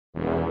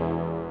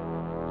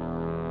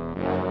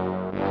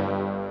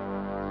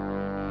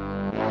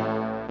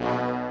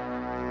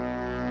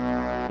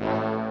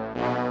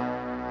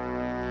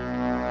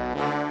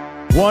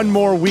One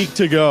more week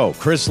to go.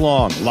 Chris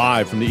Long,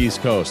 live from the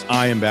East Coast.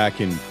 I am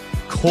back in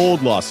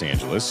cold Los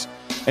Angeles.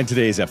 And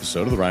today's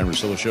episode of the Ryen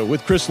Russillo Show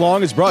with Chris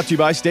Long is brought to you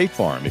by State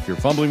Farm. If you're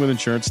fumbling with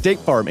insurance, State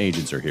Farm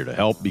agents are here to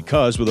help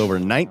because with over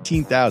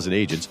 19,000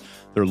 agents,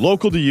 they're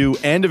local to you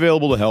and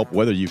available to help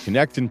whether you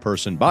connect in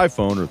person, by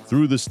phone, or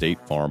through the State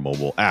Farm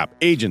mobile app.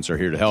 Agents are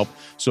here to help,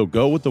 so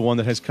go with the one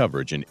that has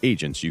coverage and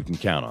agents you can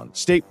count on.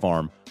 State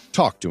Farm,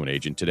 talk to an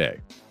agent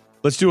today.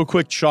 Let's do a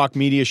quick Chalk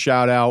Media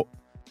shout out.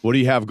 What do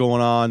you have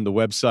going on? The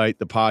website,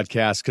 the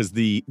podcast? Because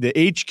the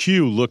HQ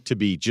looked to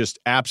be just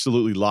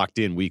absolutely locked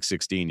in week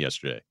 16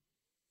 yesterday.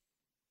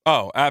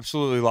 Oh,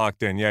 absolutely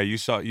locked in. Yeah, you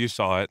saw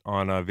it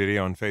on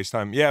video and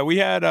FaceTime. Yeah, we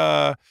had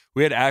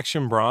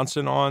Action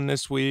Bronson on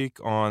this week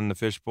on the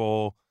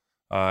Fishbowl,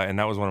 and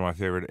that was one of my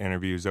favorite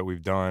interviews that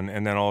we've done.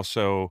 And then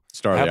also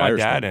I had my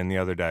dad in the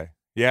other day.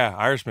 Yeah,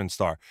 Irishman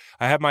star.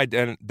 I had my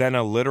then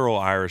a literal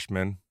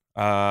Irishman.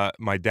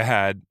 My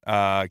dad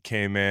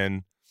came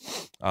in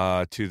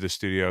to the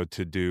studio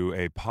to do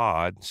a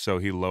pod, so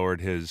he lowered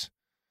his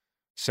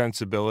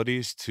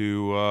sensibilities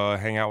to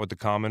hang out with the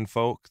common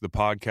folk, the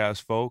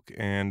podcast folk,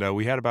 and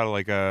we had about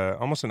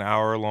almost an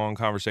hour-long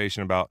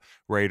conversation about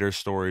Raiders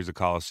stories, the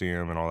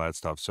Coliseum, and all that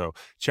stuff. So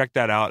check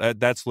that out.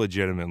 That's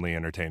legitimately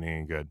entertaining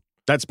and good.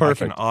 That's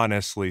perfect. I can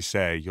honestly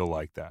say you'll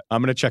like that.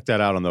 I'm going to check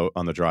that out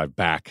on the drive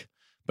back.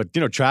 But,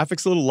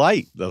 traffic's a little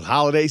light. The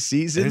holiday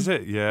season. Is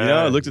it?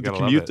 Yeah. I looked at the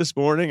commute this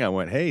morning. I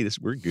went, hey,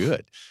 we're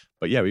good.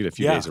 But, yeah, we had a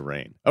few days of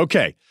rain.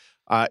 Okay.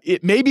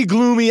 It may be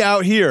gloomy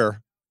out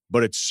here,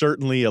 but it's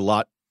certainly a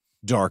lot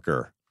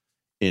darker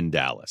in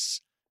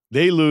Dallas.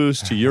 They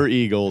lose to your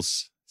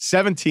Eagles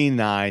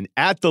 17-9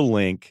 at the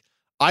Link.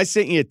 I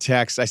sent you a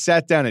text. I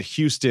sat down at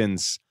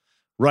Houston's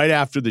right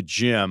after the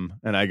gym,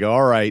 and I go,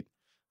 all right,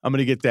 I'm going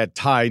to get that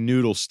Thai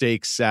noodle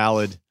steak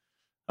salad.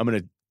 I'm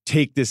going to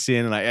take this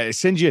in, and I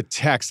send you a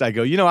text. I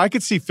go, I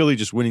could see Philly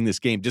just winning this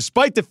game,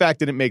 despite the fact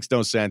that it makes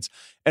no sense.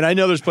 And I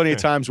know there's plenty of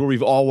times where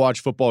we've all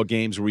watched football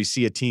games where we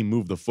see a team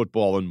move the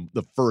football in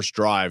the first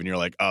drive, and you're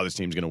like, oh, this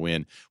team's going to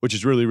win, which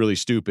is really, really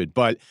stupid.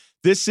 But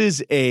this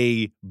is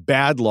a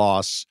bad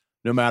loss,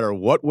 no matter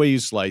what way you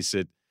slice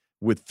it.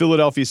 With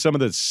Philadelphia, some of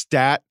the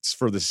stats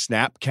for the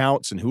snap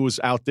counts and who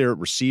was out there at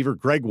receiver,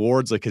 Greg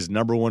Ward's like his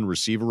number one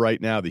receiver right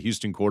now, the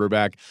Houston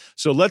quarterback.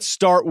 So let's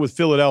start with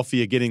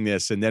Philadelphia getting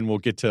this, and then we'll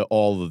get to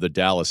all of the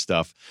Dallas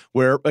stuff,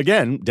 where,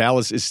 again,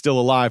 Dallas is still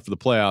alive for the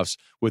playoffs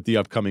with the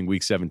upcoming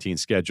Week 17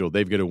 schedule.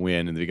 They've got to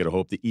win, and they've got to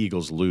hope the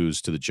Eagles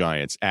lose to the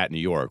Giants at New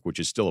York, which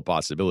is still a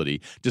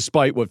possibility,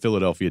 despite what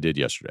Philadelphia did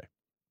yesterday.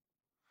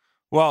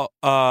 Well,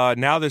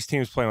 now this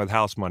team's playing with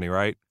house money,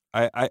 right?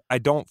 I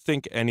don't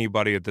think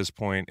anybody at this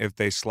point, if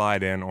they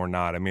slide in or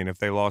not, I mean, if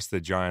they lost the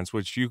Giants,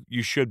 which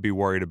you should be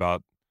worried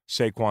about,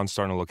 Saquon's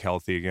starting to look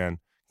healthy again.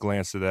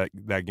 Glanced at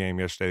that game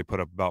yesterday. They put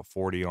up about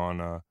 40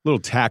 on little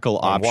tackle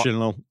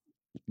optional.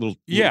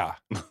 Yeah.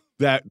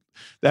 That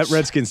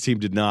Redskins team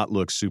did not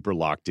look super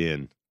locked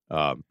in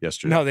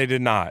yesterday. No, they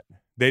did not.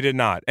 They did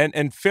not.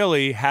 And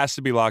Philly has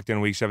to be locked in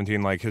Week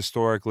 17. Like,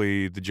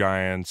 historically, the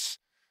Giants,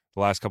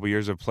 the last couple of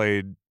years, have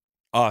played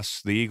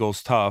us, the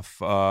Eagles, tough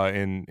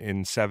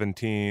in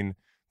 17.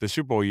 The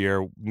Super Bowl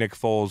year, Nick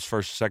Foles'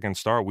 first or second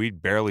start, we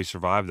barely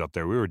survived up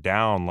there. We were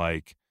down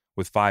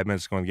with 5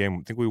 minutes to go in the game.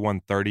 I think we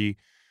won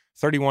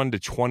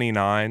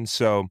 31-29.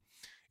 So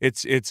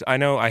it's I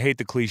know I hate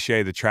the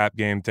cliche, the trap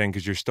game thing,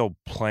 because you're still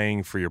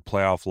playing for your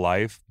playoff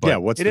life.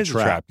 But what's it the is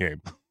trap? A trap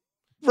game.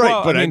 Right,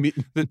 well, but I mean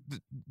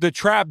the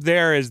trap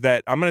there is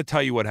that I'm going to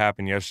tell you what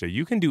happened yesterday.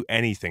 You can do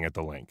anything at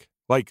the Link.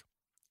 Like,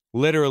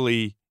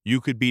 literally, you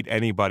could beat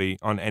anybody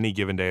on any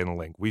given day in the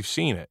Link. We've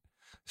seen it.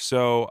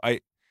 So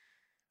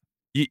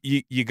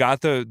you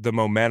got the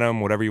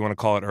momentum, whatever you want to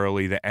call it,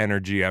 early, the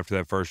energy after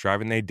that first drive,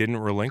 and they didn't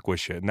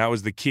relinquish it. And that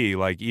was the key.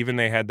 Like, even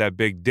they had that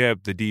big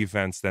dip, the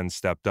defense then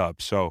stepped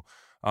up. So,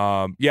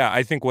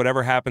 I think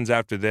whatever happens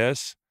after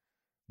this,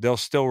 they'll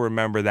still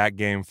remember that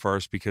game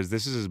first, because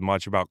this is as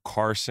much about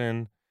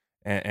Carson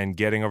and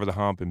getting over the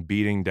hump and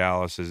beating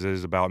Dallas as it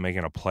is about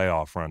making a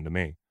playoff run to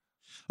me.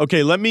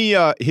 Okay, let me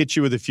hit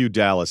you with a few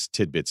Dallas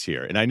tidbits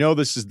here. And I know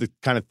this is the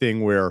kind of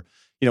thing where,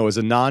 as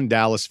a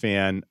non-Dallas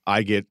fan,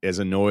 I get as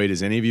annoyed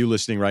as any of you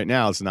listening right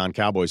now as a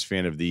non-Cowboys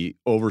fan of the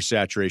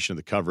oversaturation of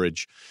the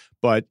coverage.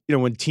 But,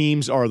 when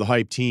teams are the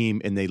hype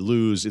team and they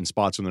lose in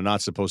spots when they're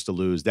not supposed to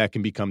lose, that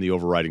can become the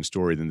overriding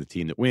story than the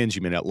team that wins.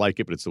 You may not like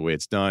it, but it's the way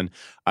it's done.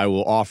 I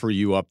will offer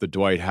you up the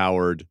Dwight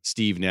Howard,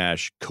 Steve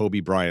Nash, Kobe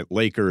Bryant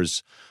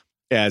Lakers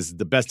as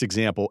the best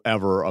example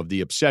ever of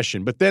the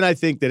obsession. But then I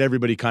think that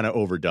everybody kind of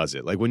overdoes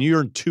it. Like, when you're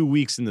in 2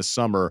 weeks in the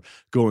summer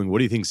going, what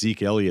do you think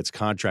Zeke Elliott's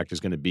contract is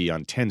going to be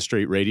on 10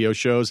 straight radio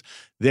shows?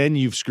 Then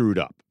you've screwed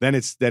up. Then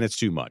it's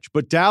too much.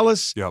 But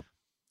Dallas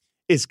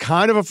is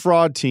kind of a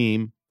fraud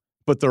team,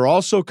 but they're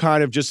also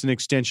kind of just an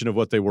extension of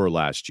what they were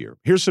last year.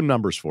 Here's some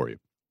numbers for you.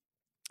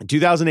 In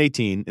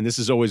 2018, and this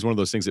is always one of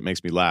those things that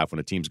makes me laugh when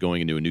a team's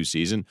going into a new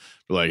season,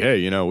 they're like,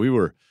 hey,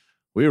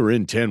 we were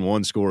in 10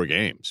 one-score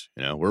games.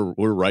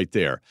 We're right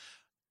there.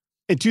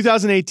 In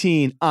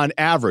 2018, on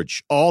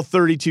average, all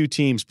 32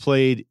 teams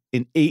played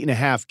in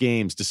 8.5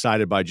 games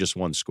decided by just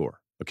one score.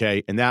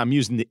 okay? And now I'm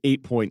using the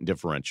 8-point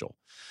differential.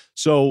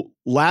 So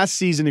last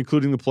season,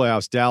 including the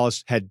playoffs,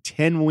 Dallas had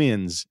 10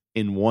 wins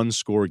in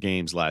one-score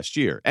games last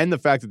year. And the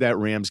fact that that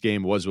Rams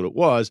game was what it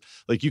was,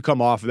 like you come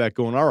off of that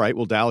going, all right,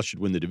 well, Dallas should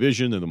win the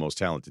division. They're the most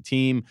talented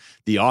team.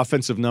 The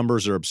offensive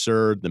numbers are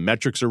absurd. The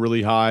metrics are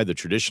really high. The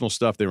traditional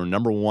stuff, they were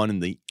number one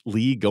in the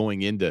league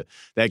going into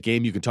that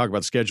game. You can talk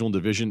about schedule and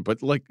division,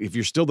 but like if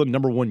you're still the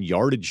number one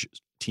yardage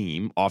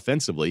team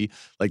offensively,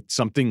 like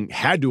something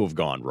had to have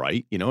gone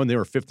right, and they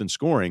were fifth in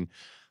scoring.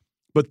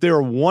 But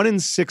they're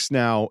 1-6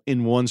 now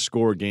in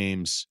one-score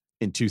games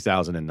in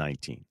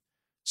 2019.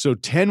 So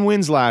 10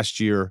 wins last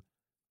year,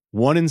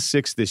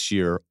 1-6 this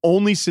year.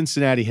 Only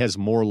Cincinnati has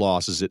more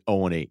losses at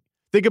 0-8.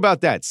 Think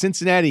about that.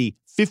 Cincinnati,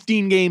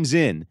 15 games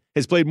in,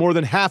 has played more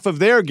than half of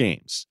their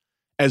games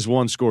as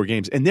one-score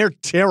games, and they're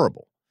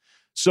terrible.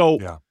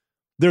 So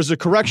there's a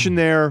correction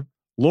there.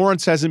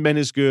 Lawrence hasn't been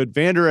as good.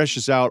 Van Der Esch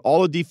is out,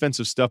 all the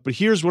defensive stuff. But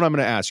here's what I'm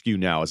going to ask you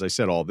now, as I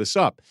set all this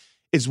up,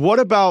 is what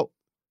about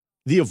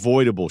the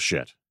avoidable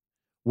shit?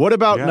 What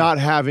about not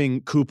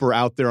having Cooper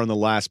out there on the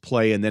last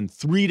play and then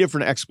 3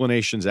 different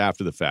explanations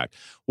after the fact?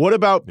 What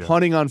about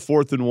punting on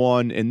 4th and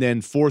 1 and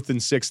then 4th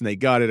and 6 and they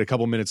got it a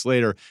couple minutes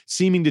later,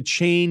 seeming to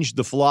change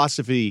the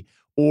philosophy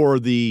or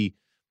the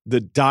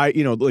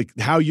like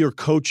how you're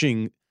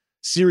coaching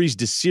series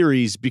to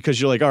series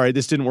because you're like, all right,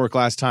 this didn't work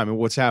last time and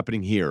what's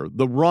happening here?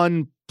 The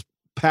run,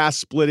 pass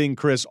splitting,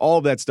 Chris, all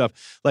of that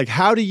stuff. Like,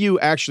 how do you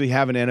actually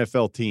have an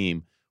NFL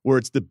team where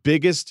it's the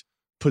biggest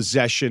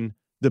possession,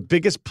 the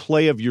biggest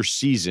play of your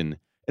season,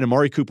 and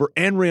Amari Cooper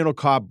and Randall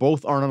Cobb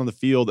both aren't on the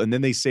field, and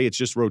then they say it's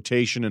just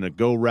rotation and a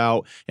go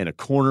route and a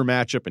corner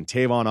matchup and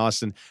Tavon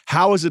Austin?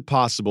 How is it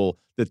possible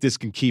that this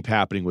can keep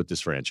happening with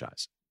this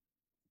franchise?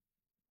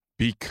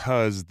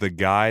 Because the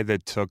guy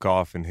that took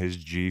off in his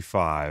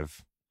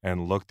G5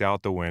 and looked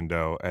out the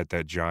window at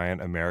that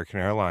giant American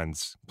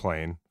Airlines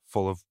plane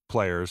full of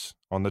players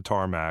on the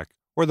tarmac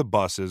or the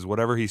buses,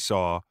 whatever he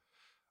saw,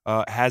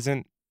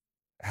 hasn't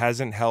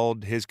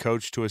held his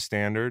coach to a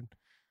standard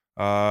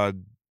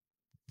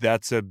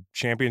that's a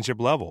championship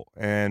level.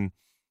 And,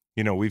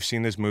 we've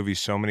seen this movie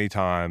so many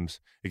times.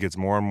 It gets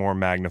more and more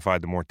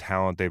magnified the more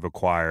talent they've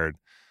acquired,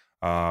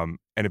 and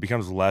it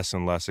becomes less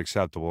and less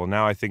acceptable. And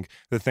now I think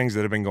the things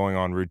that have been going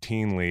on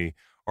routinely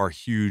are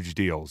huge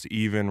deals,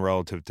 even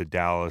relative to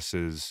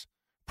Dallas's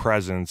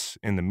presence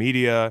in the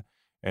media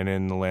and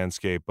in the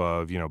landscape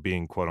of,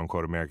 being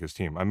quote-unquote America's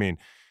team. I mean,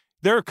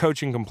 there are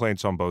coaching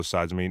complaints on both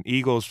sides. I mean,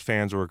 Eagles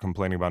fans were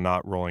complaining about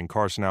not rolling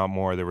Carson out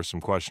more. There were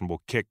some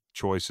questionable kick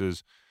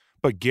choices.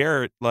 But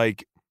Garrett,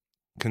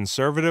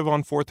 conservative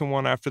on 4th and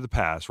 1 after the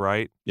pass,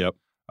 right? Yep.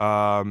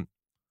 And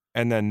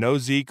then no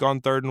Zeke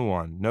on 3rd and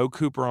 1. No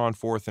Cooper on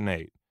 4th and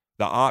 8.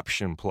 The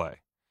option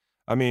play.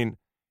 I mean,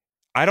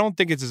 I don't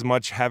think it's as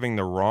much having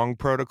the wrong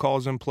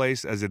protocols in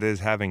place as it is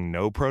having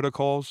no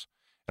protocols.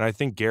 And I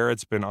think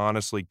Garrett's been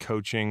honestly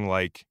coaching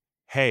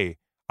hey,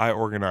 I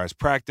organize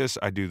practice.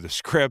 I do the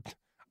script.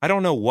 I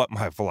don't know what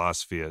my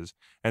philosophy is,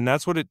 and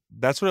that's what it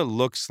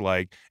looks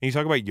like. And you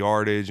talk about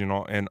yardage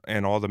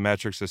and all the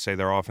metrics that say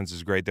their offense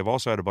is great. They've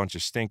also had a bunch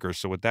of stinkers.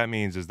 So what that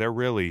means is they're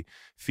really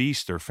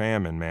feast or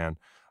famine, man.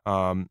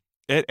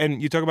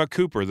 And you talk about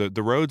Cooper.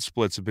 The road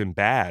splits have been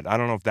bad. I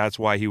don't know if that's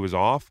why he was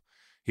off.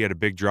 He had a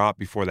big drop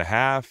before the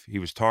half. He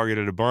was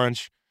targeted a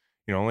bunch.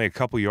 Only a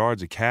couple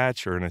yards a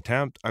catch or an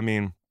attempt. I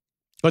mean.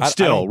 But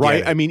still,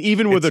 right? I mean,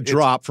 even with a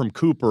drop from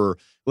Cooper,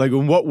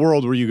 in what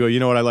world where you go,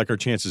 you know what, I like our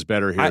chances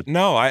better here?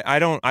 I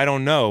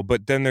don't know.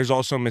 But then there's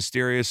also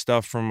mysterious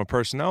stuff from a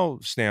personnel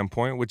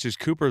standpoint, which is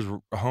Cooper's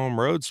home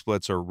road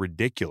splits are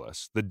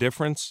ridiculous. The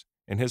difference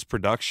in his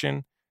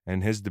production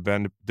and his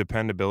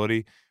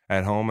dependability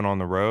at home and on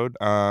the road,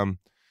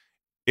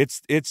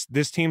 it's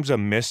this team's a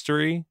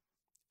mystery.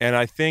 And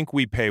I think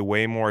we pay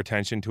way more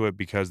attention to it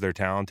because they're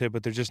talented,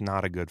 but they're just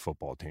not a good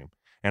football team.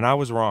 And I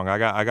was wrong.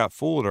 I got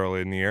fooled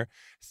early in the year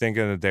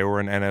thinking that they were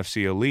an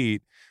NFC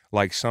elite,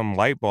 like some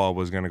light bulb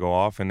was going to go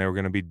off and they were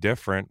going to be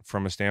different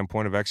from a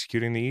standpoint of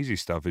executing the easy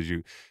stuff, as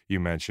you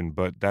mentioned.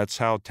 But that's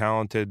how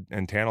talented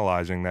and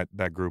tantalizing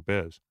that group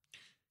is.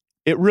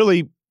 It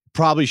really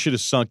probably should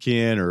have sunk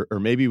in, or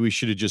maybe we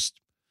should have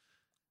just,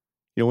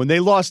 when they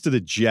lost to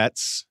the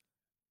Jets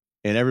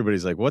and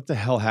everybody's like, what the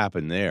hell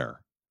happened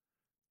there?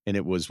 And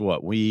it was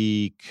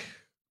week...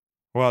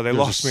 Well, they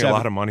lost me a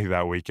lot of money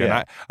that weekend.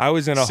 Yeah. I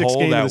was in a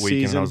hole that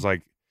weekend. I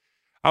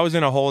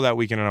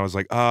was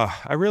like,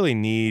 I really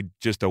need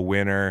just a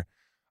winner.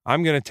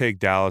 I'm going to take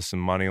Dallas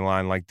and money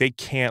line. They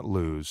can't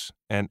lose.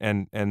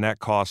 And that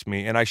cost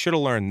me. And I should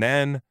have learned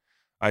then.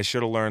 I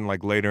should have learned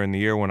later in the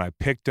year when I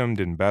picked them,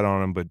 didn't bet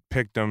on them, but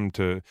picked them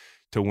to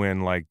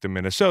win the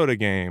Minnesota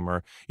game,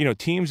 or,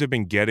 teams have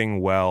been getting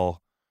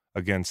well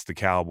against the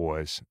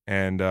Cowboys.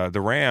 And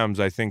the Rams,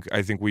 I think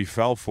we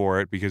fell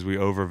for it because we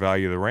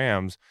overvalue the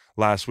Rams.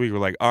 Last week, we're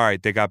like, all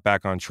right, they got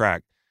back on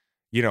track.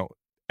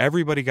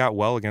 Everybody got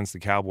well against the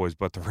Cowboys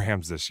but the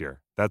Rams this year.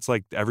 That's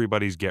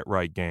everybody's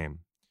get-right game.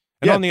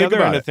 And on the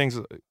other end of things...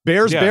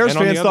 Bears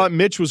fans thought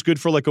Mitch was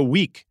good for a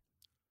week.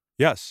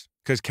 Yes,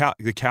 because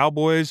the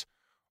Cowboys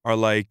are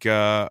like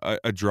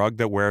a drug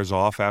that wears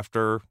off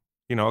after,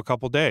 a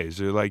couple days.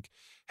 They're like,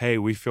 hey,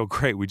 we feel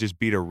great. We just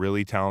beat a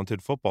really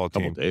talented football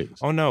team. Couple days.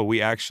 Oh no,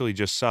 we actually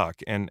just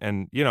suck.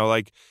 And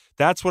like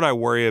that's what I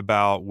worry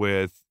about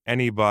with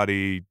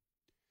anybody.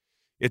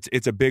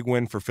 It's a big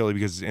win for Philly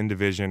because it's in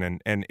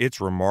division, and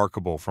it's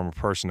remarkable from a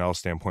personnel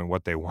standpoint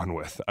what they won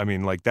with. I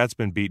mean, like that's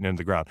been beaten into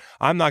the ground.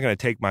 I'm not going to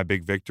take my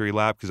big victory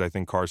lap because I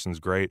think Carson's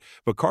great,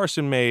 but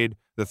Carson made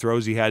the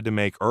throws he had to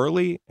make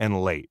early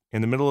and late.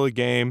 In the middle of the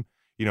game,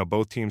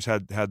 both teams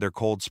had their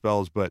cold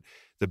spells, but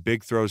the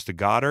big throws to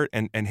Goddard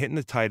and hitting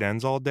the tight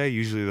ends all day,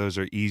 usually those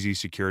are easy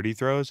security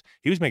throws.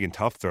 He was making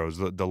tough throws.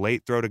 The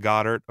late throw to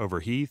Goddard over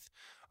Heath.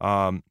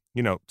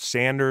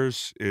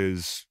 Sanders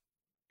is –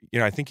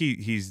 I think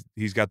he's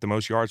got the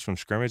most yards from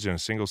scrimmage in a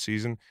single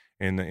season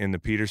in the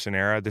Peterson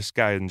era. This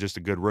guy isn't just a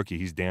good rookie;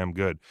 he's damn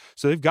good.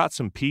 So they've got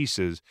some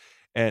pieces,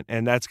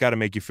 and that's got to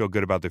make you feel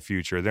good about the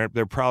future.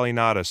 They're probably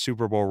not a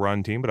Super Bowl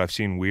run team, but I've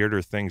seen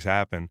weirder things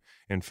happen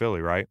in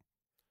Philly, right?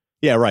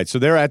 Yeah, right. So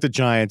they're at the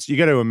Giants. You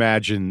got to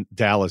imagine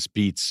Dallas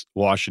beats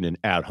Washington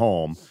at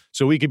home.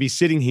 So we could be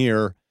sitting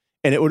here,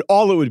 and it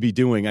would be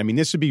doing. I mean,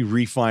 this would be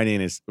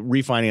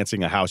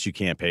refinancing a house you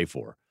can't pay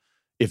for.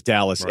 If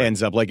Dallas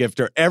ends up like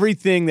after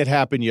everything that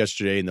happened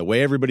yesterday and the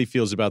way everybody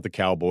feels about the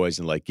Cowboys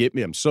and like,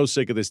 I'm so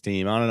sick of this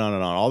team, on and on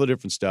and on, all the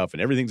different stuff, and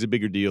everything's a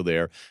bigger deal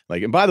there.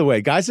 Like, and by the way,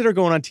 guys that are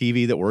going on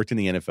TV that worked in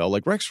the NFL,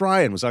 like Rex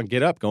Ryan was on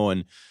Get Up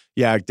going,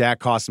 yeah, Dak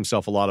cost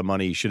himself a lot of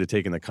money. He should have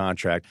taken the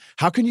contract.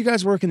 How can you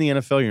guys work in the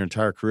NFL your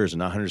entire careers and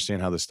not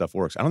understand how this stuff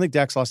works? I don't think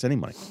Dak's lost any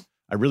money.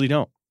 I really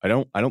don't. I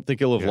don't think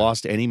he'll have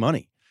lost any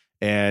money.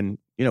 And,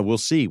 we'll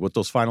see what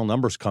those final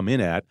numbers come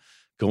in at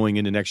going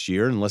into next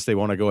year, unless they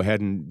want to go ahead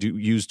and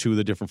use two of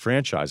the different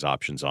franchise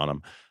options on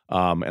him.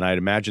 And I'd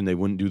imagine they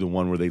wouldn't do the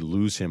one where they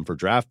lose him for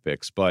draft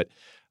picks. But,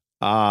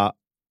 I'm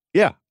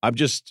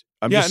just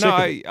sick of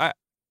it.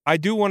 I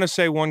do want to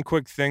say one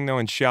quick thing, though,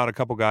 and shout a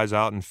couple guys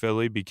out in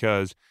Philly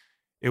because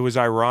it was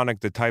ironic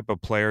the type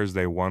of players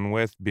they won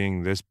with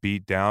being this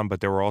beat down,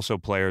 but there were also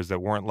players that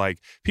weren't like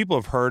 – people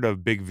have heard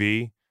of Big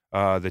V,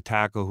 the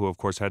tackle who, of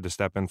course, had to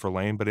step in for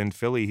Lane. But in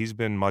Philly, he's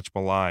been much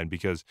maligned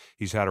because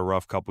he's had a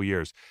rough couple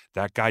years.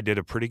 That guy did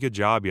a pretty good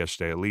job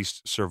yesterday, at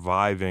least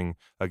surviving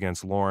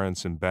against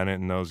Lawrence and Bennett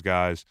and those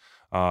guys.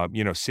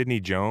 Sidney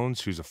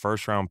Jones, who's a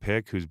first-round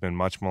pick, who's been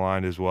much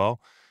maligned as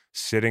well,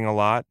 sitting a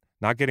lot,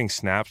 not getting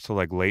snaps till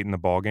like late in the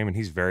ballgame, and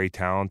he's very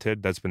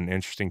talented. That's been an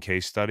interesting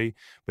case study,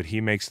 but he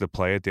makes the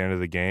play at the end of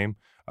the game.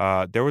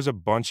 There was a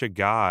bunch of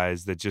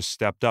guys that just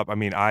stepped up. I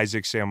mean,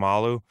 Isaac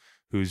Seumalo,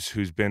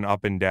 who's been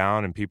up and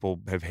down, and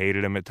people have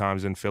hated him at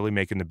times in Philly,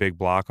 making the big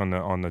block on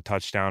the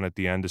touchdown at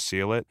the end to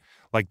seal it.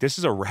 Like, this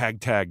is a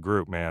ragtag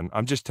group, man.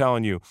 I'm just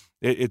telling you,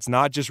 it's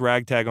not just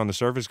ragtag on the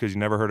surface because you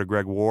never heard of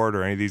Greg Ward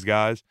or any of these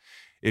guys.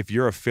 If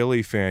you're a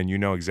Philly fan, you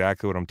know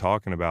exactly what I'm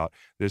talking about.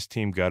 This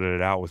team gutted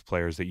it out with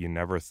players that you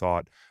never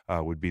thought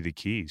would be the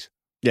keys.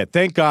 Yeah,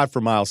 thank God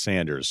for Miles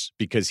Sanders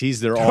because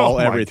he's their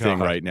everything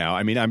right now.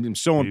 I mean, I'm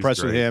so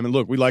impressed with him. And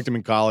look, we liked him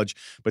in college,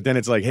 but then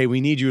it's like, hey, we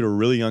need you at a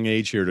really young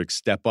age here to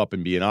step up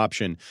and be an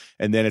option.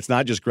 And then it's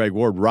not just Greg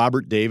Ward,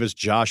 Robert Davis,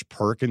 Josh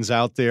Perkins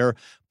out there,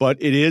 but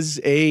it is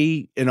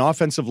an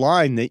offensive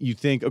line that you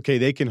think, okay,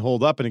 they can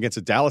hold up and against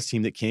a Dallas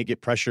team that can't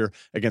get pressure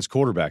against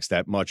quarterbacks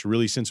that much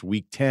really since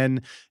week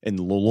 10. And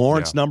the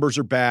Lawrence numbers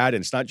are bad.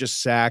 And it's not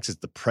just sacks, it's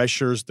the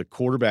pressures, the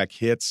quarterback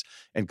hits,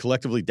 and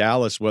collectively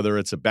Dallas, whether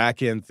it's a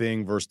back end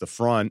thing versus the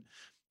front,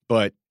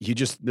 but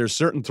there's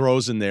certain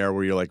throws in there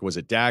where you're like, was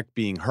it Dak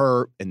being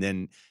hurt? And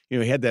then,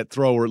 he had that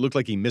throw where it looked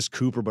like he missed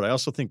Cooper, but I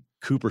also think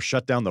Cooper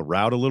shut down the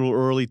route a little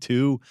early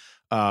too.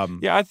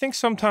 I think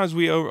sometimes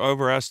we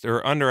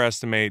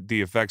underestimate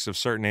the effects of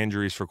certain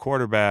injuries for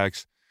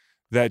quarterbacks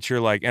that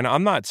you're like, and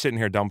I'm not sitting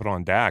here dumping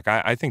on Dak.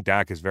 I think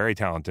Dak is very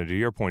talented. To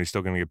your point, he's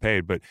still going to get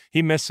paid, but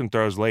he missed some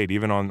throws late,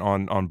 even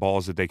on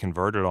balls that they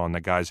converted on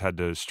that guys had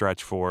to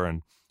stretch for.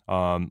 And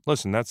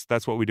listen,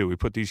 that's what we do. We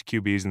put these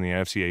QBs in the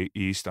NFC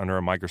East under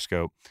a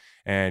microscope,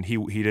 and he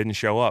didn't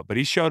show up, but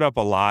he showed up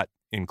a lot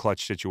in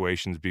clutch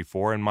situations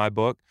before in my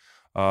book,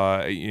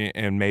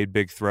 and made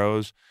big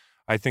throws.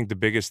 I think the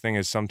biggest thing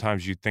is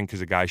sometimes you think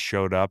because a guy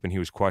showed up and he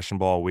was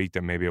questionable all week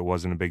that maybe it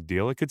wasn't a big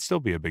deal. It could still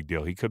be a big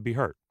deal. He could be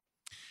hurt.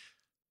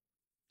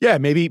 Yeah,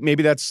 maybe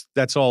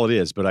that's all it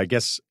is. But I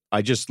guess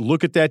I just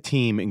look at that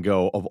team and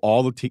go, of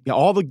all the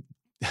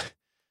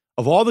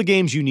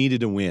games you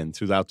needed to win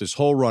throughout this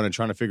whole run and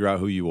trying to figure out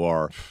who you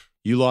are,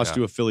 you lost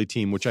to a Philly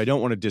team, which I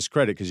don't want to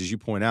discredit because, as you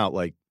point out,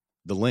 like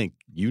the link,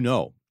 you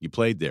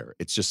played there.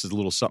 It's just a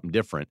little something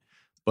different.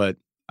 But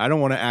I don't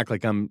want to act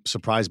like I'm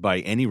surprised by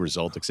any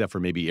result except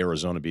for maybe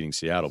Arizona beating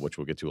Seattle, which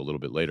we'll get to a little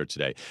bit later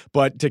today.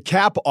 But to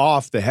cap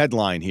off the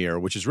headline here,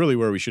 which is really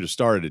where we should have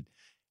started,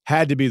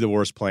 had to be the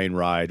worst plane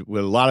ride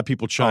with a lot of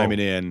people chiming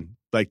in,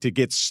 like to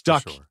get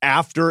stuck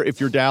after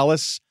if you're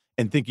Dallas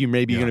and think you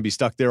maybe going to be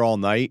stuck there all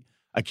night.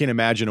 I can't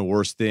imagine a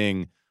worse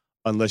thing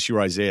unless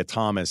you're Isaiah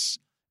Thomas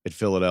at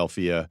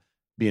Philadelphia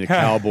being a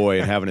Cowboy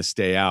and having to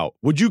stay out.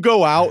 Would you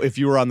go out if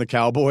you were on the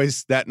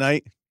Cowboys that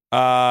night?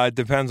 It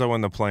depends on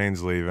when the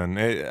plane's leaving.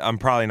 I'm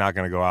probably not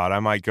going to go out. I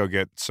might go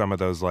get some of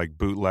those like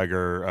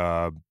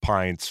bootlegger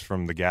pints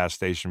from the gas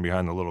station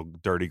behind the little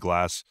dirty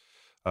glass,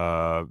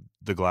 the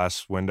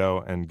glass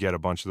window, and get a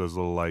bunch of those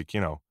little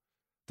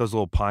those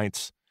little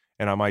pints.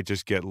 And I might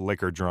just get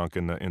liquor drunk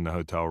in the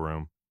hotel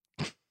room.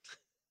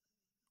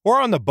 Or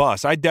on the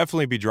bus. I'd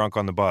definitely be drunk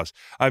on the bus.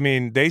 I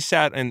mean, they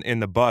sat in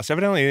the bus.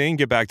 Evidently, they didn't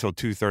get back till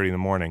 2:30 in the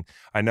morning.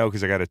 I know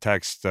because I got a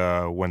text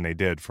when they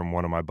did from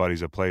one of my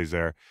buddies that plays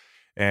there.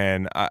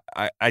 And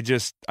I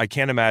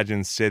can't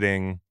imagine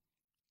sitting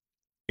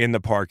in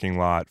the parking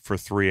lot for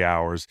 3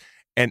 hours.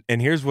 And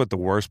here's what the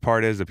worst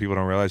part is that people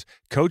don't realize.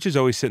 Coaches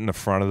always sit in the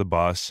front of the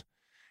bus.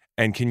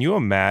 And can you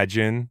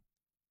imagine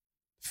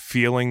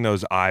feeling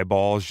those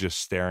eyeballs just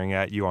staring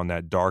at you on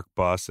that dark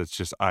bus that's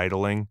just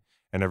idling?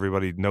 And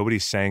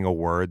nobody's saying a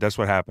word. That's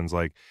what happens.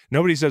 Like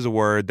nobody says a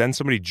word. Then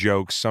somebody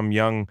jokes. Some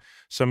young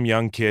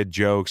kid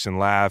jokes and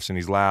laughs, and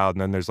he's loud.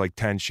 And then there's like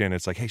tension.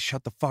 It's like, hey,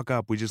 shut the fuck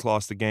up. We just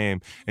lost the game.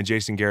 And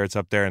Jason Garrett's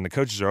up there, and the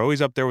coaches are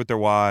always up there with their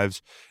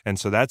wives, and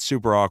so that's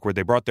super awkward.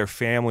 They brought their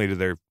family to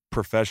their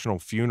professional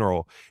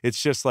funeral.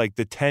 It's just like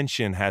the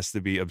tension has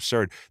to be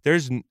absurd.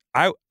 There's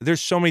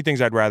so many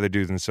things I'd rather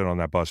do than sit on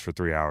that bus for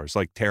 3 hours.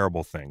 Like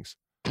terrible things.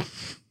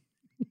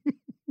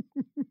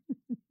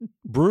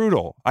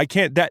 Brutal. I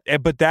can't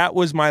but that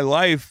was my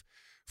life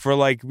for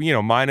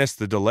minus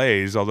the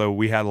delays, although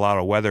we had a lot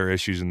of weather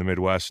issues in the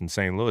Midwest and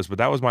St. Louis, but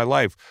that was my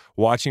life,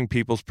 watching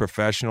people's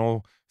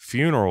professional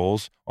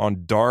funerals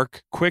on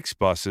dark Quicks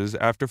buses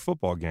after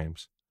football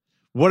games.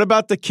 What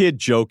about the kid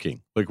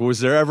joking? Like, was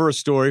there ever a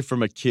story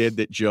from a kid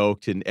that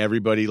joked and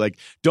everybody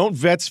don't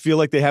vets feel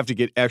like they have to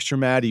get extra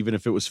mad even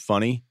if it was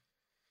funny?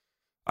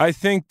 I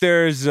think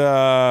there's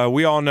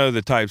we all know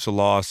the types of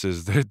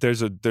losses.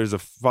 There's a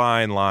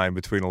fine line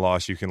between a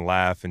loss you can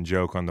laugh and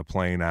joke on the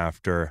plane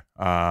after,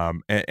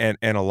 and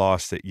a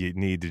loss that you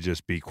need to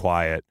just be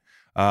quiet.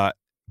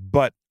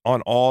 But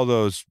on all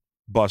those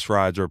bus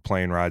rides or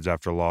plane rides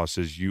after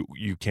losses,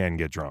 you can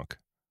get drunk.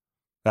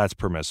 That's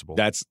permissible.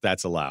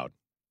 That's allowed.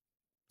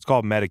 It's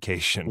called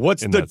medication.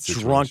 What's the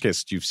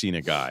drunkest you've seen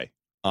a guy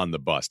on the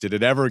bus? Did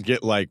it ever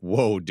get like,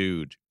 whoa,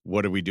 dude,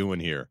 what are we doing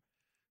here?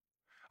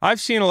 I've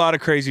seen a lot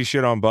of crazy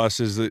shit on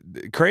buses. The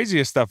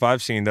craziest stuff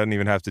I've seen doesn't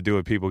even have to do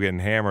with people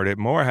getting hammered. It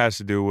more has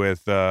to do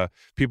with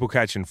people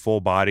catching full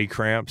body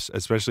cramps,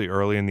 especially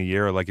early in the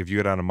year. Like if you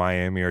get out of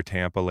Miami or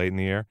Tampa late in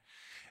the year,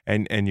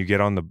 and you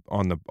get on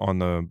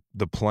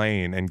the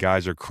plane and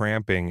guys are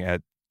cramping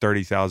at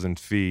 30,000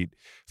 feet,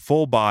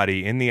 full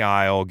body in the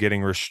aisle,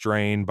 getting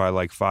restrained by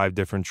like 5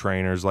 different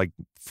trainers,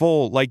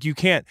 you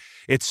can't.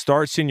 It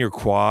starts in your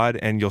quad,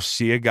 and you'll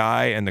see a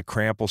guy, and the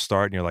cramp will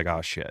start, and you're like,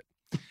 oh shit.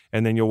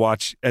 And then you'll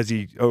watch as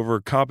he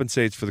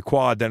overcompensates for the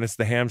quad, then it's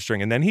the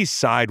hamstring. And then he's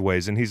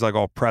sideways, and he's like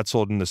all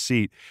pretzeled in the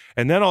seat.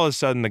 And then all of a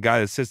sudden, the guy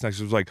that sits next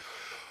to him is like,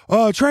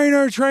 oh,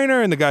 trainer.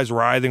 And the guy's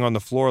writhing on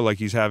the floor like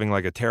he's having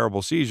like a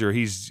terrible seizure.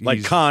 He's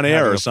Con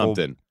Air or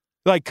something.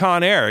 Like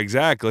Con Air,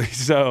 exactly.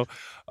 So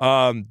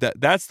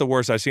that's the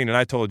worst I've seen. And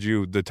I told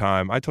you about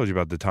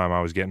the time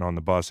I was getting on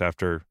the bus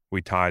after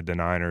we tied the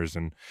Niners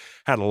and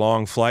had a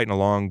long flight and a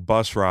long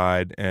bus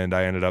ride. And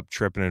I ended up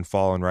tripping and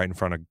falling right in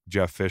front of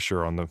Jeff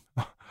Fisher on the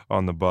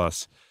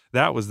bus.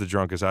 That was the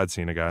drunkest I'd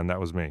seen a guy, and that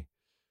was me.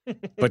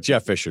 But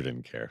Jeff Fisher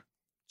didn't care.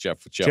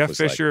 Jeff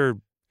Fisher,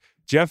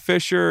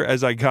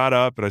 as I got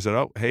up and I said,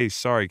 oh, hey,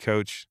 sorry,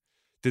 coach.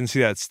 Didn't see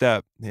that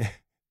step.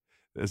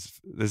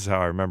 This is how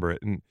I remember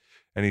it.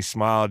 And he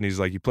smiled, and he's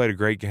like, you played a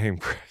great game,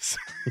 Chris.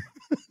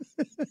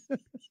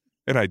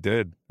 And I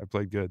did. I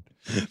played good.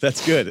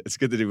 That's good. It's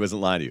good that he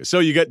wasn't lying to you. So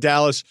you got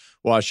Dallas,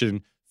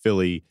 Washington,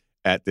 Philly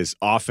at this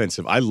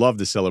offensive. I love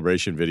the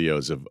celebration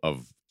videos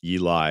of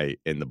Eli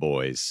and the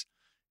boys.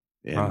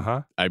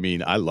 And I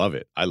mean, I love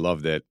it. I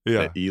love that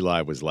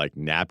Eli was like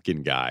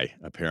napkin guy,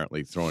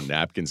 apparently throwing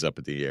napkins up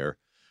at the air.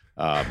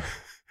 And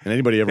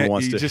anybody ever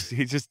wants to.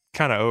 He's just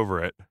kind of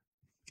over it.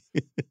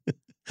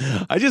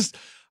 I just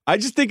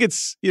think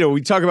it's,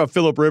 we talk about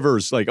Phillip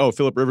Rivers, like, oh,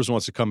 Phillip Rivers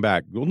wants to come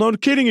back. Well, no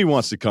kidding, he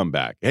wants to come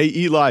back. Hey,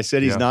 Eli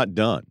said he's not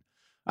done.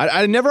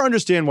 I never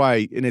understand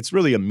why, and it's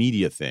really a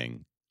media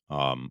thing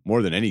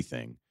more than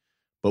anything.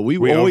 But we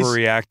always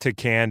overreact to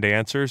canned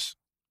answers.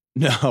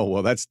 No,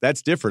 well,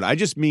 that's different. I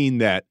just mean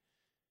that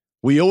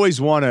we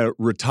always want to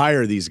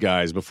retire these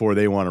guys before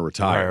they want to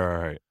retire.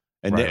 Right.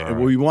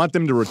 And we want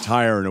them to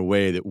retire in a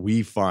way that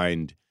we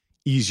find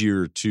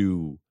easier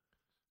to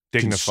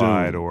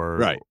dignified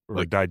consume.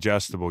 or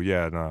digestible.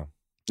 Yeah, no.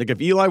 Like if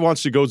Eli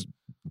wants to go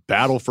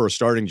battle for a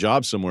starting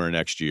job somewhere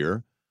next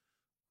year,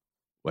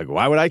 like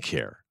why would I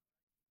care?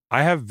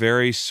 I have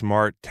very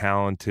smart,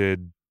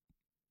 talented,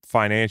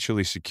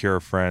 financially secure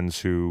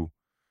friends who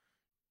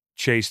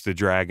chased the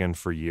dragon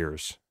for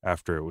years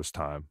after it was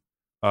time.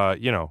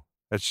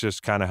 That's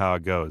just kind of how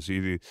it goes.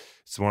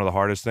 It's one of the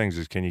hardest things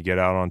is, can you get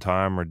out on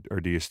time or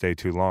do you stay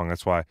too long?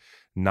 That's why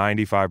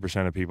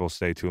 95% of people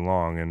stay too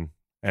long,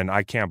 and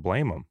I can't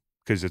blame them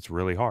because it's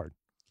really hard.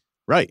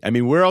 Right. I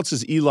mean, where else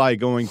is Eli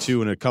going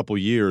to in a couple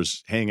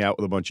years hang out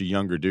with a bunch of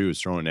younger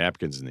dudes throwing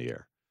napkins in the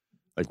air?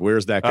 Like,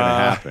 where's that going to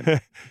happen?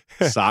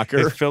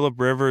 Soccer? If Phillip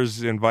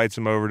Rivers invites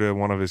him over to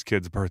one of his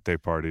kids' birthday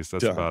parties,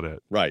 that's about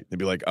it. Right. They'd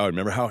be like, oh,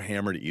 remember how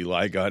hammered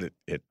Eli got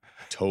at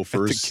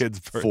Topher's the kid's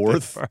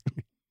fourth?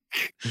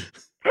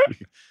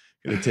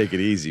 Going to take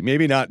it easy.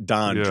 Maybe not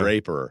Don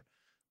Draper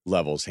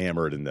levels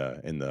hammered in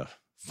the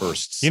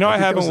first. I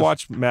haven't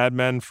watched Mad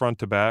Men front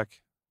to back.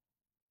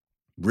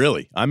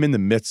 Really? I'm in the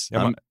midst.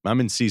 I'm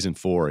in season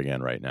 4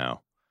 again right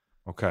now.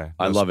 Okay.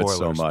 I love spoilers. it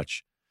so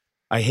much.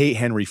 I hate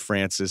Henry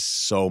Francis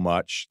so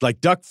much.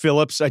 Like Duck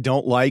Phillips, I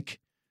don't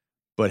like,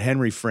 but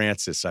Henry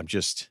Francis,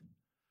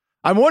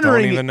 I'm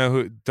wondering.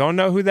 Don't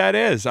know who that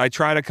is. I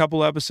tried a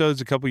couple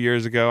episodes a couple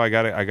years ago. I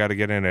gotta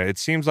get in it. It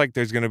seems like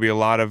there's going to be a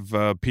lot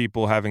of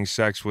people having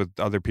sex with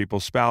other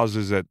people's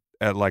spouses at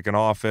like an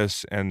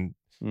office, and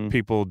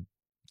people,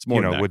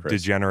 with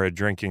degenerate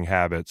drinking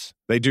habits.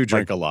 They do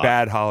drink a lot.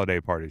 Bad holiday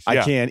parties.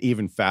 I can't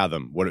even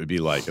fathom what it would be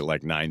like at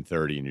like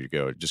 9:30, and you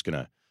go just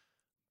gonna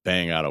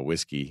bang out a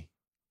whiskey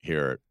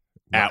here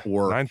at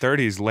work.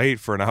 9:30 is late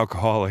for an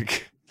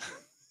alcoholic.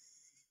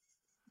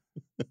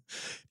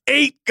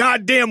 8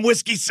 goddamn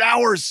whiskey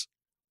sours.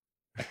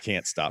 I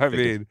can't stop.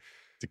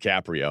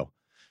 DiCaprio.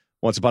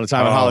 Once Upon a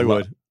Time in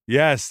Hollywood.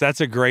 Yes, that's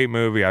a great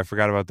movie. I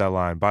forgot about that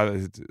line.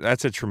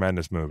 That's a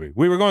tremendous movie.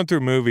 We were going through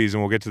movies,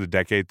 and we'll get to the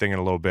decade thing in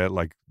a little bit,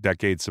 like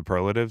decade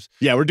superlatives.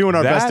 Yeah, we're doing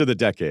our best of the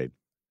decade.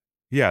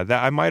 Yeah,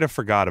 I might have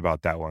forgot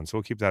about that one, so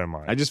we'll keep that in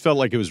mind. I just felt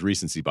like it was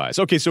recency bias.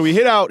 Okay, so we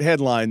hit out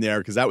headline there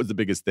because that was the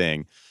biggest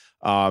thing.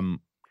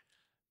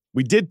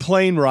 We did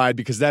plane ride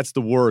because that's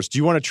the worst. Do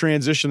you want to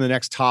transition the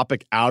next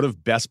topic out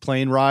of best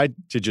plane ride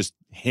to just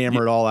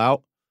hammer it all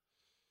out?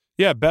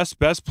 Yeah, best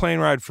plane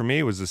ride for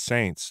me was the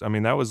Saints. I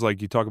mean, that was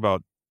like, you talk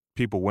about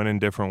people winning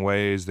different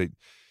ways.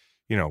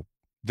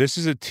 This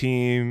is a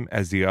team,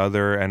 as the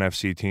other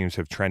NFC teams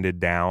have trended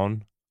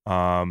down.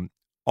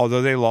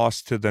 Although they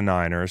lost to the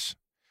Niners,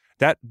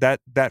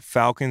 that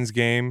Falcons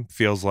game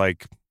feels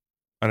like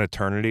an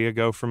eternity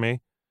ago for me.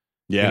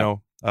 Yeah.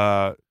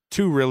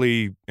 2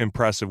 really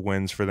impressive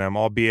wins for them,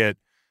 albeit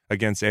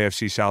against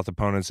AFC South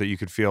opponents that you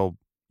could feel,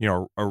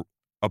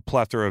 a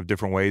plethora of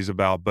different ways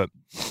about. But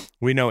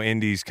we know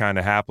Indy's kind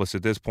of hapless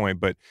at this point.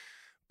 But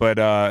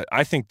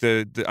I think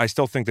I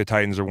still think the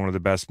Titans are one of the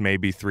best,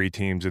 maybe 3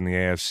 teams in the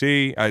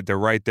AFC. They're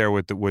right there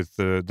with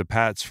the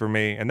Pats for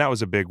me, and that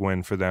was a big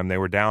win for them. They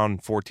were down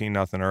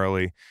 14-0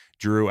 early.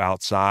 Drew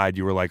outside.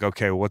 You were like,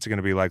 okay, well, what's it going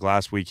to be like?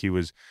 Last week he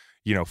was,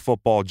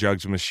 football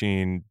jugs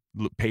machine.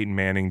 Peyton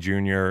Manning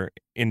Jr.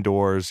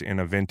 indoors in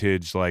a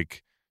vintage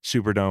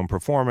Superdome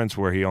performance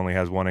where he only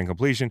has 1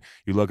 incompletion.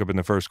 You look up in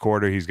the first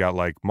quarter, he's got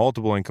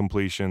multiple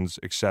incompletions,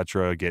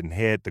 etc., getting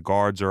hit. The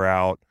guards are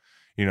out.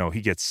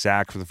 He gets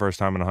sacked for the first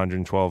time in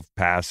 112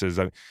 passes.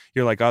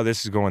 You're like, oh,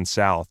 this is going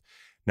south.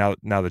 Now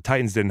the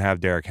Titans didn't have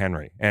Derrick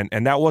Henry,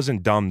 and that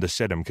wasn't dumb to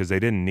sit him because they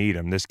didn't need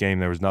him. This game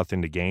there was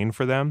nothing to gain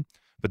for them,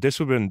 but this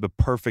would have been the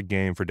perfect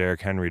game for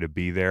Derrick Henry to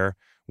be there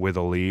with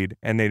a lead,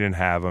 and they didn't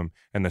have him,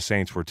 and the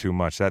Saints were too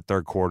much. That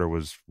third quarter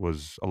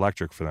was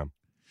electric for them.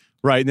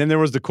 Right, and then there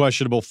was the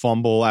questionable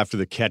fumble after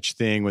the catch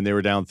thing when they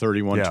were down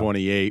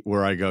 31-28,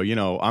 where I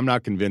go, I'm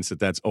not convinced that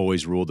that's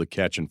always ruled a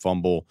catch and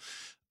fumble,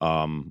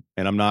 and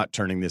I'm not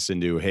turning this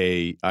into,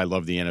 hey, I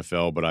love the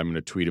NFL, but I'm going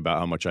to tweet about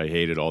how much I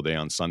hate it all day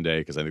on Sunday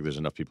because I think there's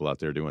enough people out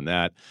there doing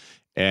that.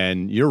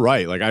 And you're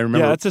right. I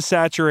remember. Yeah, it's a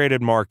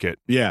saturated market.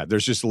 Yeah,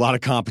 there's just a lot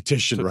of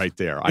competition right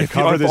there.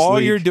 If all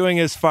you're doing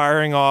is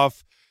firing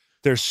off,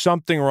 there's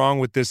something wrong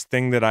with this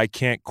thing that I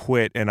can't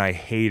quit and I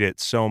hate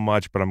it so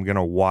much, but I'm going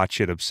to watch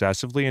it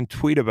obsessively and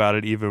tweet about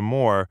it even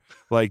more.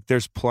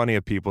 There's plenty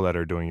of people that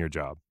are doing your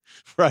job.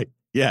 Right.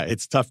 Yeah,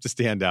 it's tough to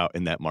stand out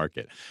in that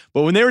market.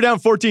 But when they were down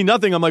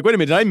 14-0, I'm like, wait a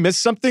minute, did I miss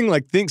something?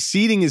 Think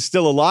seeding is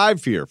still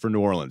alive here for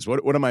New Orleans.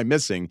 What am I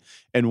missing?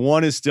 And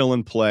 1 is still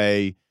in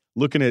play.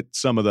 Looking at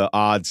some of the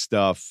odd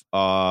stuff,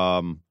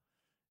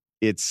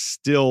 it's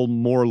still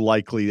more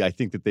likely, I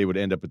think, that they would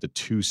end up at the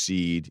 2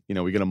 seed.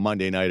 We get a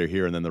Monday nighter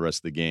here and then the rest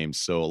of the games.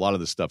 So a lot of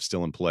the stuff's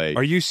still in play.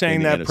 Are you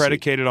saying that NFC.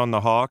 Predicated on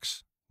the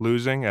Hawks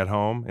losing at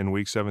home in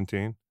Week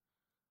 17?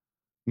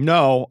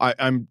 No,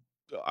 I'm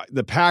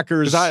the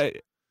Packers have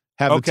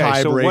the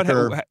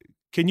tiebreaker. So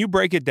can you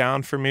break it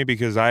down for me?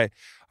 Because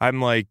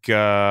I'm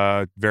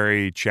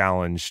very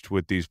challenged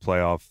with these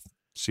playoff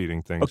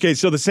seeding things. Okay,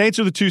 so the Saints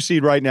are the 2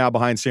 seed right now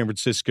behind San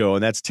Francisco,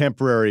 and that's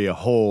temporary a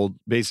hold,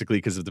 basically,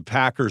 because if the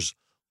Packers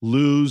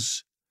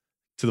lose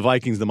to the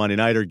Vikings the Monday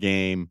nighter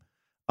game,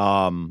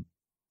 the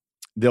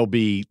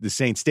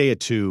Saints stay at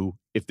 2.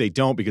 If they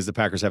don't, because the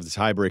Packers have the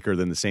tiebreaker,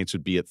 then the Saints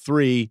would be at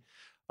 3.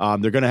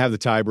 They're going to have the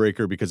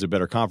tiebreaker because of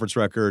better conference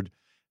record.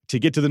 To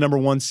get to the number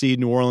 1 seed,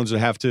 New Orleans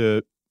would have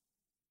to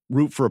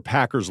root for a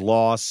Packers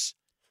loss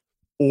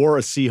or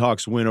a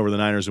Seahawks win over the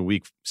Niners in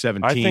Week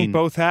 17. I think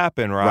both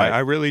happen, right? I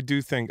really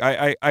do think.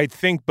 I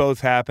think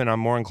both happen. I'm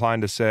more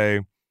inclined to say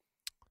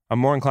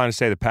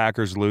the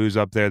Packers lose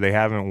up there. They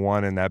haven't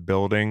won in that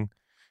building,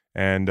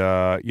 and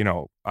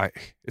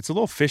it's a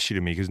little fishy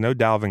to me because no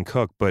Dalvin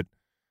Cook, but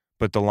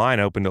but the line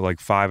opened at like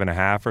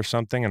 5.5 or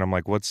something, and I'm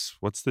like, what's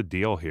the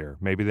deal here?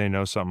 Maybe they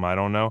know something I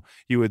don't know.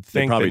 You would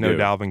think that no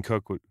Dalvin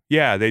Cook would.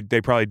 Yeah,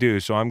 they probably do.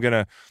 So I'm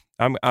gonna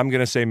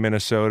say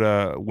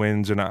Minnesota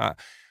wins, and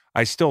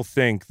I still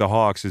think the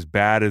Hawks, as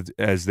bad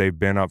as they've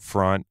been up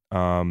front,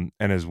 and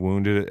as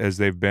wounded as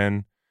they've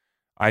been,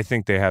 I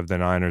think they have the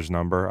Niners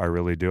number. I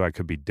really do. I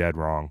could be dead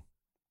wrong.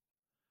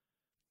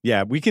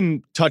 Yeah, we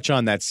can touch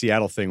on that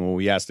Seattle thing when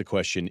we ask the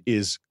question,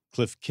 is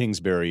Cliff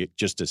Kingsbury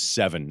just a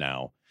 7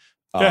 now?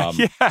 Yeah.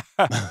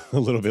 A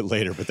little bit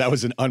later, but that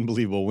was an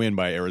unbelievable win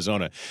by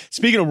Arizona.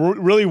 Speaking of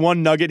really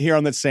one nugget here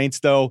on the Saints,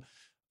 though,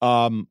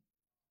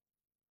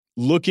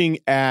 looking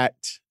at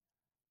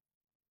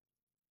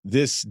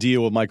this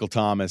deal with Michael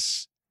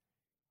Thomas,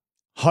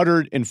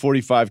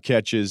 145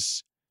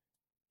 catches.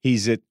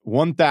 He's at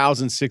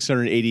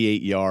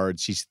 1,688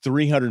 yards. He's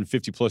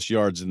 350-plus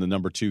yards in the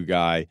number 2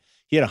 guy.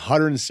 He had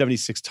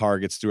 176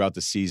 targets throughout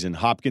the season.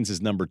 Hopkins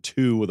is number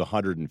 2 with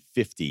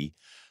 150.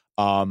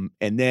 And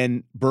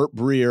then Burt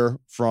Breer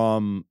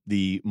from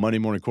the Monday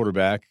Morning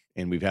Quarterback,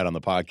 and we've had on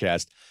the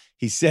podcast,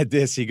 he said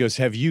this. He goes,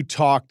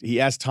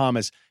 he asked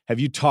Thomas, have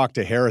you talked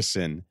to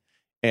Harrison?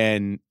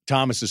 And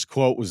Thomas's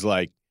quote was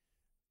like,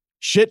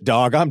 shit,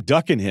 dog, I'm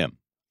ducking him.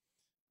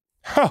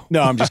 Oh.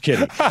 No, I'm just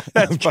kidding.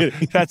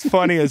 That's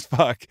funny as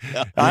fuck.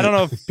 I don't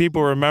know if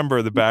people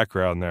remember the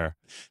background there.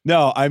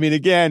 No, I mean,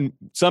 again,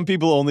 some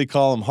people only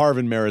call him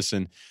Harvin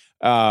Marison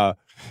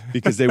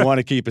because they want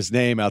to keep his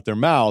name out their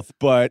mouth.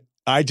 But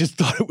I just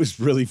thought it was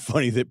really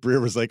funny that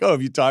Breer was like, oh,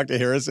 have you talked to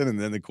Harrison? And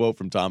then the quote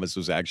from Thomas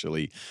was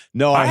actually,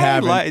 no, I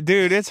haven't.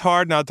 Dude, it's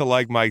hard not to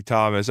like Mike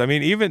Thomas. I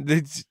mean,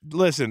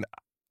 listen,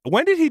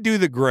 when did he do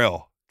the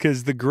grill?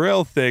 Because the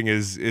grill thing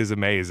is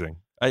amazing.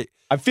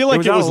 I feel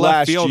like it was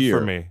last year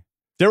for me.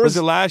 Was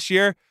it last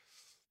year?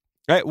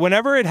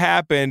 Whenever it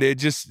happened,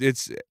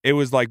 it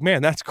was like,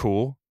 man, that's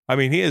cool. I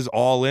mean, he is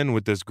all in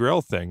with this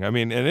grill thing. I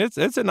mean, and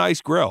it's a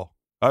nice grill.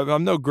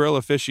 I'm no grill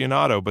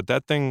aficionado, but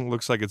that thing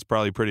looks like it's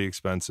probably pretty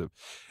expensive.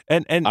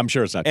 And I'm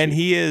sure it's not. And cheap.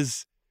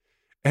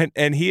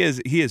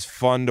 he is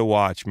fun to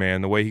watch,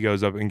 man. The way he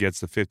goes up and gets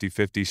the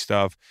 50-50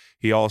 stuff.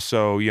 He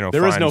also,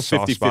 there is no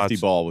finds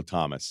 50-50 ball with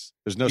Thomas.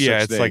 There's no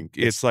such thing.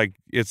 It's like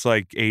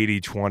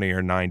 80-20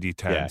 or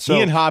 90-10. Yeah, so,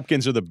 he and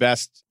Hopkins are the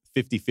best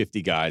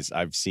 50-50 guys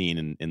I've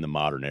seen in the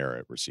modern era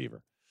at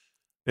receiver.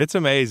 It's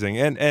amazing.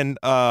 And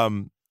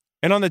on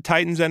the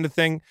Titans end of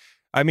thing,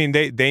 I mean,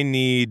 they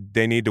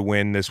need to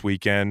win this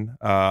weekend.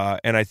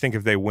 And I think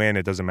if they win,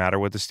 it doesn't matter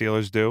what the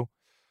Steelers do.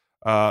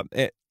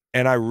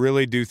 And I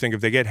really do think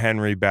if they get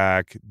Henry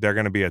back, they're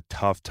going to be a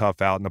tough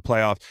out in the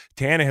playoffs.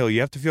 Tannehill, you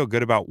have to feel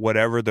good about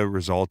whatever the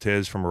result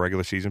is from a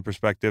regular season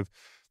perspective.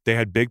 They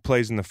had big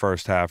plays in the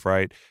first half,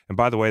 right? And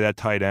by the way, that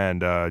tight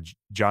end,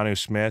 Jonnu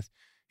Smith,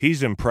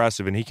 he's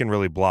impressive and he can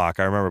really block.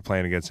 I remember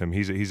playing against him.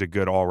 He's a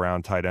good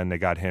all-around tight end. They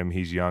got him.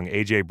 He's young.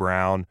 A.J.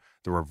 Brown,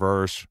 the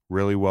reverse,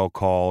 really well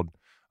called.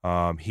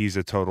 He's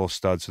a total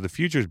stud. So the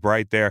future's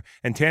bright there.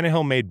 And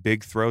Tannehill made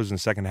big throws in the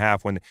second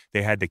half when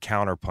they had to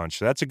counterpunch.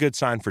 So that's a good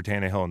sign for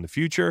Tannehill in the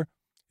future.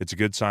 It's a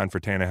good sign for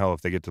Tannehill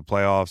if they get to the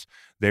playoffs.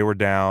 They were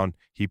down.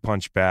 He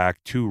punched back.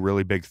 2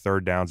 really big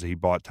third downs that he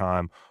bought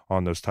time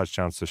on those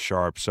touchdowns to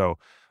Sharp. So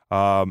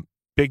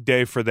big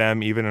day for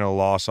them, even in a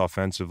loss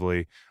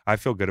offensively. I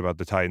feel good about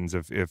the Titans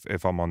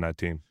if I'm on that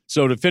team.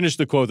 So to finish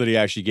the quote that he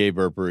actually gave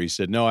Burper, he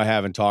said, no, I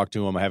haven't talked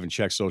to him. I haven't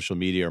checked social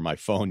media or my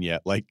phone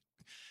yet. Like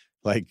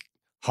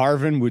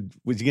Harvin,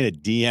 was he going to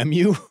DM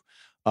you?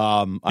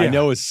 I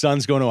know his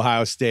son's going to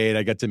Ohio State.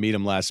 I got to meet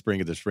him last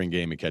spring at the spring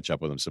game and catch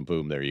up with him. Some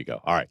boom. There you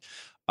go. All right.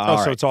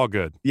 So it's all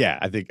good. Yeah,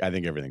 I think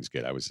everything's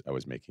good. I was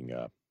making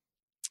a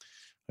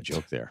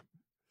joke there.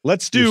 You're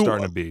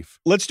starting a beef.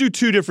 Let's do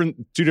two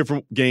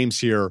different games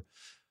here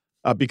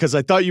because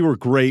I thought you were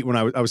great when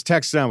I was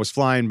texting. I was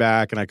flying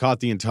back and I caught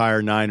the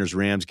entire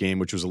Niners-Rams game,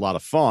 which was a lot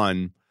of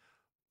fun.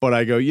 But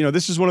I go,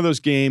 this is one of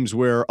those games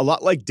where a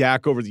lot like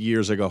Dak over the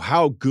years, I go,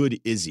 how good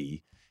is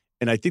he?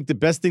 And I think the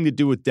best thing to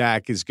do with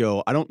Dak is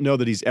go, I don't know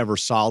that he's ever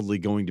solidly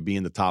going to be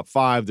in the top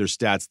 5. There's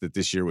stats that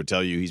this year would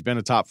tell you he's been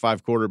a top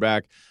 5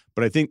 quarterback.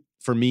 But I think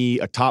for me,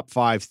 a top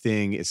 5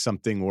 thing is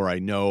something where I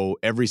know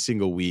every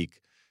single week,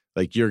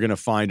 like you're going to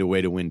find a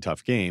way to win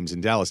tough games.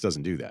 And Dallas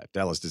doesn't do that.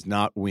 Dallas does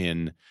not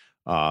win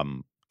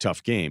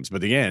tough games.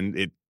 But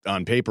again,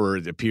 on paper,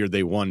 it appeared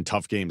they won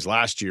tough games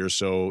last year.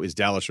 So is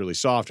Dallas really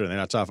soft or they're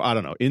not tough? I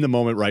don't know. In the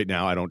moment right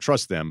now, I don't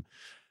trust them.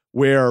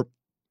 Where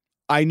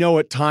I know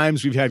at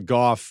times we've had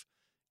Goff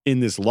in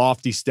this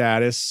lofty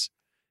status,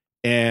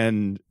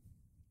 and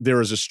there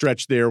was a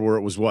stretch there where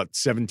it was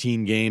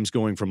 17 games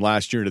going from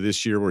last year to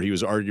this year where he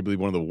was arguably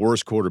one of the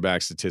worst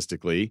quarterbacks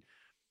statistically.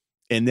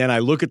 And then I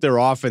look at their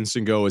offense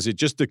and go, is it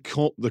just the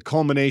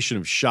culmination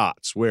of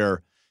shots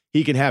where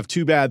he can have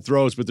 2 bad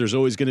throws, but there's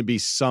always going to be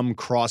some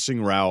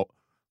crossing route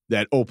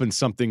that opens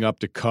something up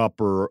to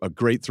Kupp or a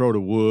great throw to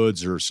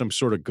Woods or some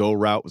sort of go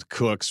route with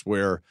Cooks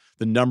where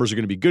the numbers are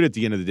going to be good at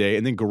the end of the day.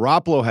 And then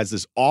Garoppolo has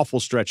this awful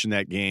stretch in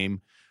that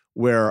game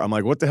where I'm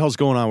like, what the hell's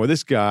going on with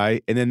this guy?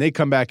 And then they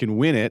come back and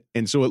win it.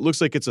 And so it looks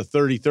like it's a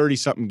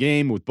 30-something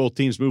game with both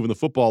teams moving the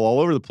football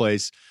all over the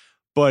place.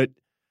 But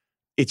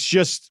it's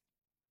just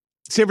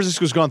San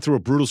Francisco's gone through a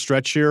brutal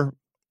stretch here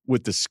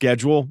with the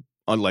schedule,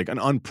 on like an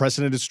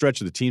unprecedented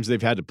stretch of the teams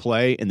they've had to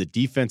play, and the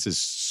defense is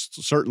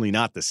certainly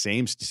not the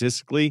same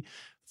statistically.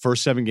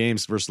 First 7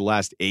 games versus the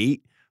last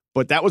 8.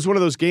 But that was one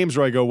of those games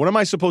where I go, what am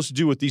I supposed to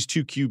do with these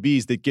two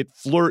QBs that get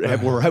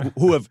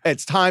who have at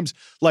times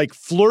like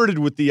flirted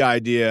with the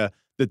idea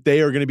that they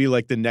are going to be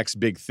like the next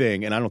big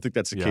thing? And I don't think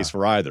that's the case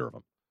for either of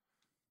them.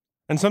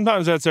 And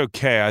sometimes that's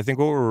okay. I think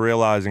what we're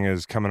realizing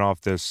is coming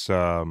off this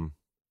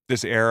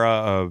this era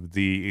of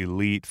the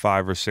elite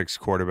 5 or 6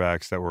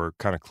 quarterbacks that were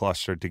kind of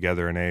clustered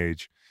together in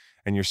age,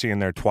 and you're seeing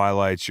their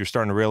twilights, you're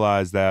starting to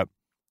realize that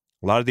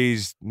a lot of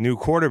these new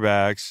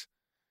quarterbacks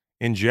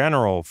in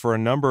general, for a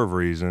number of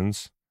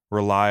reasons,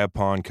 rely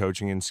upon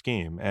coaching and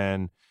scheme.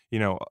 And, you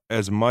know,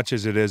 as much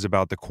as it is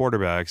about the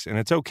quarterbacks, and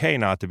it's okay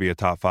not to be a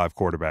top 5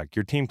 quarterback,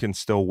 your team can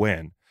still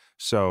win.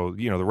 So,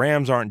 you know, the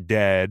Rams aren't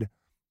dead.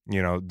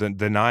 You know,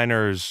 the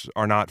Niners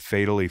are not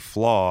fatally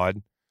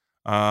flawed.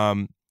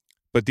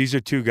 But these are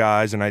two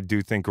guys, and I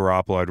do think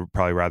Garoppolo, I'd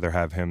probably rather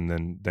have him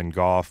than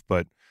Goff.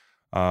 But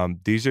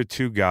these are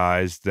two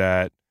guys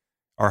that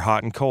are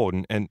hot and cold.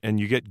 And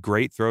you get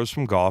great throws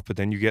from Goff, but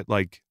then you get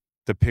like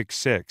the pick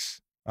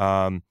 6.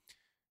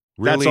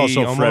 Really, that's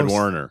also Fred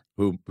Warner,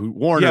 who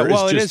Warner is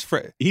just, it is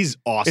Fred. He's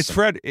awesome. It's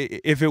Fred.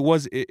 If it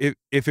was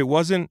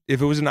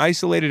an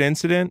isolated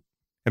incident,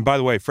 and by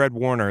the way, Fred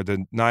Warner,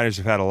 the Niners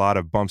have had a lot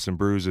of bumps and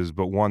bruises,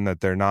 but one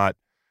that they're not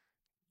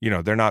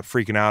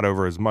freaking out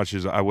over as much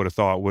as I would have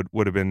thought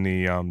would have been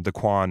the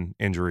Quan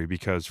injury,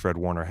 because Fred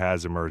Warner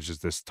has emerged as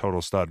this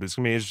total stud. It's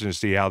gonna be interesting to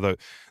see how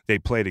they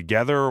play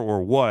together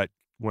or what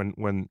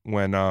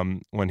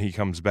when he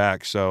comes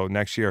back. So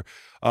next year.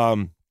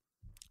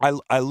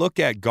 I look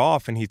at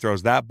Goff and he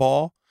throws that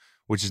ball,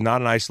 which is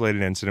not an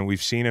isolated incident. We've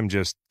seen him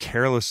just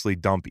carelessly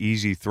dump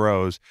easy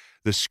throws.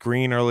 The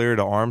screen earlier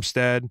to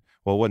Armstead,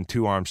 well, it wasn't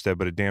to Armstead,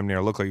 but it damn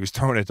near looked like he was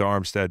throwing it to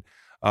Armstead.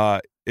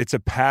 It's a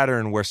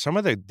pattern where some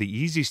of the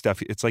easy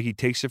stuff, it's like he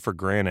takes it for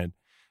granted.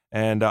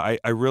 And I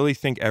really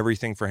think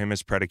everything for him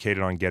is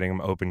predicated on getting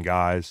him open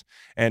guys.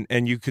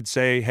 And you could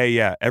say, hey,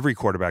 yeah, every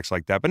quarterback's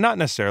like that, but not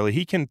necessarily.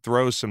 He can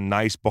throw some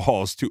nice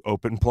balls to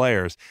open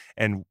players.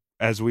 And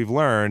as we've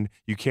learned,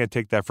 you can't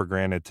take that for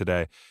granted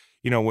today.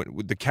 You know,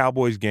 with the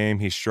Cowboys game,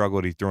 he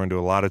struggled. He threw into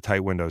a lot of tight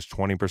windows,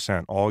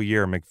 20% all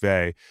year.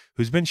 McVay,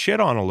 who's been shit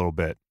on a little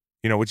bit,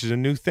 you know, which is a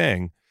new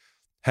thing,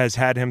 has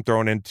had him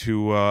thrown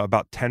into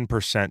about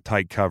 10%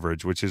 tight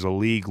coverage, which is a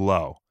league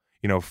low,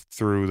 you know,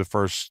 through the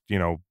first,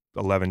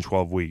 11,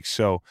 12 weeks.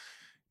 So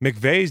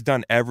McVay's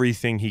done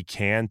everything he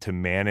can to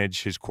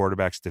manage his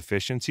quarterback's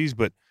deficiencies,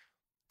 but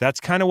that's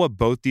kind of what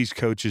both these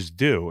coaches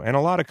do, and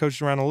a lot of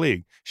coaches around the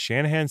league.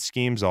 Shanahan's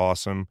scheme's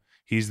awesome.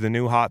 He's the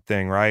new hot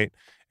thing, right?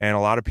 And a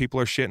lot of people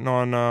are shitting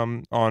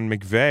on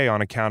McVay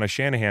on account of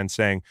Shanahan,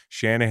 saying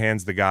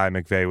Shanahan's the guy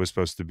McVay was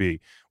supposed to be.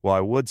 Well,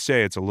 I would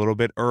say it's a little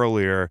bit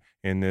earlier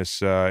in this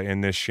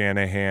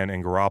Shanahan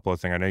and Garoppolo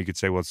thing. I know you could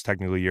say, well, it's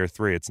technically year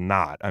 3. It's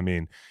not. I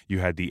mean, you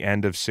had the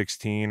end of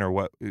 16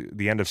 or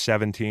the end of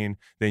 17,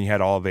 then you had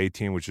all of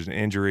 18, which was an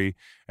injury,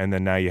 and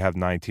then now you have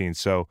 19.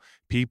 So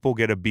people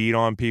get a beat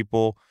on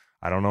people.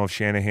 I don't know if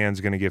Shanahan's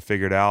going to get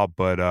figured out,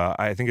 but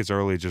I think it's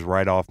early to just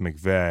write off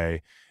McVay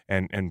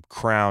and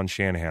crown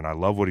Shanahan. I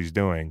love what he's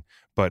doing,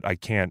 but I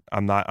can't.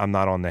 I'm not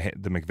on the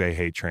McVay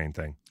hate train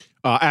thing.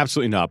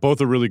 Absolutely not.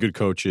 Both are really good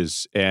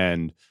coaches,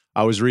 and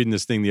I was reading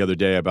this thing the other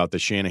day about the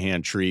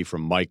Shanahan tree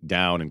from Mike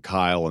down and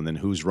Kyle, and then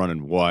who's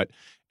running what,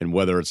 and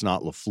whether it's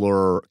not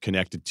LaFleur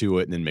connected to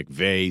it, and then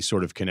McVay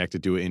sort of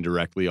connected to it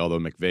indirectly, although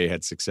McVay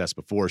had success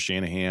before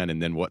Shanahan,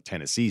 and then what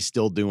Tennessee's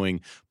still doing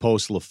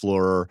post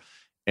LaFleur,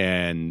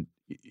 and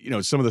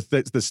some of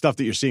the stuff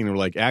that you're seeing, they're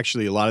like,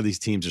 actually, a lot of these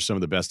teams are some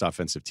of the best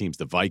offensive teams,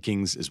 the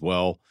Vikings as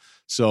well.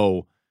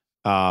 So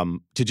to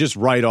just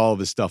write all of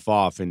this stuff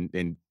off, and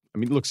I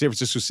mean, look, San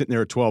Francisco's sitting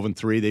there at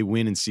 12-3. They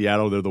win in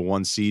Seattle. They're the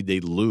 1 seed. They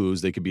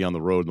lose. They could be on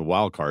the road in the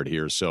wild card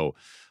here. So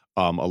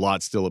a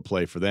lot still at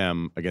play for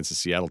them against a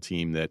Seattle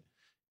team that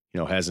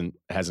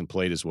hasn't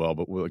played as well.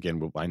 But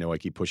again, I know I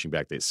keep pushing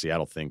back the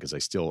Seattle thing because I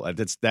still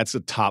that's a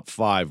top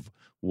 5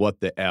 what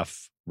the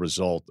F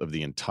result of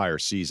the entire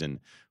season.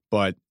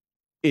 But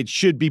it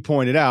should be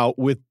pointed out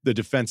with the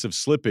defensive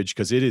slippage,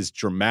 because it is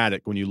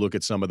dramatic when you look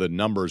at some of the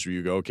numbers where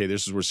you go, okay,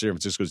 this is where San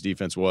Francisco's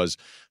defense was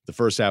the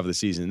first half of the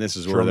season, and this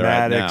is where they're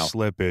at now.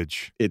 Dramatic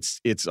slippage.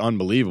 It's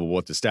unbelievable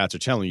what the stats are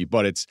telling you,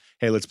 but it's,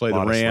 hey, let's play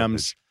the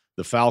Rams,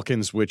 the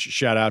Falcons, which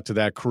shout out to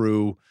that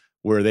crew,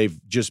 where they've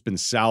just been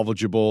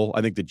salvageable.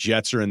 I think the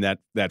Jets are in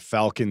that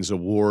Falcons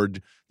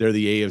award. They're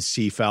the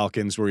AFC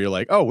Falcons, where you're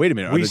like, oh, wait a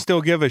minute. We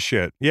still give a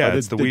shit. Yeah,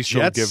 it's the We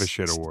Still Give a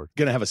Shit award.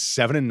 Going to have a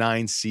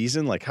 7-9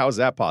 season? Like, how is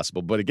that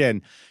possible? But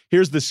again,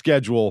 here's the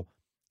schedule.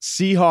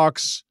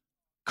 Seahawks,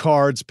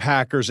 Cards,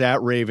 Packers,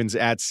 at Ravens,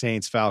 at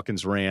Saints,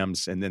 Falcons,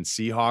 Rams, and then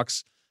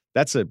Seahawks.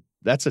 That's a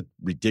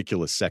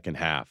ridiculous second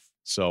half.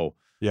 So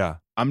yeah,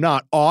 I'm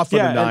not off of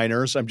the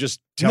Niners. I'm just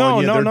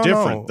telling you they're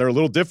different. No. They're a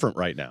little different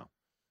right now.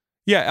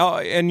 Yeah,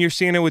 and you're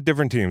seeing it with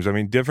different teams. I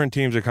mean, different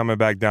teams are coming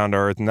back down to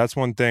earth, and that's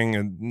one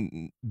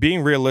thing.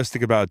 Being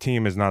realistic about a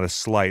team is not a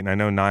slight. And I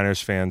know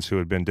Niners fans who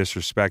had been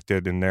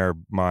disrespected in their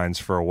minds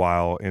for a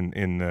while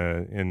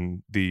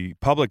in the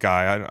public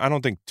eye. I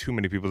don't think too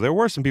many people. There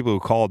were some people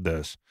who called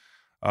this,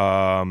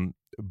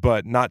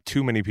 but not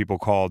too many people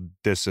called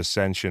this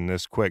ascension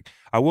this quick.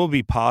 I will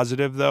be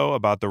positive though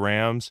about the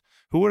Rams.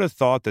 Who would have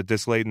thought that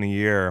this late in the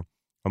year,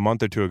 a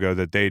month or two ago,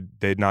 that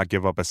they'd not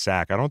give up a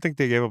sack? I don't think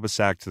they gave up a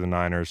sack to the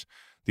Niners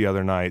the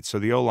other night. So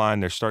the O-line,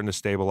 they're starting to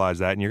stabilize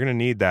that, and you're going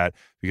to need that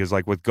because,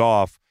 like with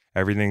Goff,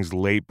 everything's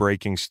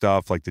late-breaking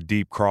stuff, like the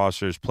deep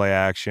crossers, play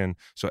action.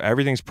 So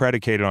everything's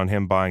predicated on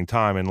him buying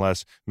time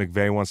unless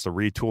McVay wants to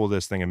retool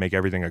this thing and make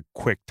everything a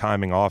quick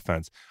timing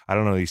offense. I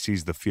don't know if he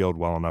sees the field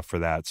well enough for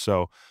that.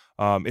 So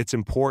it's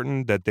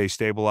important that they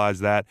stabilize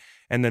that.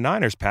 And the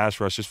Niners' pass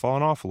rush is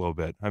falling off a little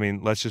bit. I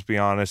mean, let's just be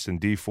honest. And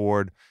Dee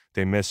Ford,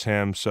 they miss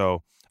him.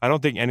 So I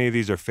don't think any of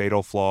these are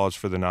fatal flaws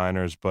for the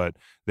Niners, but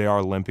they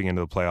are limping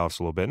into the playoffs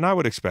a little bit. And I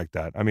would expect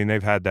that. I mean,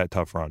 they've had that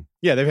tough run.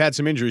 Yeah, they've had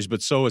some injuries,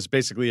 but so is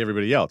basically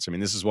everybody else. I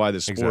mean, this is why the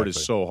sport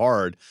is so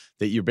hard,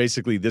 that you're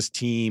basically this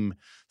team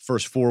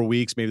first 4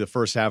 weeks, maybe the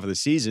first half of the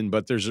season,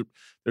 but there's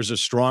a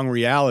strong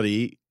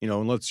reality,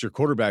 unless your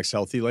quarterback's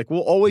healthy, like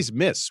we'll always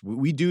miss.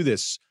 We do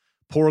this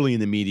poorly in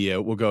the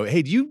media. We'll go,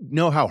 hey, do you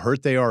know how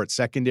hurt they are at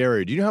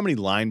secondary? Or do you know how many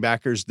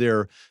linebackers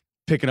they're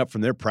picking up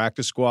from their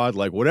practice squad?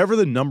 Like whatever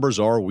the numbers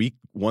are week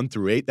 1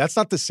 through 8, that's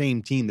not the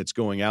same team that's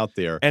going out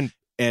there. And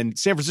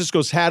San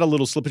Francisco's had a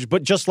little slippage,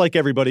 but just like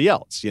everybody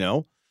else,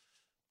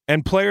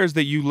 And players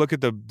that you look at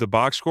the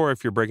box score,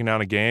 if you're breaking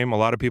down a game, a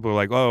lot of people are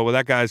like, oh, well,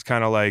 that guy's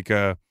kind of like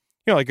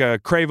like a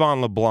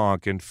Cravon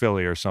LeBlanc in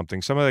Philly or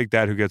something like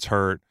that who gets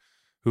hurt,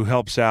 who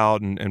helps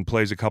out and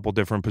plays a couple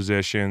different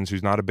positions,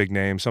 who's not a big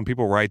name. Some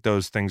people write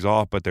those things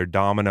off, but they're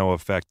domino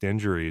effect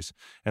injuries.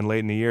 And late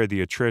in the year,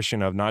 the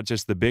attrition of not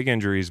just the big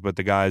injuries, but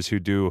the guys who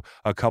do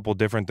a couple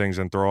different things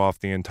and throw off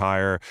the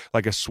entire,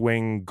 like a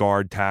swing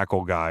guard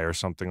tackle guy or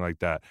something like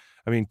that.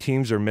 I mean,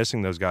 teams are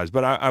missing those guys.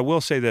 But I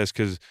will say this,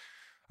 because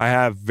I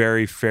have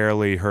very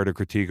fairly heard a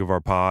critique of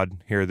our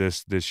pod here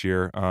this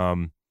year,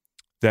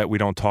 that we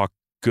don't talk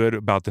good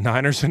about the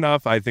Niners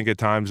enough. I think at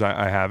times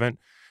I haven't.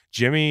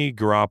 Jimmy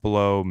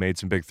Garoppolo made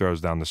some big throws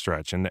down the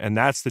stretch, and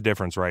that's the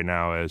difference right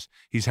now is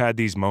he's had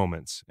these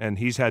moments, and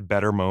he's had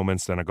better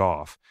moments than a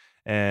Goff.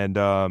 And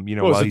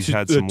while he's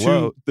had some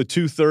low, the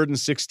 2 3rd and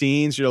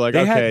 16s, you're like,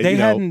 they okay,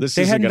 this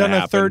isn't going to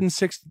happen. A 3rd and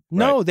 6.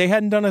 No, right. They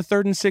hadn't done a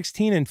 3rd and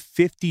 16 in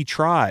 50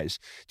 tries.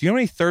 Do you know how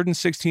many 3rd and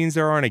 16s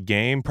there are in a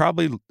game?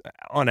 Probably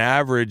on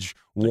average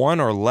 1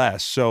 or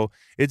less. So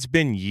it's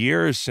been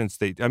years since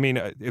they. I mean,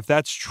 if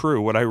that's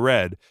true, what I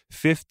read,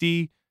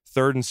 50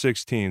 3rd and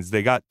 16s,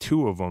 they got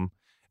 2 of them,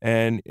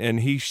 and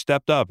he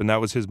stepped up, and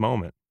that was his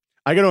moment.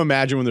 I got to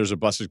imagine when there's a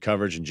busted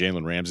coverage and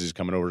Jalen Ramsey's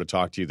coming over to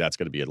talk to you, that's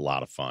going to be a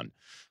lot of fun.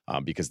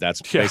 Because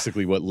that's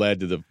basically what led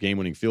to the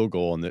game-winning field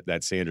goal and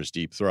that Sanders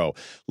deep throw.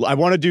 I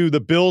want to do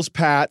the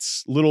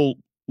Bills-Pats, little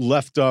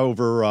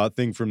leftover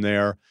thing from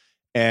there,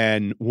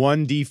 and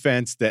one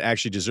defense that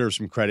actually deserves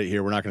some credit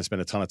here. We're not going to spend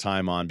a ton of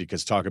time on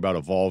because talk about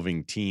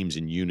evolving teams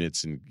and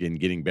units and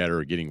getting better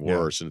or getting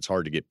worse, and it's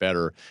hard to get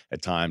better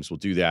at times. We'll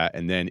do that.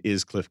 And then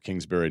is Cliff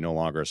Kingsbury no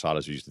longer as hot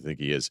as we used to think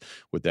he is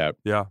with that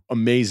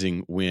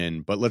amazing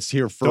win? But let's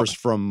hear first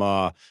from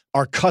our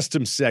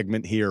custom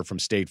segment here from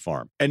State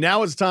Farm. And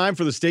now it's time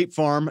for the State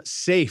Farm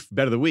Safe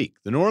Bet of the Week.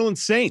 The New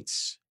Orleans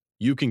Saints,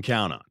 you can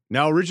count on.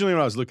 Now, originally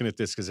when I was looking at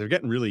this, because they're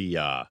getting really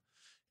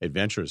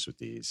adventurous with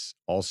these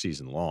all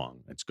season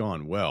long. It's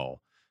gone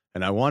well.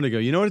 And I wanted to go,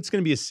 you know what? It's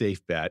going to be a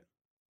safe bet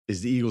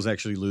is the Eagles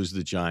actually lose to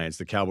the Giants,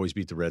 the Cowboys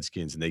beat the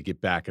Redskins, and they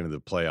get back into the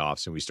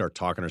playoffs, and we start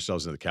talking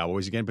ourselves into the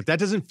Cowboys again. But that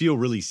doesn't feel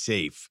really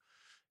safe.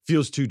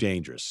 Feels too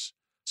dangerous.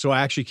 So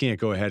I actually can't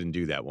go ahead and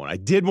do that one. I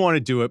did want to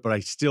do it, but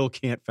I still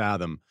can't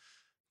fathom.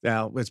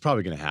 Now, it's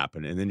probably going to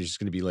happen, and then you're just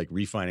going to be like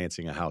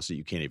refinancing a house that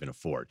you can't even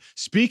afford.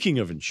 Speaking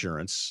of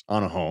insurance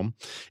on a home,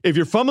 if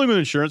you're fumbling with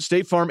insurance,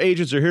 State Farm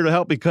agents are here to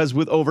help because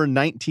with over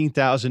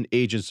 19,000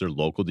 agents, they're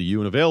local to you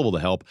and available to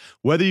help.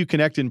 Whether you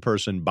connect in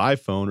person, by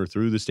phone, or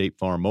through the State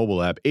Farm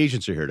mobile app,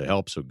 agents are here to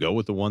help, so go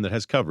with the one that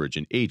has coverage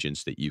and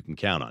agents that you can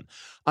count on.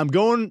 I'm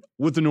going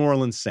with the New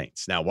Orleans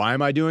Saints. Now, why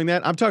am I doing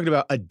that? I'm talking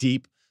about a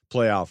deep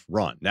playoff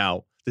run.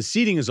 Now, the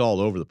seeding is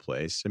all over the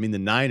place. I mean, the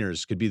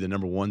Niners could be the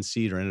number 1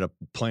 seed or ended up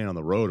playing on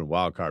the road in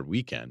Wild Card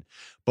Weekend.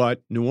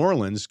 But New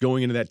Orleans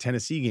going into that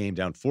Tennessee game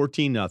down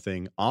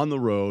 14-0 on the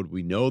road.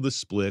 We know the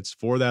splits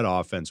for that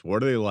offense.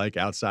 What are they like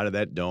outside of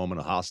that dome in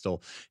a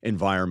hostile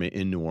environment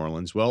in New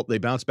Orleans? Well, they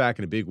bounce back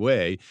in a big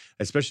way,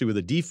 especially with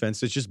a defense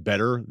that's just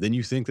better than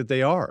you think that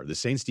they are. The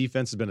Saints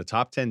defense has been a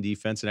top 10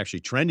 defense and actually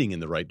trending in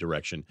the right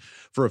direction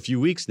for a few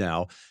weeks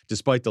now,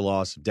 despite the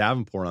loss of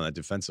Davenport on that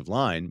defensive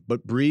line.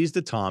 But Breeze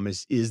to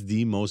Thomas is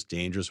the most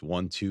dangerous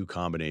 1-2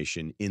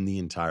 combination in the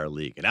entire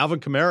league. And Alvin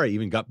Kamara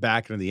even got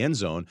back into the end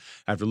zone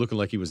after looking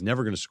like like he was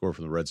never going to score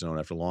from the red zone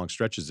after long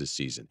stretches this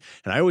season.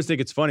 And I always think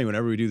it's funny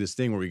whenever we do this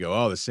thing where we go,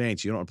 oh, the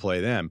Saints, you don't want to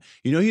play them.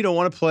 You know who you don't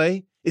want to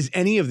play is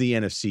any of the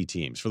NFC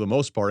teams for the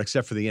most part,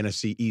 except for the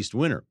NFC East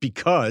winner,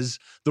 because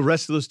the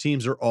rest of those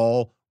teams are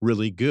all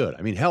really good.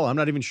 I mean, hell, I'm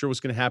not even sure what's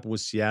going to happen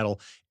with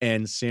Seattle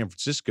and San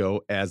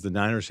Francisco as the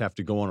Niners have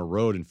to go on a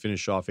road and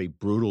finish off a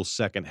brutal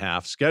second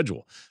half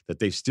schedule that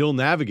they've still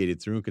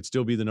navigated through and could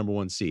still be the number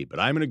one seed. But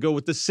I'm going to go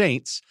with the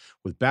Saints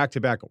with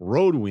back-to-back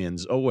road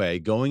wins away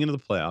going into the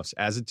playoffs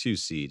as a 2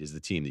 seed is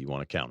the team that you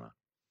want to count on.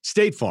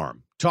 State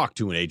Farm, talk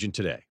to an agent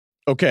today.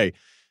 Okay,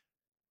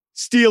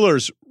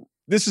 Steelers,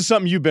 this is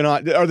something you've been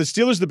on. Are the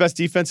Steelers the best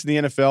defense in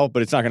the NFL?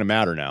 But it's not going to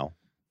matter now.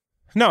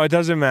 No, it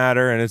doesn't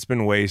matter, and it's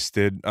been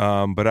wasted.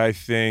 But I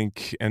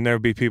think, and there'll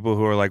be people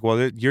who are like, well,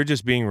 you're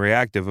just being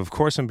reactive. Of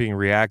course I'm being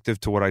reactive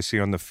to what I see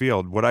on the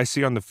field. What I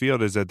see on the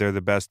field is that they're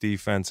the best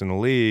defense in the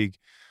league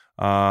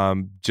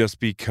just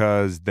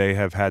because they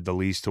have had the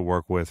least to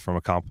work with from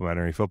a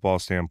complimentary football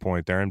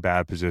standpoint. They're in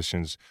bad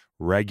positions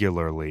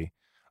regularly,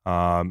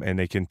 and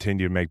they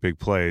continue to make big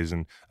plays.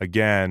 And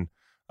again,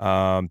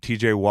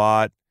 TJ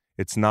Watt,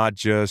 it's not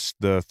just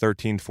the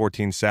 13,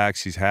 14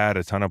 sacks he's had.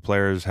 A ton of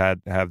players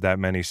have that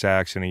many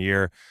sacks in a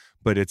year,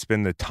 but it's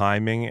been the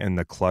timing and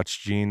the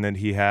clutch gene that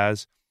he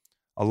has.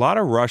 A lot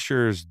of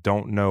rushers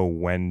don't know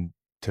when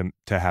to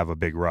have a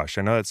big rush.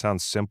 I know that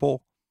sounds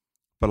simple,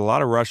 but a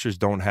lot of rushers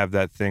don't have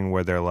that thing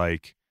where they're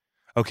like,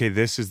 okay,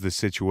 this is the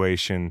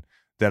situation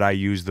that I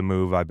use the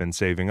move I've been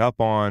saving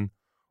up on,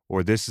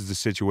 or this is the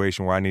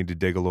situation where I need to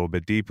dig a little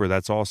bit deeper.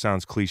 That's all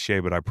sounds cliche,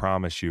 but I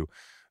promise you,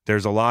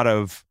 there's a lot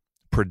of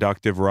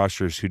productive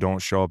rushers who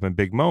don't show up in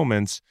big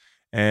moments,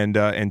 and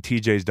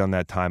TJ's done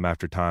that time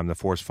after time. The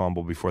forced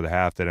fumble before the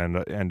half that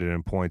ended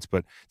in points,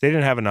 but they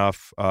didn't have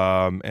enough.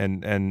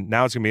 And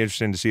now it's gonna be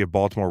interesting to see if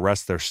Baltimore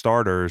rests their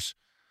starters,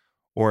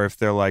 or if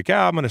they're like,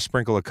 I'm gonna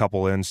sprinkle a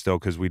couple in still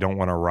because we don't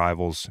want our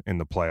rivals in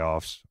the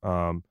playoffs.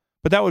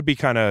 But that would be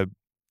kind of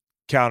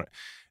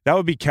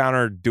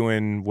counter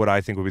doing what I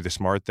think would be the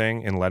smart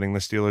thing and letting the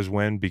Steelers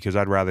win, because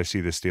I'd rather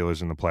see the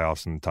Steelers in the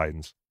playoffs than the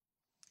Titans.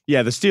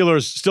 Yeah, the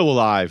Steelers still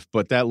alive,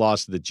 but that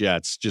loss to the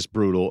Jets, just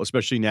brutal,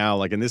 especially now.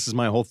 And this is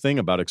my whole thing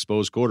about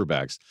exposed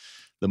quarterbacks.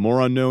 The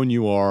more unknown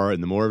you are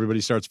and the more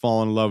everybody starts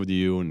falling in love with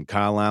you, and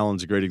Kyle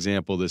Allen's a great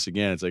example of this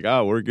again. It's like,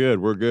 oh, we're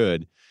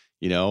good,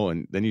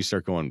 and then you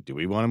start going, do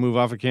we want to move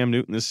off of Cam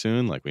Newton this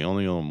soon? Like, we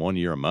only owe him 1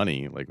 year of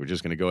money. Like, we're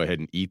just going to go ahead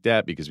and eat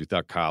that because we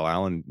thought Kyle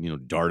Allen,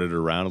 darted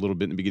around a little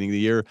bit in the beginning of the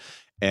year.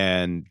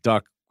 And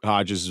Duck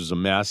Hodges is a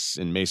mess,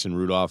 and Mason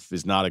Rudolph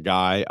is not a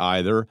guy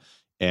either.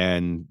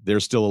 And they're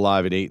still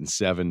alive at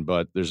 8-7,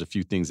 but there's a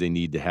few things they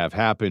need to have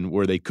happen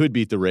where they could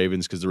beat the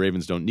Ravens because the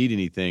Ravens don't need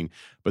anything,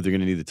 but they're going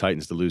to need the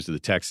Titans to lose to the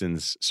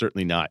Texans.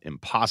 Certainly not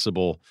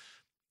impossible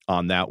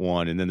on that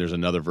one. And then there's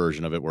another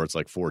version of it where it's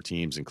like 4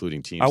 teams,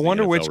 including teams. I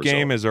wonder which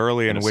game is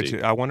early and which.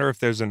 I wonder if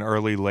there's an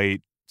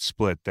early-late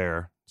split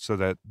there so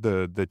that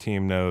the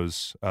team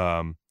knows.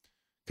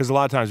 Because a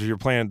lot of times if you're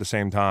playing at the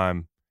same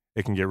time,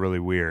 it can get really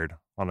weird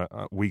on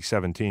a week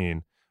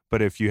 17.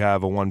 But if you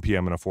have a 1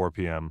 p.m. and a 4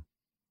 p.m.,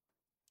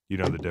 you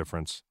know the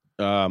difference.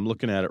 I'm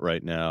looking at it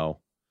right now.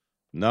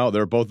 No,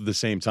 they're both at the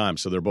same time,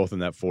 so they're both in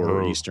that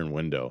 4 Eastern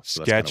window.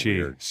 So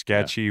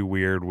sketchy,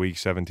 weird Week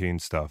 17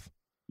 stuff.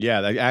 Yeah,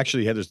 they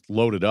actually had this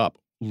loaded up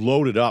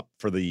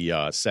for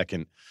the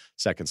second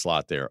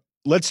slot there.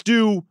 Let's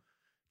do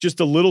just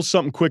a little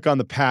something quick on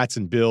the Pats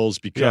and Bills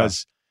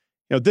because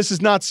this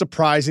is not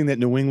surprising that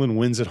New England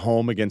wins at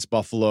home against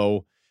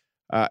Buffalo.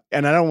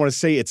 And I don't want to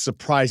say it's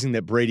surprising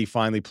that Brady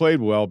finally played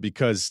well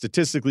because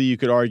statistically you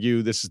could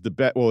argue this is the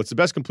best. Well, it's the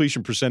best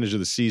completion percentage of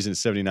the season at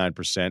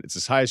 79%. It's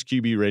his highest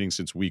QB rating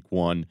since week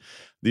 1.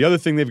 The other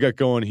thing they've got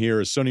going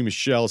here is Sony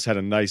Michel's had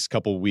a nice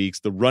couple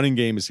weeks. The running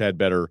game has had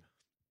better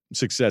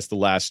success the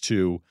last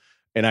 2.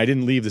 And I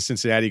didn't leave the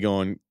Cincinnati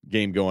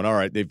game going, all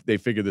right, they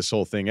figured this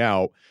whole thing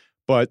out.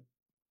 But,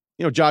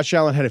 Josh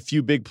Allen had a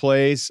few big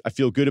plays. I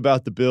feel good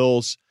about the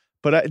Bills.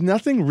 But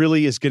nothing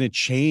really is going to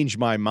change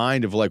my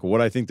mind of like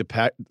what I think the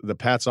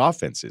Pats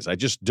offense is. I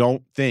just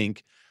don't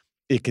think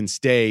it can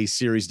stay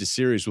series to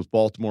series with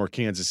Baltimore,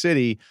 Kansas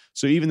City.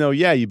 So even though,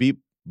 you beat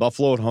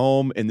Buffalo at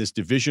home and this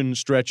division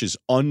stretch is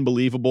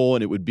unbelievable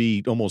and it would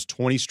be almost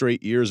 20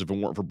 straight years if it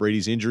weren't for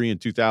Brady's injury in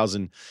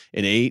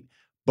 2008.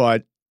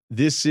 But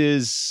this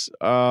is,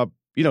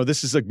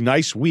 this is a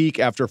nice week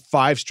after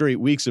 5 straight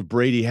weeks of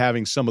Brady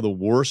having some of the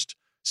worst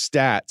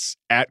stats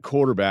at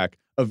quarterback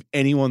of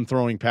anyone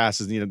throwing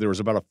passes. There was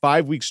about a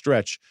 5-week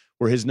stretch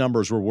where his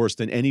numbers were worse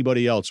than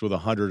anybody else with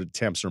 100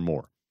 attempts or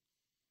more.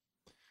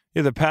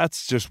 Yeah, the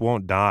Pats just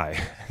won't die.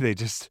 They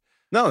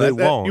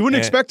won't. You wouldn't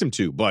expect them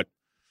to, but.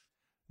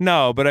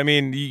 No, but I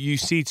mean, you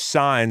see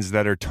signs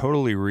that are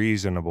totally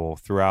reasonable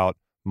throughout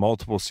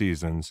multiple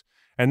seasons.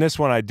 And this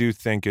one I do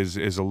think is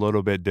a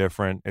little bit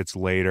different. It's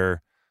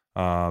later.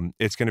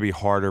 It's going to be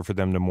harder for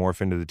them to morph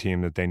into the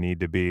team that they need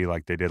to be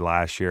like they did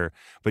last year.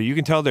 But you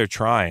can tell they're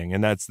trying,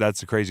 and that's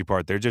the crazy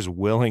part. They're just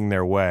willing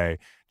their way,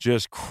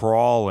 just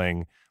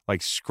crawling,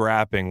 like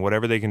scrapping,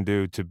 whatever they can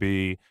do to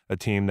be a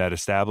team that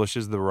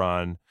establishes the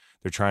run,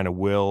 They're trying to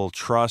will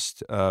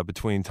trust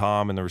between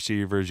Tom and the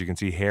receivers. You can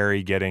see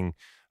Harry getting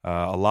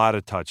a lot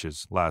of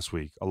touches last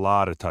week, a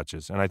lot of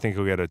touches. And I think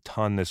he'll get a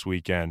ton this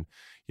weekend,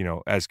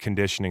 as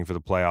conditioning for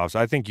the playoffs.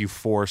 I think you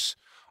force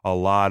a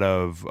lot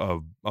of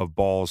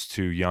balls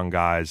to young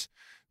guys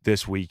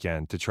this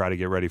weekend to try to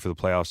get ready for the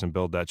playoffs and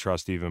build that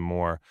trust even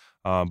more.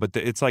 But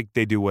it's like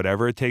they do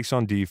whatever it takes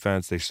on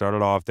defense. They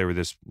started off, they were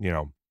this,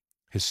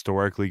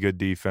 historically good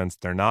defense.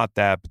 They're not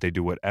that, but they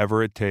do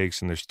whatever it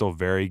takes, and they're still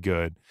very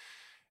good.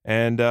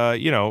 And,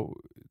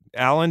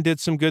 Allen did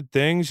some good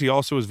things. He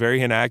also was very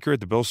inaccurate.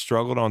 The Bills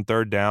struggled on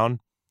third down.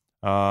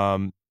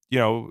 And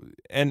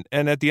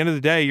at the end of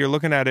the day, you're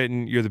looking at it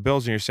and you're the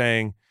Bills and you're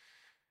saying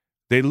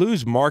they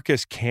lose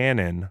Marcus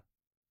Cannon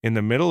in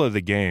the middle of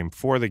the game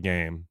for the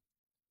game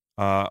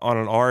on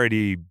an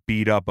already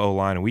beat up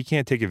O-line, and we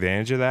can't take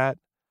advantage of that.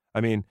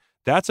 I mean,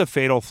 that's a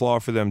fatal flaw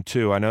for them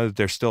too. I know that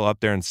they're still up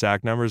there in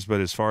sack numbers,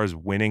 but as far as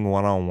winning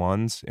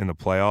one-on-ones in the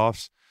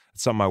playoffs,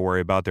 it's something I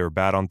worry about. They were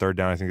bad on third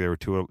down. I think they were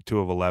 2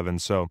 of 11.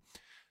 So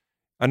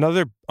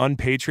another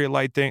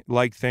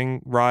unpatriot-like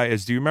thing, Rye,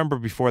 is do you remember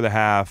before the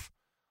half,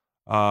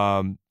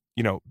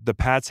 the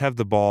Pats have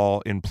the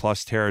ball in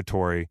plus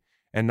territory,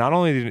 and not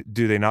only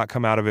do they not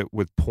come out of it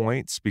with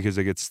points because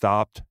they get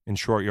stopped in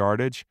short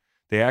yardage,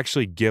 they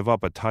actually give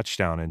up a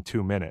touchdown in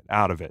 2 minutes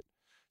out of it.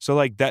 So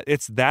like that,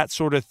 it's that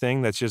sort of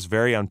thing that's just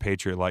very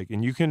unpatriot-like.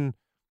 And you can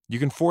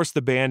force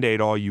the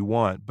Band-Aid all you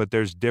want, but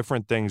there's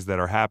different things that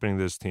are happening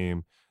to this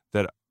team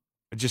that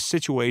just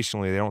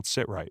situationally they don't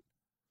sit right.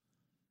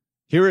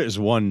 Here is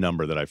one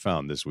number that I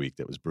found this week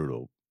that was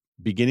brutal.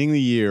 Beginning of the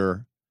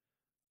year,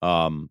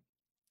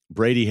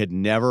 Brady had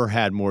never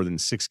had more than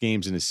 6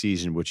 games in a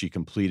season which he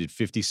completed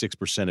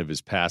 56% of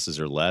his passes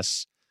or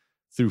less.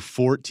 Through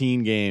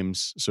 14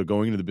 games, so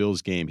going into the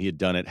Bills game, he had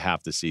done it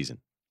half the season.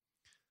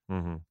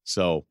 Mm-hmm.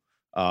 So,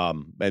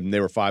 and they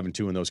were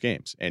 5-2 in those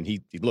games. And he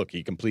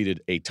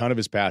completed a ton of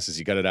his passes.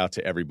 He got it out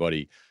to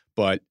everybody.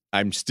 But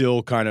I'm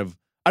still I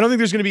don't think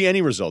there's going to be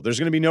any result. There's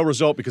going to be no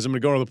result because I'm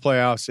going to go to the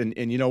playoffs.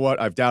 And you know what?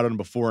 I've doubted him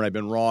before and I've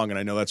been wrong. And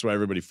I know that's why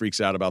everybody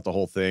freaks out about the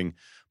whole thing.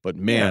 But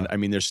man, I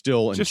mean, there's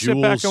still just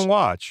sit back and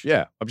watch.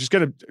 Yeah, I'm just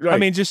gonna. Right. I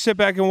mean, just sit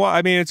back and watch.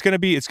 I mean, it's gonna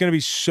be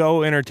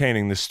so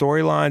entertaining. The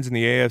storylines in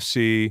the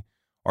AFC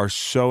are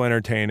so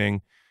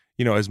entertaining.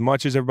 As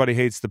much as everybody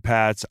hates the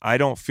Pats, I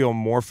don't feel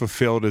more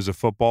fulfilled as a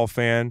football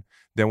fan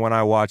than when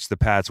I watch the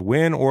Pats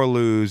win or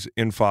lose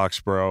in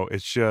Foxborough.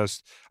 It's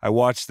just, I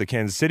watched the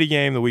Kansas City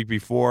game the week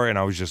before, and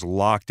I was just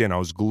locked in. I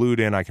was glued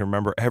in. I can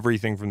remember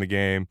everything from the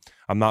game.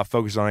 I'm not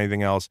focused on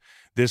anything else.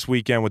 This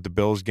weekend with the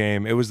Bills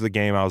game, it was the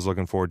game I was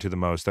looking forward to the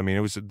most. I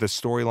mean, the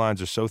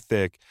storylines are so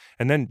thick.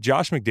 And then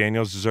Josh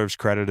McDaniels deserves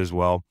credit as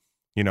well.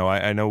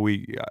 I know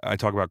I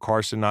talk about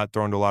Carson not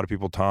throwing to a lot of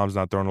people. Tom's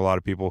not throwing to a lot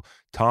of people.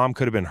 Tom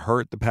could have been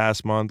hurt the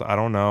past month. I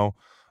don't know.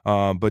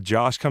 But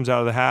Josh comes out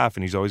of the half,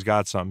 and he's always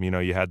got something.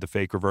 You had the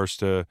fake reverse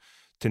to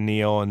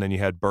Neal, and then you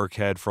had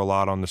Burkhead for a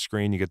lot on the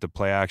screen. You get the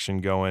play action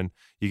going.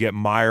 You get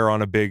Meyer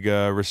on a big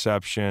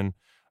reception,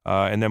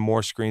 and then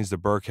more screens to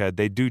Burkhead.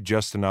 They do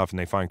just enough, and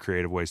they find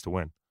creative ways to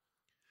win.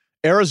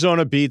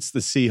 Arizona beats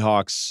the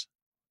Seahawks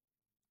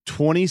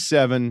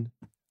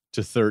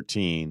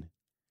 27-13.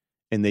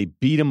 And they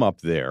beat him up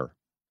there.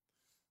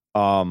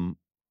 Russell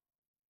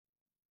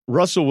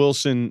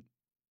Wilson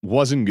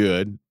wasn't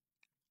good.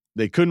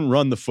 They couldn't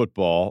run the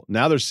football.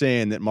 Now they're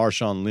saying that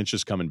Marshawn Lynch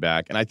is coming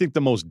back. And I think the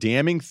most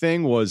damning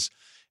thing was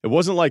it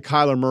wasn't like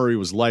Kyler Murray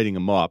was lighting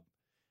him up,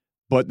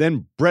 but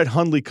then Brett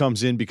Hundley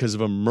comes in because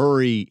of a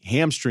Murray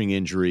hamstring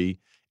injury,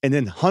 and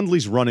then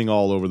Hundley's running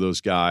all over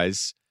those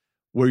guys.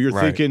 Where you're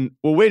thinking,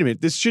 well, wait a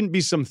minute, this shouldn't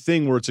be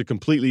something where it's a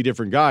completely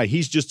different guy.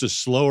 He's just a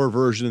slower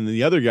version than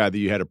the other guy that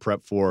you had to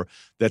prep for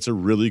that's a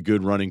really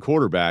good running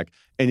quarterback.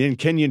 And then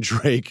Kenyon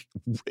Drake,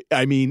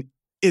 I mean,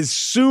 as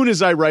soon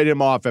as I write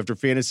him off after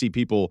fantasy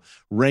people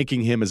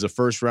ranking him as a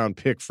first-round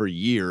pick for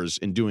years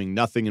and doing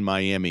nothing in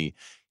Miami,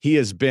 he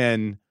has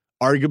been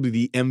arguably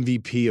the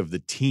MVP of the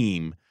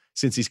team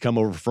since he's come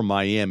over from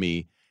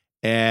Miami.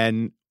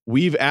 And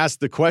we've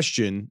asked the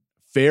question,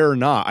 fair or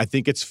not, I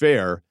think it's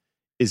fair,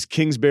 is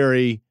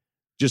Kingsbury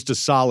just a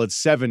solid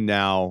 7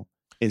 now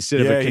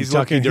instead of a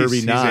Kentucky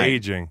Derby 9? He's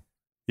aging.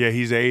 Yeah,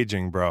 he's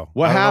aging, bro.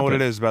 What happened? I don't know what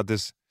it is about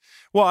this.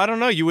 Well, I don't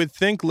know. You would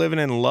think living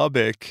in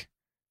Lubbock,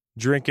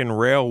 drinking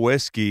rail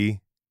whiskey,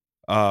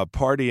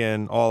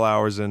 partying all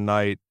hours of the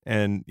night,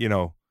 and,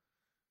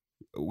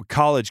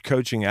 college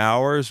coaching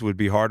hours would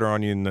be harder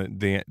on you in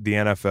the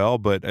NFL,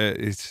 but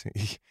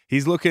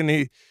he's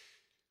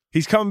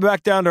coming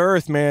back down to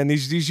earth, man.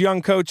 These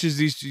young coaches,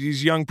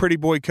 these young pretty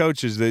boy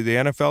coaches, the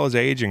NFL is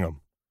aging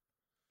them.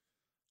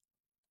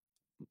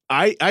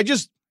 I'm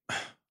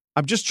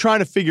just trying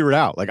to figure it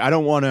out. Like I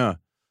don't want to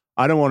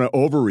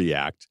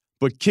overreact,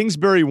 but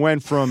Kingsbury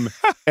went from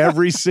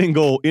every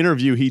single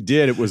interview he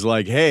did, it was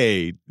like,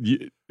 hey,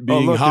 being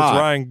hot. It's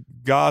Ryan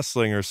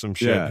Gosling or some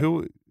shit. Yeah.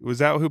 Who was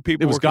that? Who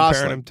people were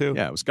comparing him to?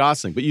 Yeah, it was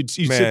Gosling. But you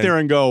sit there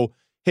and go,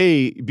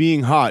 hey,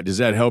 being hot, does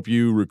that help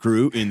you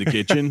recruit in the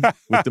kitchen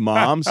with the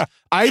moms?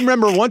 I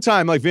remember one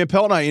time, like Van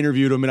Pelt and I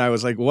interviewed him, and I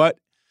was like, what?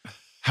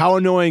 how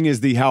annoying is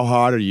the how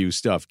hot are you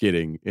stuff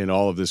getting in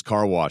all of this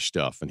car wash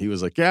stuff? And he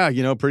was like, yeah,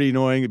 pretty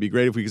annoying. It'd be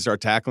great if we could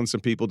start tackling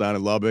some people down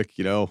in Lubbock.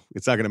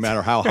 It's not going to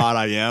matter how hot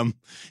I am,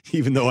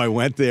 even though I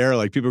went there.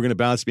 Like, people are going to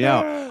bounce me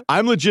out.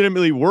 I'm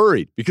legitimately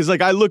worried because,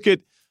 like, I look at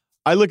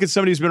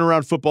somebody who's been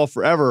around football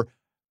forever.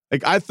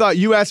 Like, I thought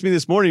you asked me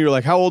this morning, you're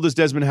like, how old is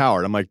Desmond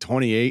Howard? I'm like,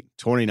 28,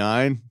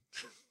 29.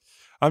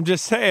 I'm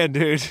just saying,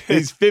 dude.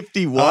 He's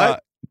 50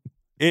 what?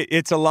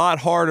 It's a lot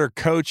harder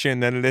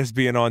coaching than it is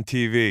being on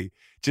TV.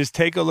 Just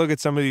take a look at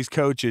some of these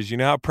coaches. You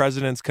know how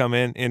presidents come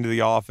into the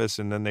office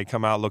and then they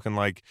come out looking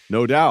like,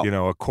 no doubt,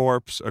 a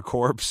corpse.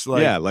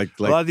 Like, yeah, like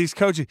a lot of these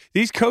coaches.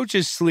 These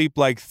coaches sleep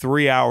like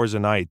 3 hours a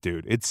night,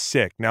 dude. It's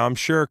sick. Now, I'm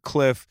sure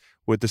Cliff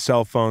with the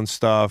cell phone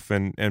stuff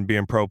and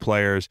being pro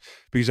players,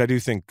 because I do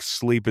think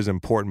sleep is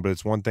important, but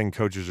it's one thing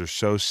coaches are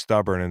so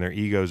stubborn and their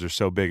egos are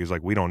so big. Is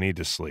like, we don't need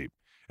to sleep.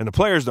 And the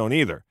players don't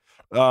either.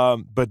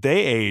 But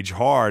they age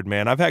hard,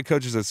 man. I've had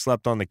coaches that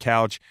slept on the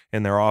couch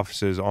in their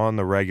offices on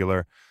the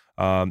regular.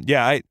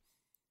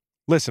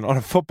 Listen, on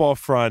a football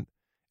front,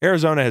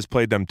 Arizona has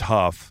played them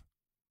tough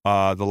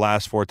the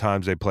last 4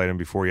 times they played them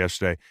before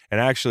yesterday.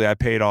 And actually, I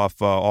paid off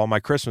all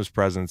my Christmas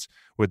presents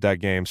with that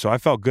game. So I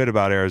felt good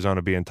about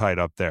Arizona being tight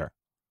up there.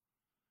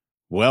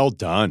 Well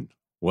done.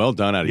 Well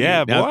done out of you.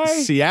 Yeah, now,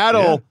 boy.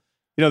 Seattle,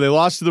 they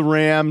lost to the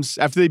Rams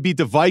after they beat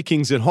the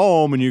Vikings at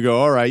home, and you go,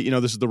 all right,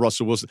 this is the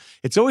Russell Wilson.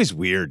 It's always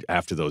weird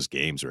after those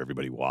games where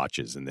everybody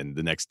watches, and then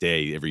the next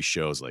day, every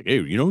show's like, hey,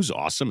 who's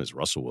awesome is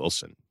Russell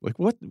Wilson. Like,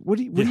 what are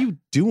you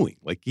doing?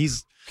 Like,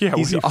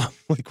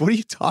 like, what are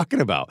you talking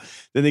about?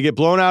 Then they get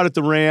blown out at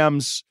the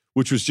Rams,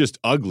 which was just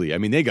ugly. I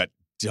mean, they got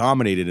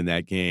dominated in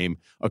that game.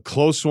 A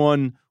close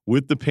one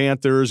with the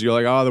Panthers. You're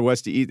like, oh, the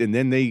West to eat, and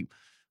then they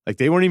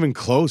weren't even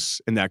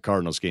close in that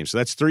Cardinals game. So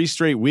that's 3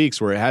 straight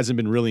weeks where it hasn't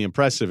been really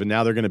impressive, and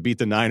now they're going to beat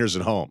the Niners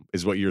at home,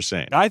 is what you're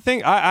saying. I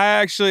think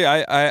I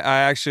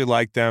actually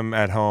like them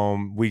at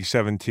home, week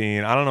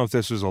 17. I don't know if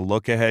this was a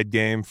look-ahead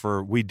game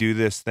for we do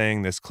this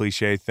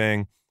cliche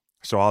thing,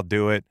 so I'll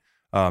do it.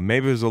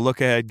 Maybe it was a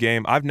look-ahead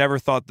game. I've never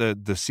thought the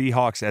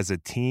Seahawks as a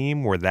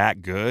team were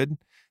that good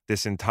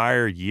this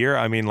entire year.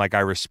 I mean, like, I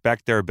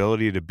respect their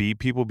ability to beat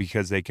people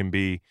because they can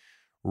be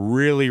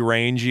really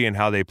rangy in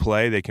how they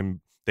play. They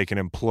can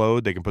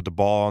implode. They can put the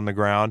ball on the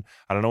ground.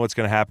 I don't know what's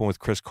going to happen with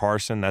Chris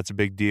Carson. That's a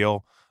big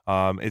deal.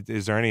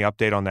 Is there any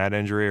update on that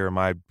injury, or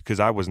because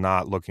I was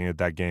not looking at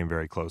that game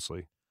very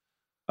closely?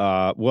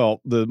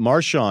 Well, the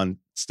Marshawn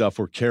stuff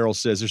where Carroll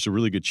says there's a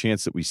really good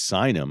chance that we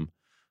sign him.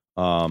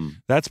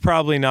 That's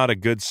probably not a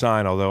good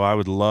sign, although I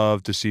would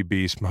love to see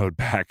Beast Mode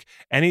back.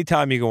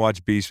 Anytime you can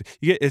watch Beast,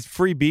 it's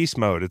free Beast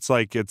Mode. It's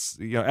like it's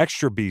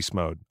extra Beast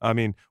Mode. I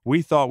mean,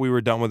 we thought we were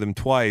done with him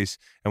twice,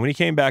 and when he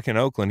came back in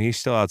Oakland, he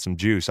still had some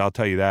juice. I'll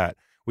tell you that.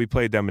 We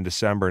played them in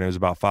December, and it was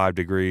about 5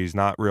 degrees.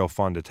 Not real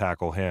fun to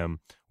tackle him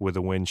with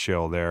a wind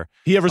chill there.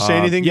 He ever say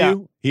anything to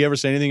you? He ever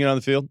say anything on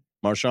the field,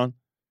 Marshawn?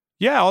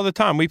 Yeah, all the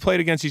time. We played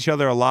against each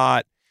other a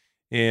lot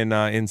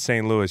in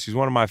St. Louis. He's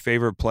one of my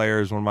favorite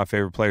players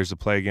to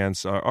play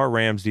against. Our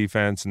Rams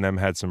defense and them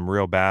had some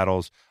real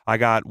battles. I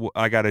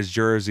got his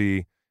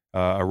jersey,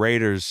 a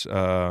Raiders,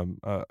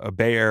 a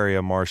Bay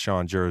Area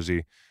Marshawn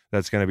jersey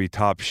that's going to be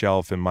top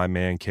shelf in my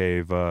man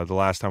cave. The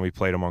last time we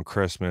played him on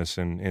Christmas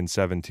in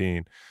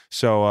 17.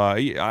 So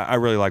I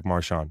really like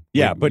Marshawn.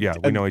 Yeah,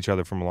 we know each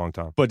other from a long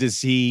time. But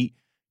does he,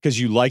 because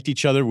you liked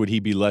each other, would he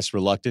be less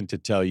reluctant to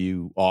tell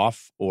you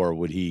off, or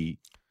would he?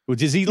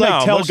 Does he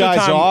tell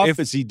guys off?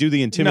 Does he do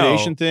the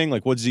intimidation thing?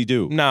 Like, what does he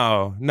do?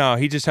 No.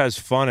 He just has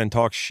fun and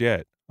talks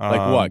shit.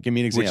 Like what? Give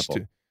me an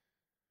example.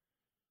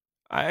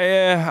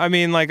 I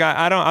mean, like,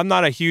 I'm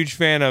not a huge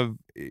fan of.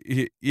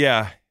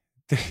 Yeah,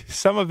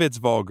 some of it's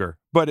vulgar,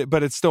 but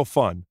it's still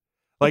fun.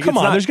 Like, come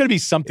on, there's got to be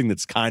something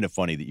that's kind of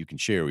funny that you can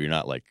share where you're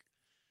not like.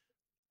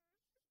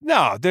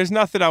 No, there's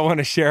nothing I want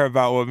to share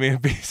about what me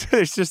and Beast.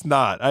 There's just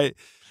not.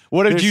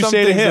 What did you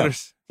say to him?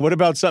 What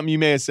about something you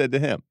may have said to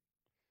him?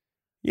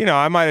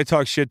 I might have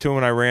talked shit to him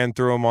when I ran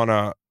through him on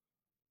a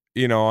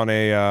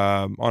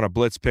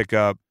blitz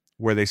pickup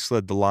where they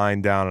slid the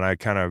line down, and I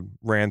kind of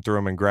ran through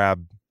him and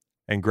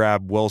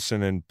grabbed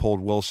Wilson and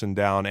pulled Wilson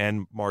down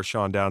and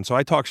Marshawn down. So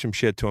I talked some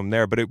shit to him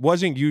there, but it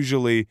wasn't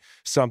usually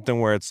something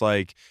where it's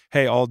like,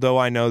 hey, although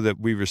I know that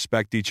we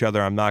respect each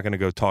other, I'm not going to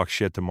go talk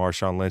shit to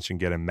Marshawn Lynch and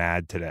get him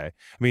mad today.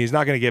 I mean, he's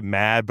not going to get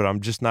mad, but I'm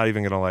just not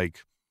even going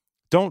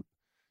to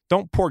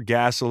don't pour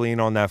gasoline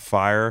on that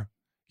fire.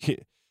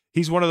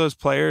 He's one of those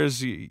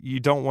players you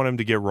don't want him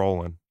to get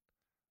rolling.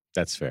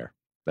 That's fair.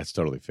 That's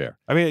totally fair.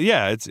 I mean,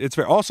 yeah, it's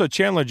fair. Also,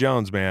 Chandler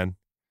Jones, man,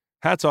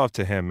 hats off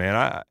to him,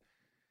 man.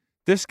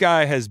 This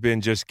guy has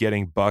been just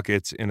getting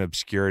buckets in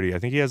obscurity. I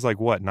think he has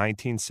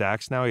 19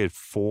 sacks now. He had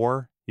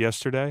 4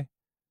 yesterday.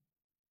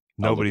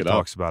 Nobody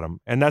talks about him,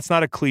 and that's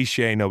not a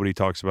cliche. Nobody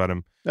talks about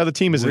him. Now the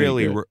team isn't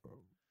really.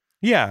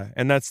 Yeah,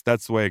 and that's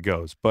the way it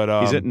goes.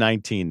 But he's at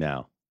 19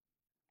 now.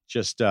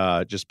 Just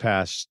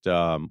past.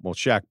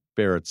 Shaq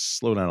Barrett's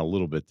slowed down a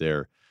little bit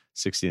there,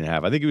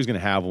 16.5. I think he was going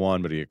to have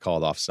one, but he got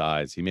called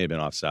offsides. He may have been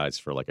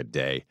offsides for like a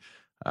day.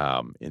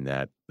 in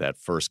that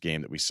first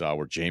game that we saw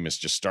where Jameis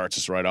just starts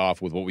us right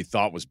off with what we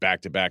thought was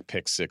back-to-back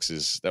pick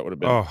sixes. That would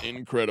have been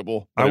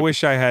incredible. I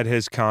wish I had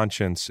his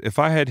conscience. If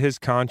I had his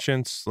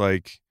conscience,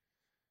 like,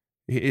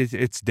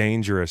 it's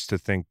dangerous to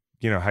think,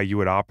 how you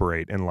would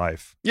operate in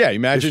life. Yeah,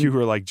 imagine. If you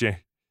were like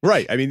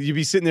right. I mean, you'd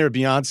be sitting there at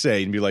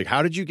Beyonce and be like,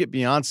 how did you get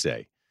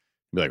Beyonce?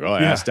 Be like, well,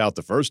 I asked out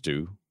the first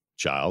two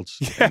childs.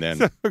 Yeah, and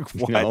then,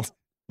 what?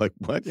 Like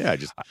what? Yeah, I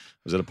just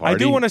was at a party. I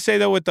do want to say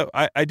though with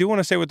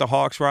the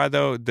Hawks ride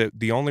though,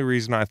 the only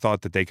reason I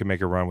thought that they could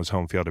make a run was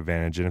home field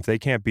advantage, and if they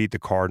can't beat the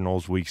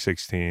Cardinals week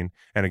 16,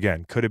 and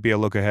again, could it be a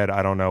look ahead?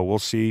 I don't know. We'll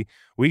see.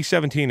 Week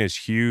 17 is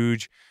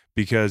huge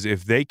because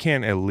if they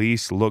can at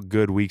least look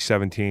good week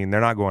 17,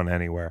 they're not going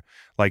anywhere.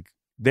 Like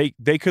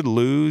they could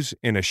lose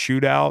in a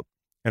shootout,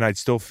 and I'd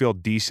still feel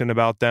decent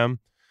about them,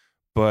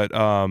 but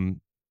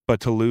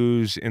to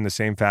lose in the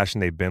same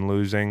fashion they've been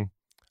losing,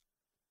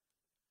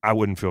 I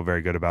wouldn't feel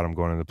very good about them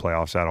going into the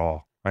playoffs at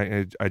all.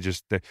 I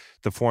just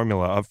the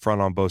formula up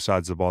front on both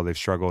sides of the ball, they've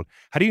struggled.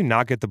 How do you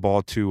not get the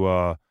ball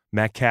to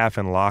Metcalf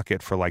and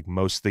Lockett for like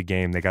most of the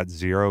game? They got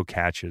 0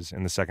 catches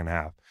in the second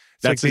half.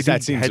 That seems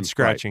head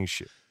scratching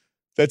shit.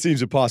 That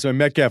seems impossible. And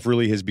Metcalf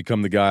really has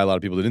become the guy a lot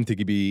of people didn't think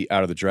he'd be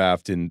out of the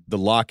draft. And the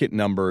Lockett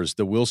numbers,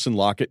 the Wilson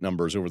Lockett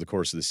numbers over the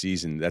course of the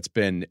season, that's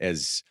been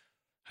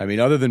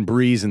other than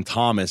Breeze and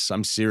Thomas,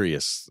 I'm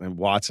serious. And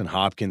Watson,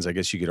 Hopkins, I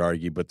guess you could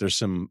argue, but there's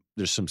some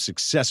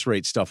success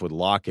rate stuff with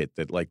Lockett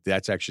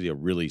that's actually a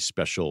really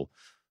special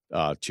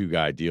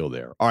 2-guy deal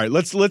there. All right,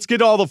 let's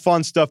get all the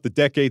fun stuff, the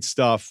decade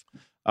stuff.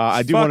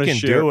 I do want to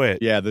share. Do it.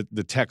 Yeah,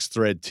 the text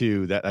thread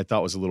too that I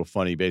thought was a little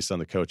funny based on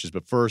the coaches.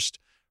 But first,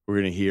 we're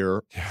going to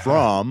hear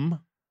from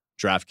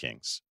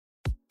DraftKings.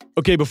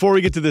 Okay, before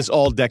we get to this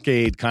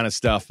all-decade kind of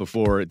stuff,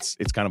 before it's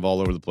kind of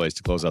all over the place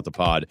to close out the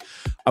pod,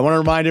 I want to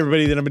remind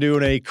everybody that I'm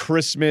doing a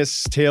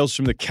Christmas Tales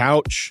from the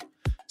Couch.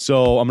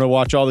 So I'm going to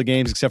watch all the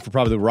games except for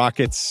probably the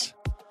Rockets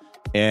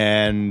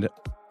and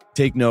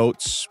take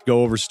notes,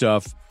 go over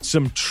stuff.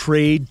 Some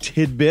trade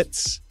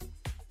tidbits.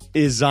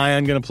 Is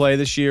Zion going to play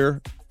this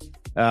year?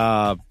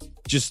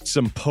 Just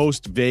some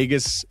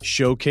post-Vegas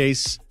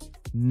showcase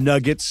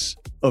nuggets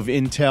of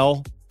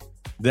intel.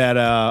 That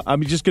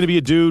I'm just going to be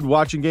a dude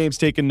watching games,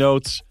 taking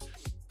notes,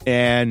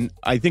 and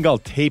I think I'll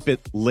tape it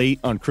late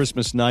on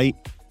Christmas night,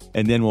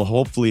 and then we'll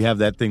hopefully have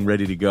that thing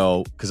ready to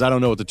go because I don't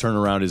know what the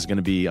turnaround is going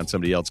to be on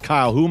somebody else.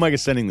 Kyle, who am I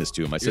sending this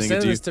to? Am I sending it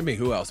to you? This to me.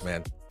 Who else,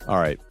 man? All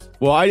right.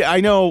 Well,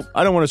 I know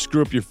I don't want to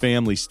screw up your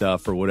family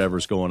stuff or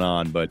whatever's going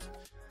on, but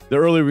the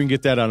earlier we can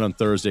get that on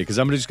Thursday because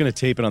I'm just going to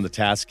tape it on the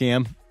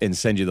Tascam and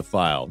send you the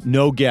file.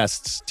 No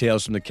guests,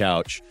 Tales from the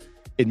Couch.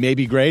 It may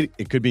be great.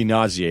 It could be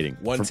nauseating.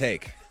 One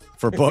take.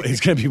 For both, it's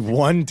going to be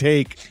one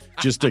take,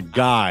 just a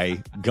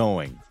guy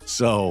going.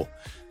 So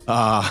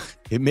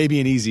it may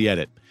be an easy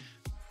edit.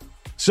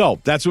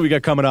 So that's what we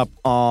got coming up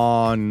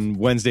on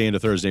Wednesday into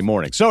Thursday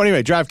morning. So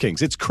anyway,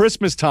 DraftKings, it's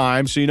Christmas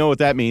time, so you know what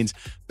that means.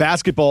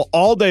 Basketball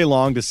all day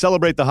long. To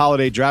celebrate the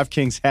holiday,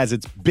 DraftKings has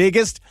its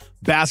biggest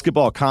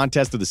basketball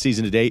contest of the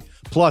season to date,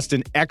 plus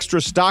an extra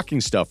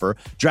stocking stuffer.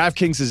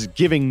 DraftKings is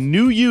giving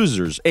new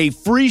users a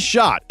free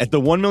shot at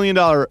the $1 million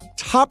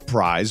top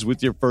prize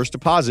with your first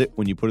deposit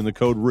when you put in the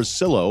code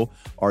Russillo,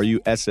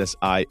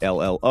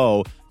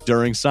 Russillo,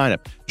 during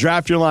signup.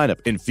 Draft your lineup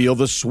and feel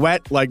the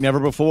sweat like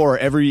never before.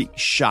 Every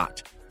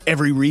shot,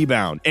 every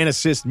rebound, and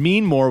assist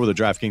mean more with a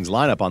DraftKings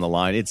lineup on the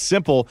line. It's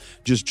simple.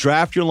 Just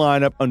draft your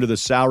lineup under the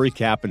salary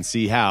cap and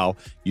see how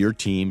your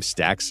team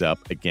stacks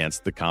up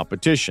against the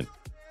competition.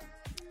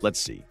 Let's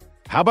see.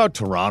 How about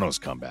Toronto's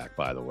comeback,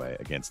 by the way,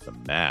 against the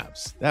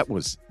Mavs? That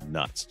was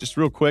nuts. Just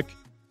real quick,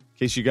 in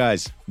case you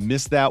guys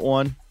missed that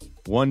one,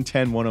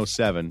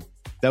 110-107.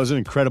 That was an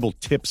incredible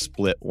tip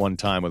split one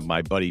time with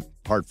my buddy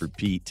Hartford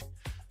Pete.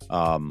 We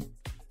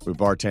were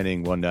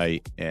bartending one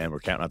night, and we're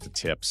counting out the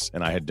tips,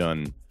 and I had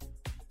done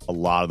a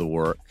lot of the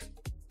work,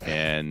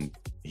 and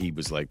he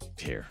was like,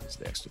 here, it's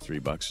the extra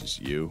 $3 is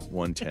you,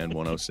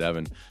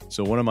 110-107.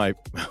 So one of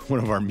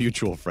our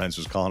mutual friends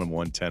was calling him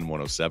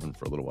 110-107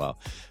 for a little while.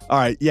 All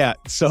right, yeah,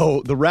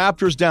 so the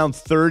Raptors down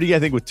 30, I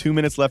think, with 2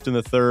 minutes left in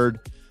the third.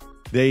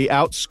 They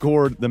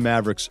outscored the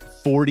Mavericks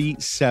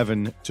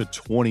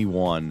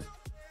 47-21,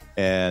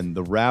 and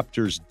the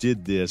Raptors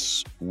did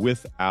this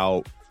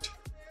without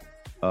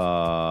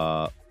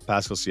Pascal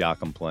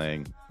Siakam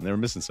playing, and they were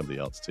missing somebody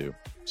else too.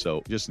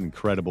 So just an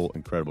incredible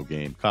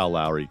game. Kyle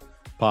Lowry,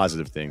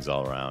 positive things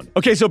all around.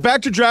 Okay, so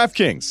back to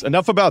DraftKings.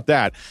 Enough about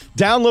that.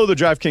 Download the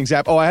DraftKings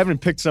app. Oh, I haven't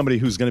picked somebody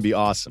who's going to be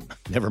awesome.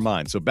 Never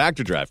mind. So back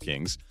to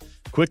DraftKings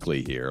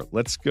quickly here.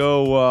 Let's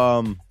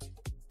go. You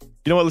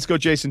know what? Let's go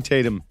Jason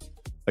Tatum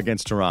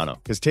against Toronto.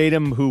 Because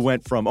Tatum, who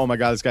went from, oh my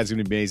God, this guy's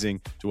going to be amazing,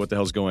 to what the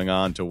hell's going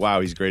on, to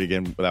wow, he's great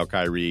again without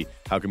Kyrie.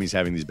 How come he's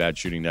having these bad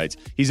shooting nights?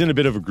 He's in a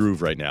bit of a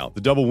groove right now. The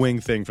double wing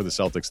thing for the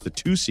Celtics, the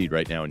 2 seed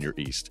right now in your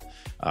East.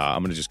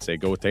 I'm going to just say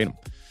go with Tatum.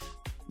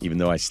 even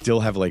though I still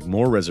have like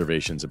more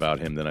reservations about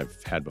him than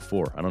I've had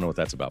before. I don't know what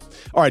that's about.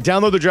 All right,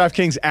 download the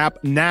DraftKings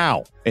app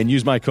now and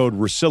use my code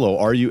Russillo,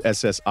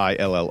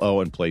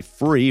 Russillo, and play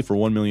free for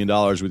 $1 million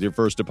with your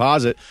first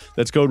deposit.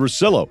 That's code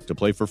Russillo to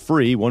play for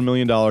free, $1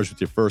 million with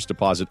your first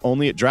deposit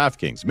only at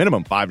DraftKings.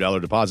 Minimum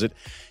 $5 deposit.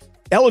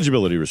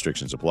 Eligibility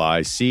restrictions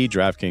apply. See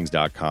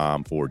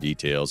DraftKings.com for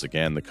details.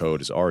 Again, the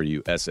code is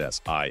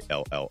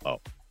Russillo.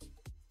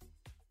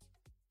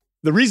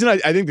 The reason I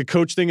think the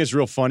coach thing is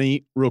real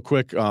funny, real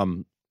quick,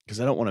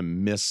 because I don't want to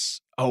miss.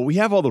 Oh, we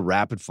have all the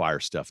rapid fire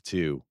stuff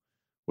too,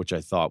 which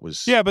I thought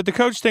was. Yeah, but the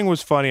coach thing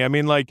was funny. I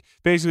mean, like,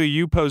 basically,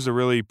 you posed a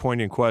really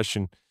poignant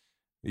question.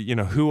 You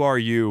know, who are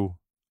you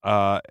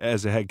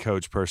as a head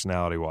coach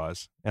personality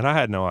wise? And I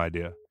had no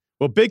idea.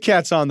 Well, Big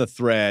Cat's on the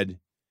thread.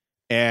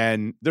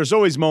 And there's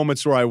always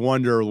moments where I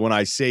wonder when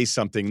I say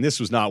something. This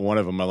was not one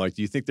of them. I'm like,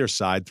 do you think they're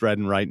side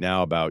threading right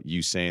now about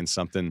you saying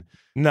something?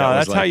 No,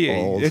 that's like how you.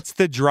 old? It's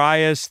the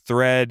driest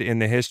thread in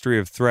the history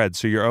of threads.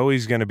 So you're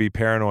always going to be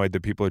paranoid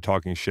that people are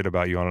talking shit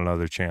about you on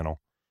another channel.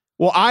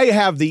 Well, I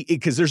have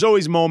because there's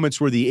always moments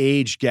where the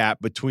age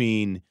gap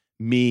between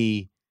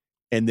me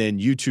and then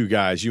you two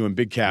guys, you and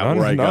Big Cat,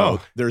 where I go.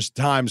 There's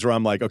times where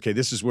I'm like, okay,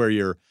 this is where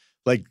you're.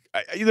 Like,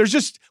 there's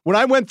just, when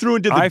I went through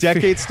and did the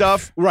decade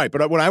stuff, right,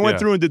 but when I went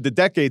through and did the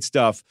decade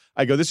stuff,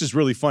 I go, this is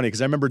really funny, because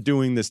I remember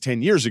doing this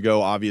 10 years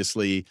ago,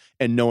 obviously,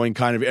 and knowing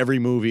kind of every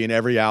movie and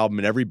every album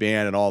and every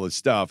band and all this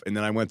stuff, and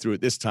then I went through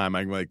it this time,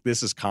 I'm like,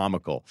 this is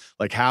comical.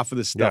 Like, half of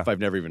the stuff I've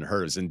never even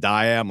heard of.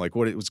 Zendaya, I'm like,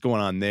 what's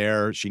going on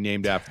there? She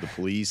named after the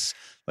police.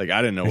 Like,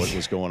 I didn't know what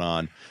was going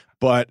on.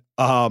 But,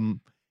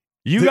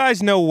 you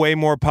guys know way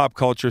more pop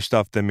culture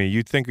stuff than me.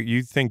 You think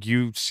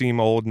you seem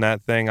old in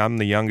that thing. I'm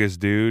the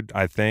youngest dude,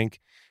 I think,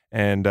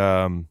 and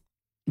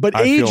but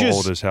I feel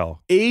old as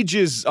hell. Age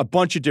is a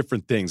bunch of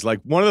different things.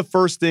 Like, one of the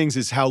first things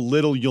is how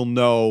little you'll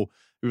know.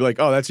 You're like,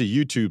 oh, that's a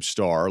YouTube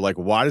star. Like,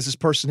 why does this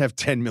person have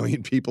 10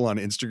 million people on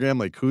Instagram?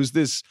 Like, who's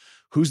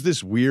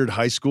this weird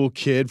high school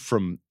kid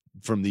from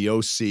the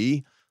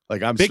OC?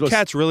 Like, Big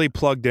Cat's really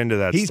plugged into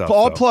that He's stuff.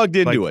 all though. plugged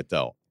into it,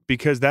 though.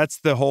 Because that's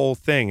the whole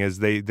thing is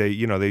they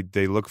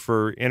look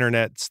for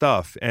internet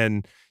stuff,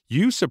 and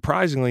you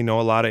surprisingly know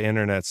a lot of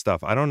internet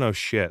stuff. I don't know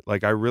shit.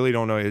 Like, I really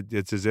don't know.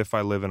 It's as if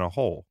I live in a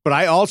hole. But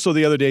I also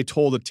the other day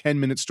told a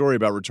 10-minute story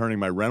about returning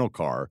my rental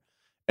car,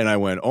 and I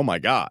went, oh my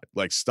God,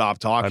 like, stop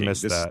talking. I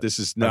missed that. This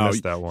is I no,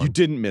 missed that one. You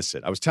didn't miss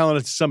it. I was telling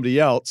it to somebody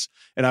else,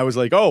 and I was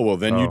like, oh, well,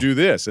 then you do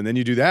this, and then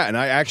you do that. And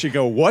I actually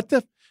go,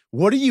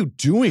 what are you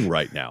doing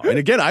right now? And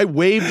again, I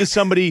waved to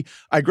somebody.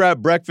 I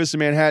grabbed breakfast in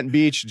Manhattan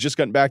Beach, just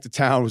gotten back to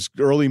town. It was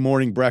early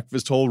morning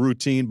breakfast, whole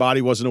routine.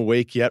 Body wasn't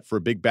awake yet for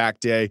a big back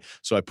day,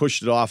 so I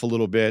pushed it off a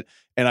little bit.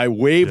 And I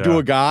waved to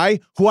a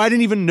guy who I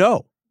didn't even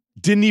know.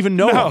 Didn't even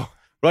know him.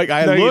 Like,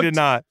 I looked. You did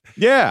not.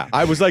 Yeah.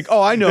 I was like,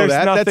 oh, I know that.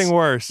 There's nothing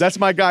worse. That's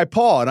my guy,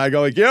 Paul. And I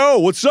go like, yo,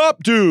 what's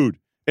up, dude?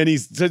 And he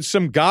said,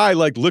 some guy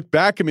like looked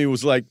back at me,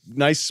 was like,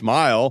 nice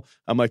smile.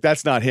 I'm like,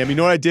 that's not him. You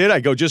know what I did? I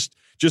go, just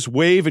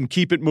wave and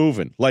keep it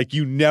moving. Like,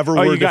 you never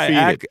were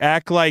defeated.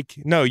 Act like,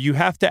 no, you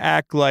have to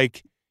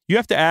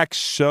act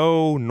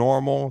so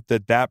normal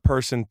that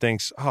person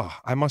thinks, oh,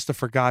 I must have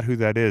forgot who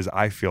that is.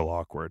 I feel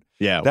awkward.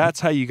 Yeah.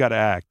 That's how you got to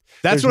act.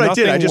 That's what I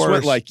did. I just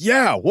went like,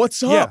 yeah,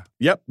 what's up? Yeah.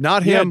 Yep.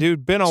 Not him. Yeah,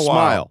 dude, been a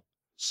while.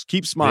 Smile.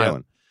 Keep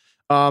smiling.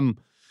 Yeah.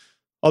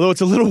 Although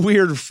it's a little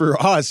weird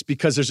for us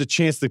because there's a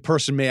chance the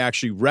person may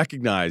actually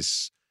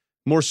recognize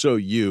more so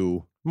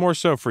you. More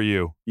so for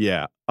you.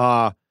 Yeah.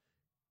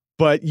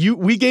 But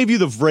we gave you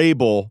the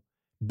Vrabel.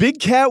 Big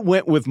Cat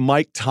went with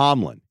Mike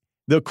Tomlin.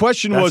 The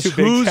question was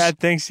who Big Cat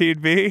thinks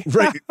he'd be.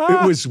 Right.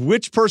 It was,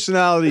 which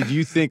personality do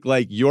you think,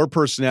 like, your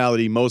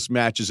personality most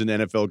matches an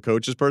NFL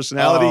coach's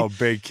personality? Oh,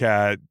 Big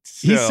Cat.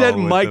 He said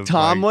Mike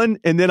Tomlin,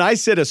 and then I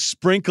said a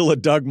sprinkle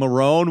of Doug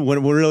Marrone,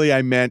 when really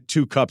I meant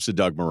 2 cups of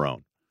Doug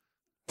Marrone.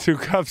 2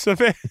 cups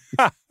of it?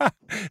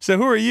 So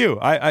who are you?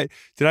 I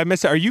did I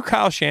miss it? Are you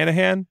Kyle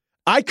Shanahan?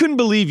 I couldn't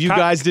believe you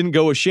guys didn't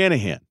go with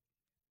Shanahan.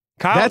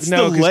 That's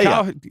the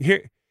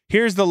layup.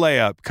 Here's the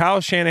layup.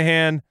 Kyle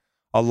Shanahan,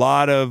 a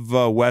lot of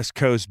West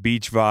Coast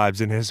beach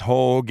vibes in his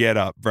whole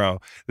getup, bro.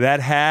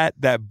 That hat,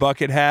 that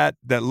bucket hat,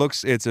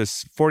 it's a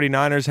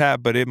 49ers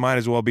hat, but it might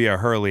as well be a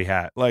Hurley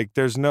hat. Like,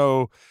 there's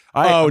no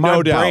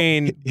no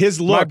doubt.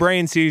 His look, my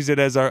brain sees it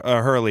as a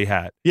Hurley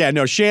hat. Yeah,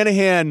 no,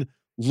 Shanahan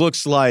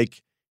looks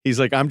like he's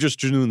like, I'm just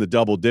doing the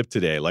double dip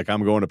today. Like,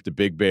 I'm going up to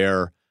Big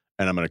Bear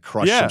and I'm going to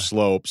crush some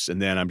slopes,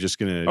 and then I'm just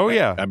going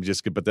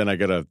to but then I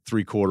got a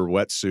 3/4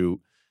 wetsuit.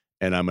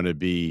 And I'm going to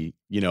be,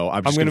 I'm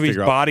going to be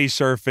body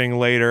surfing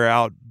later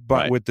out,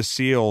 but with the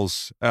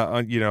SEALs,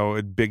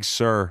 at Big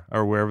Sur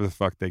or wherever the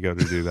fuck they go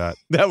to do that.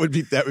 that would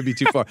be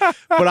too far.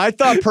 But I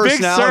thought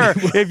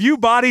personality. Big Sur, if you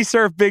body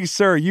surf Big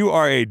Sur, you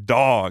are a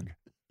dog.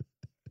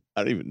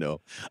 I don't even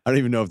know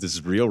if this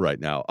is real right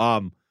now.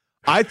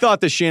 I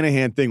thought the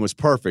Shanahan thing was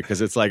perfect because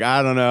it's like,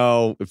 I don't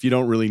know, if you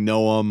don't really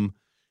know him,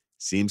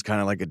 seems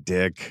kind of like a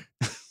dick.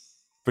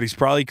 But he's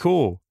probably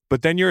cool.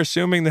 But then you're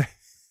assuming that.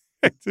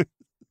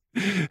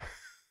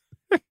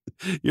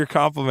 You're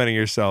complimenting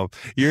yourself.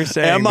 You're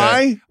saying, am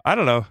I? I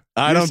don't know.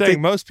 I You're don't saying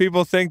think most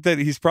people think that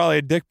he's probably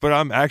a dick, but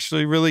I'm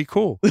actually really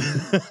cool.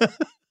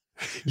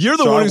 You're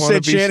the So one I who wanna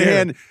said be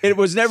Shanahan. shared. It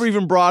was never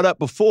even brought up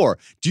before.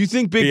 Do you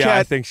think Big Yeah, Cat?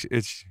 I think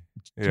it's.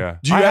 Yeah.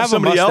 Do you I have have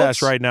somebody a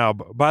mustache else? right now.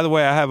 By the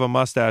way, I have a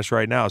mustache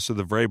right now, so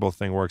the Vrabel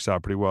thing works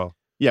out pretty well.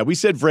 Yeah, we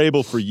said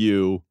Vrabel for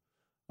you.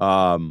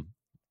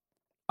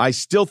 I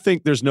still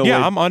think there's no way.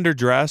 I'm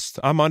underdressed.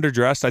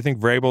 I think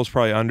Vrabel's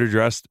probably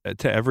underdressed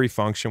to every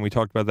function. We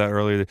talked about that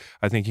earlier.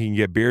 I think he can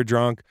get beer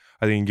drunk.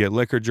 I think he can get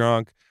liquor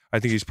drunk. I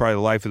think he's probably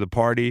the life of the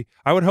party.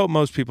 I would hope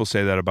most people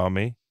say that about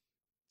me.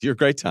 You're a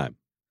great time.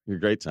 You're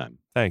a great time.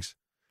 Thanks.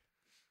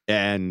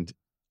 And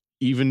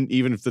even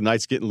if the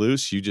night's getting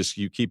loose,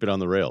 you keep it on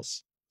the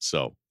rails.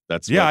 So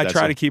that's I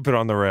try to keep it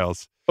on the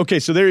rails. Okay,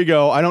 so there you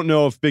go. I don't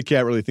know if Big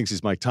Cat really thinks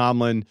he's Mike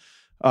Tomlin.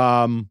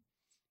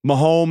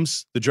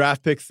 Mahomes, the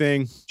draft pick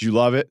thing. Do you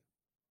love it?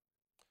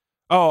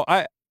 Oh,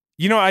 I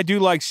do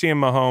like seeing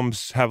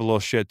Mahomes have a little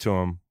shit to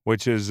him,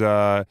 which is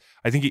I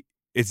think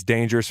it's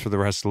dangerous for the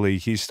rest of the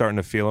league. He's starting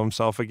to feel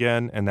himself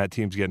again, and that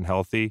team's getting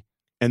healthy.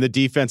 And the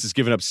defense has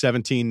given up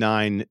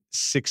 17-9,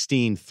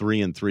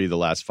 16-3-3 the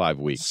last 5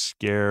 weeks.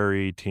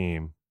 Scary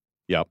team.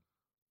 Yep.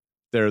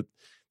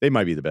 They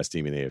might be the best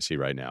team in the AFC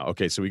right now.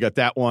 Okay, so we got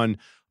that one.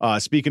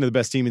 Speaking of the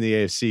best team in the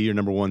AFC, your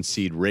number 1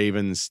 seed,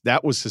 Ravens.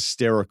 That was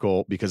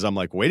hysterical because I'm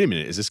like, wait a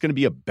minute, is this going to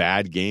be a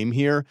bad game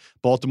here?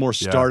 Baltimore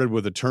started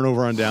with a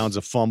turnover on downs,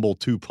 a fumble,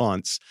 2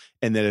 punts,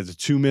 and then at the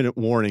 2-minute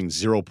warning,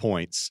 0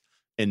 points.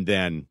 And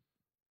then...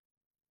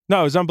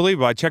 No, it was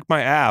unbelievable. I checked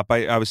my app.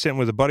 I was sitting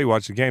with a buddy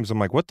watching the games. I'm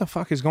like, what the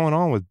fuck is going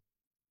on with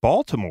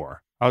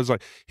Baltimore?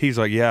 He's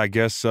like, yeah, I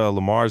guess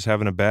Lamar's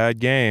having a bad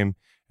game.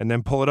 And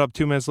then pull it up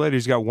 2 minutes later,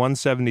 he's got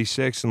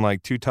 176 and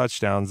like 2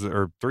 touchdowns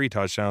or 3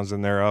 touchdowns,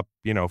 and they're up,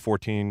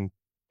 14,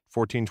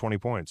 20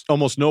 points.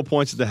 Almost no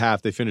points at the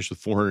half. They finished with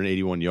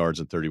 481 yards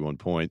and 31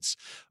 points.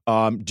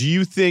 Do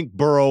you think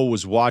Burrow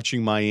was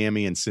watching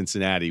Miami and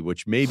Cincinnati,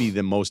 which may be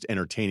the most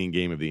entertaining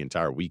game of the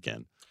entire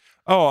weekend?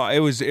 Oh, it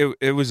was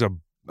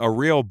a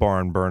real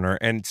barn burner.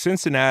 And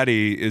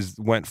Cincinnati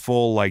went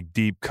full like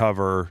deep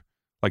cover,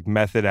 like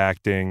method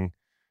acting,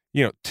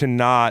 to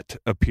not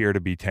appear to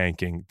be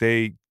tanking.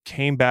 They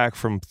came back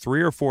from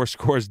 3 or 4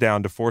 scores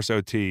down to force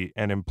OT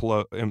and not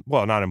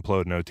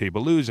implode in OT, but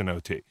lose in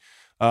OT.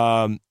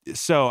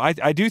 So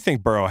I do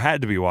think Burrow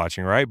had to be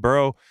watching, right?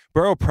 Burrow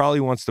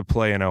probably wants to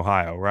play in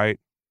Ohio, right?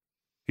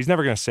 He's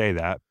never going to say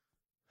that.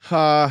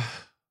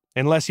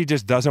 Unless he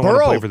just doesn't want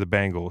to play for the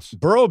Bengals.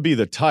 Burrow would be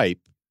the type,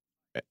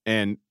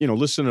 and,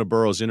 listen to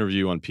Burrow's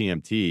interview on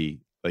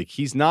PMT, like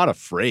he's not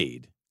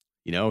afraid.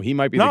 He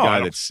might be the guy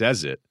that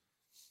says it,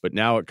 but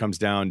now it comes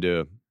down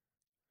to,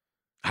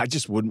 I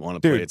just wouldn't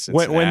want to play at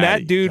Cincinnati.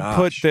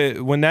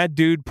 When that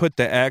dude put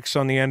the X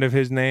on the end of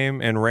his name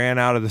and ran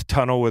out of the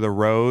tunnel with a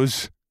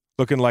rose,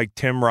 looking like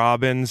Tim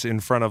Robbins in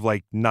front of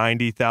like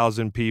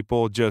 90,000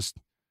 people, just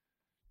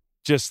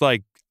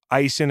like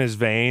ice in his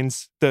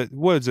veins.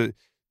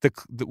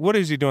 What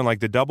is he doing? Like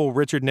the double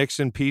Richard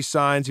Nixon peace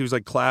signs. He was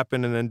like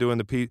clapping and then doing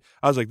the peace.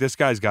 I was like, this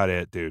guy's got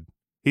it, dude.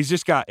 He's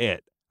just got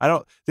it.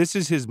 This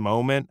is his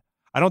moment.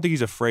 I don't think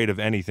he's afraid of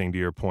anything, to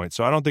your point.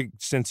 So I don't think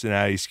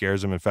Cincinnati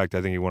scares him. In fact,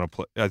 I think he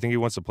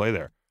wants to play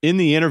there. In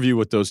the interview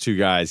with those two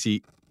guys,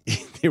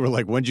 they were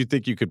like, when did you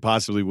think you could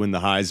possibly win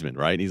the Heisman,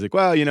 right? And he's like,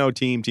 well,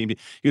 team. He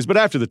goes, but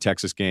after the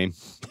Texas game.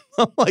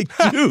 I'm like,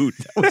 dude.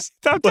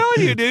 I'm telling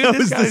you, dude. That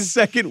was the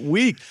second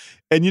week.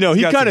 And, he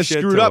kind of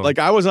screwed up. Like,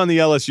 I was on the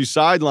LSU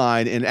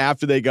sideline, and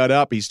after they got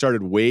up, he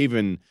started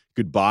waving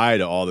goodbye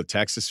to all the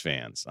Texas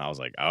fans. I was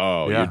like,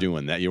 oh, You're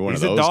doing that. You're one of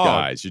those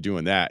guys. You're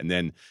doing that. And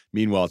then,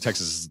 meanwhile,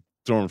 Texas is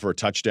throwing for a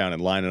touchdown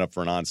and lining up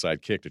for an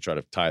onside kick to try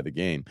to tie the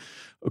game.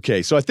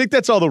 Okay, so I think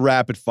that's all the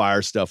rapid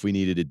fire stuff we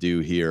needed to do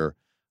here.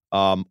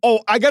 I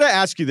got to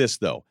ask you this,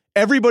 though.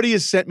 Everybody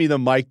has sent me the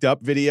mic'd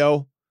up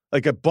video,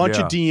 like a bunch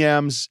of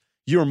DMs.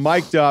 You're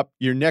mic'd up.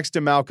 You're next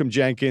to Malcolm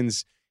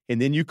Jenkins,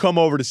 and then you come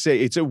over to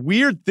say, it's a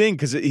weird thing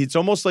because it's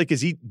almost like,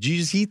 is he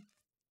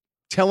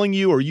telling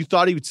you, or you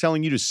thought he was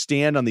telling you to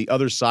stand on the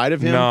other side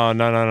of him?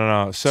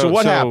 No. So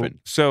what happened?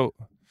 So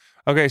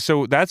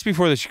that's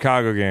before the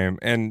Chicago game,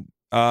 and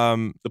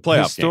the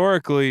playoff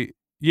historically, game.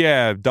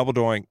 Yeah, double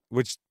doink,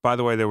 which, by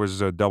the way, there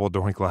was a double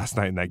doink last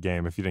night in that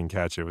game. If you didn't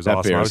catch it, it was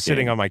awesome. Bears I was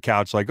sitting on my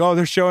couch like, oh,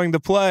 they're showing the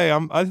play.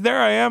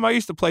 There I am. I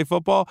used to play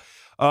football.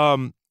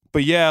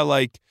 But yeah,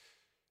 like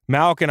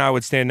Malk and I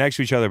would stand next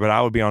to each other, but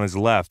I would be on his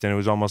left. And it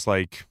was almost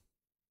like,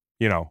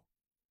 it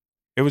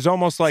was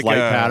almost like flight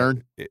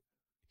pattern.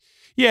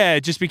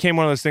 It just became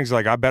one of those things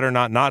like, I better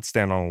not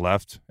stand on the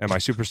left. Am I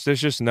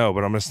superstitious? No,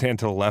 but I'm going to stand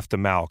to the left of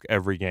Malk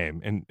every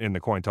game in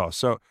the coin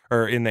toss.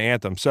 Or in the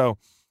anthem. So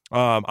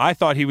I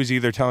thought he was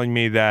either telling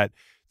me that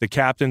the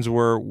captains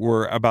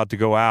were about to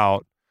go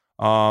out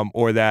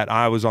or that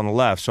I was on the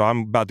left. So I'm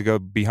about to go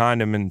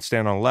behind him and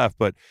stand on the left.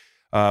 But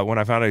when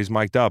I found out he's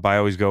mic'd up, I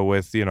always go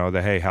with,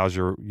 hey, how's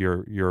your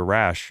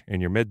rash in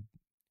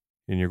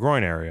your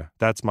groin area?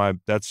 That's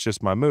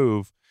just my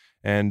move.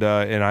 And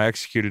I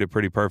executed it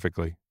pretty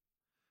perfectly.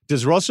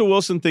 Does Russell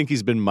Wilson think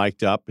he's been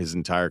mic'd up his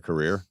entire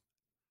career?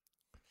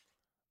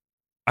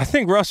 I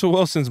think Russell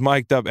Wilson's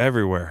mic'd up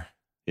everywhere.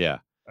 Yeah.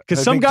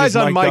 Because some guys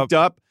on mic'd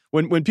up,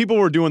 when people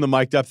were doing the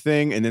mic'd up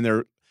thing, and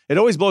then it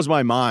always blows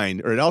my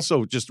mind, or it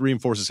also just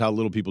reinforces how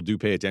little people do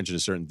pay attention to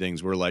certain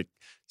things. Where like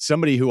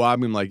somebody who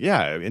I'm like,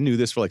 yeah, I knew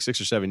this for like 6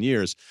 or 7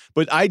 years,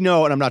 but I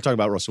know, and I'm not talking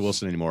about Russell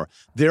Wilson anymore.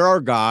 There are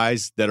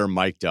guys that are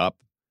mic'd up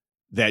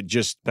that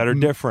are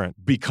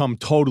different, become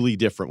totally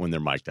different when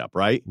they're mic'd up,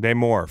 right? They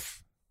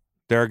morph.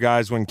 There are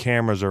guys when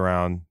cameras are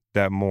around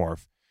that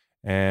morph,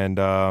 and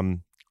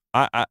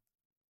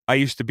I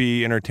used to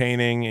be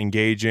entertaining,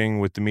 engaging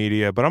with the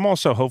media, but I'm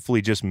also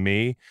hopefully just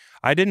me.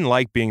 I didn't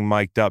like being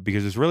mic'd up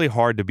because it's really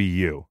hard to be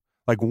you.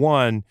 Like,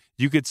 one,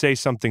 you could say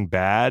something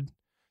bad.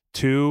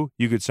 Two,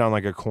 you could sound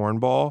like a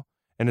cornball,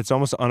 and it's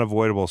almost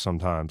unavoidable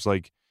sometimes.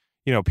 Like,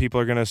 people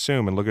are going to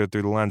assume and look at it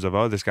through the lens of,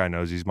 oh, this guy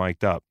knows he's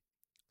mic'd up.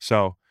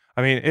 So,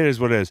 I mean, it is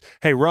what it is.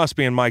 Hey, Russ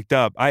being mic'd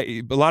up,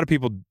 a lot of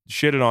people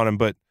shitted on him,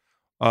 but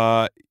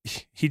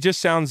he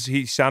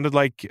sounded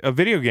like a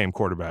video game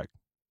quarterback.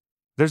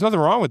 There's nothing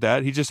wrong with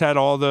that. He just had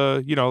all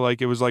the,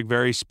 like it was like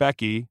very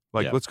specky,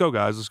 like, Let's go,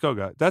 guys. Let's go,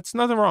 guys. That's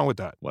nothing wrong with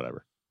that.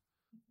 Whatever.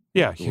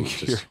 Yeah.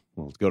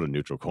 Let's go to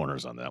neutral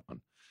corners on that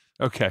one.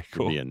 Okay,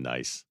 cool. You're being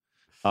nice.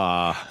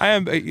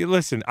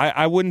 Listen,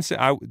 I wouldn't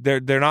say,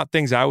 they're not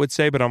things I would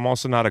say, but I'm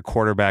also not a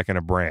quarterback and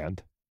a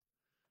brand.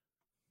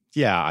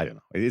 Yeah, I don't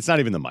know. It's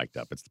not even the mic'd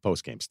up. It's the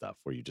post-game stuff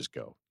where you just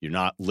go. You're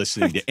not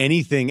listening to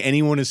anything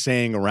anyone is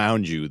saying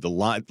around you. The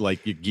line,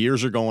 like your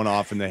gears are going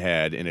off in the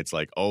head, and it's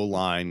like,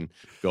 O-line,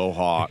 go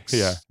Hawks,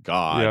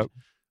 God. Yep.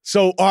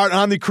 So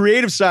on the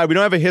creative side, we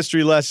don't have a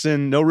history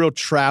lesson, no real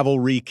travel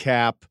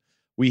recap.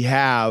 We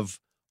have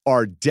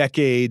our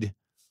decade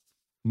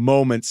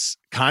moments,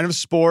 kind of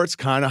sports,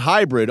 kind of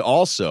hybrid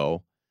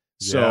also.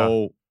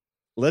 So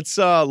let's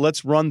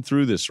run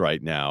through this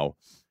right now.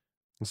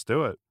 Let's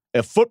do it.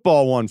 A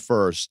football one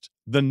first.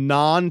 The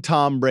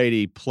non-Tom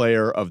Brady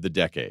player of the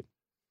decade.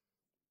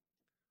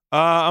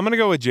 I'm going to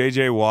go with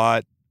J.J.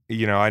 Watt.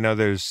 I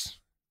know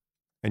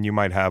and you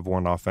might have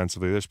one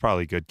offensively. There's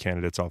probably good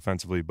candidates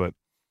offensively, but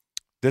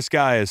this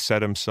guy has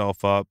set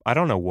himself up. I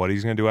don't know what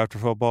he's going to do after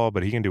football,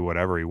 but he can do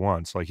whatever he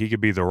wants. Like, he could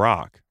be The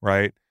Rock,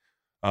 right?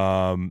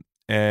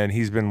 And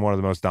he's been one of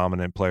the most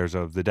dominant players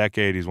of the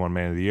decade. He's won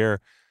Man of the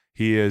Year.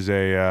 He is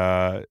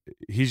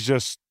he's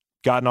just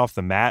gotten off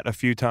the mat a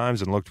few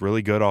times and looked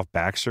really good off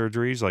back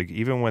surgeries. Like,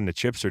 even when the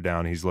chips are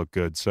down, he's looked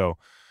good. So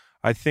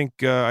I think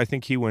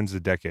he wins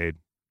the decade.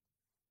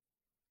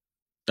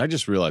 I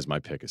just realized my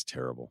pick is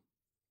terrible.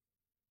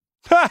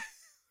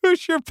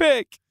 Who's your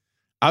pick?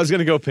 I was going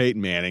to go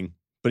Peyton Manning,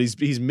 but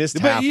he's missed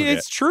half of it.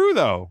 It's true,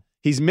 though.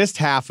 He's missed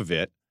half of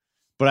it,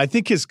 but I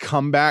think his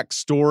comeback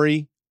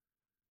story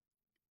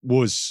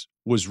was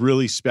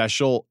really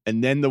special.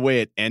 And then the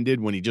way it ended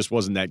when he just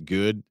wasn't that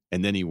good,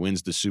 and then he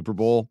wins the Super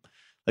Bowl.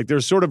 Like,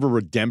 there's sort of a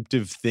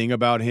redemptive thing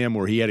about him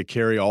where he had to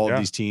carry all of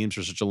these teams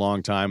for such a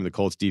long time. And the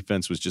Colts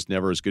defense was just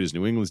never as good as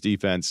New England's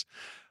defense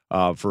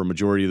for a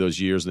majority of those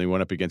years. And they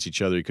went up against each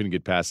other. He couldn't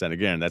get past that.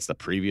 Again, that's the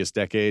previous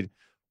decade.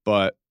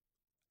 But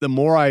the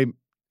more I'm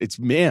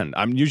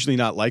usually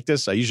not like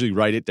this. I usually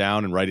write it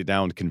down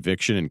with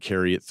conviction and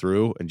carry it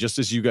through. And just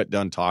as you got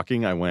done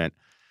talking, I went,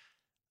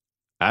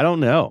 I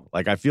don't know.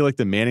 Like, I feel like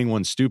the Manning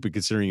one's stupid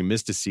considering he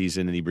missed a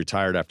season and he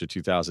retired after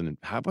 2000.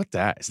 How about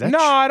that? Is that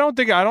I don't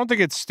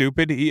think it's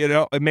stupid.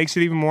 It makes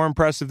it even more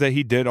impressive that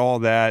he did all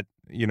that,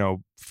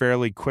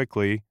 fairly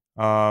quickly.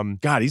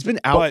 God, he's been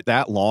out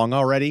that long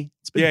already.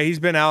 He's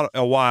been out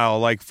a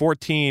while. Like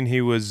 14, he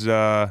was.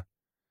 I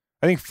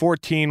think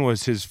 14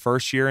 was his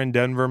first year in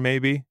Denver,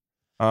 maybe.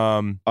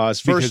 His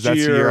first that's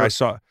year. The year I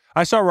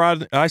saw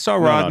Rodney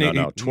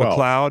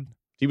McLeod.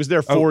 He was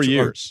there 4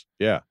 years.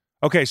 Yeah.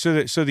 Okay, so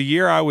the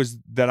year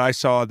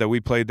that we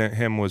played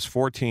him was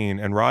 14,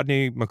 and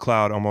Rodney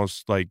McLeod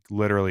almost like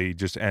literally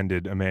just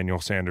ended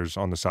Emmanuel Sanders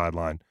on the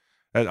sideline.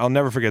 I'll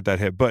never forget that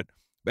hit. But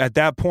at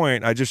that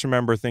point, I just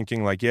remember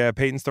thinking like, yeah,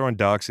 Peyton's throwing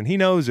ducks, and he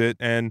knows it,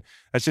 and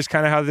that's just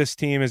kind of how this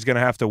team is going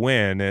to have to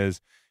win.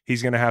 Is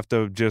he's going to have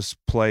to just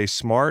play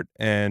smart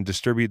and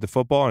distribute the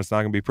football, and it's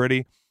not going to be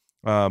pretty.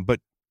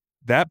 But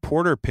that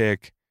Porter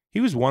pick, he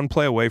was one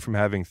play away from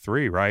having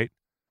 3, right?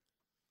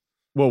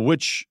 Well,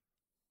 which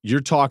you're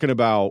talking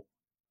about?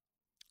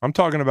 I'm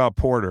talking about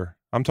Porter.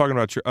 I'm talking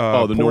about the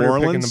Porter New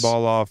Orleans picking the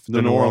ball off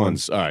the New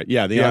Orleans. All right,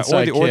 yeah, the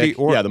onside kick,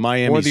 the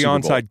Miami or the Super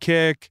onside Bowl.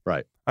 kick.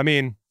 Right. I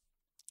mean,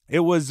 it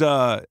was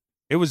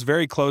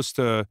very close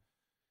to.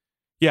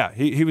 Yeah,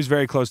 he was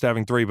very close to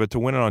having 3, but to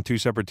win it on 2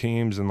 separate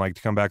teams and like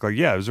to come back, like,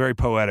 yeah, it was very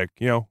poetic.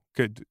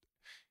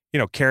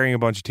 Carrying a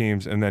bunch of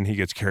teams and then he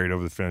gets carried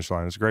over the finish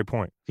line. It's a great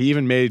point. He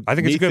even made. I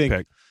think it's a good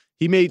pick.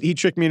 He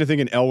tricked me into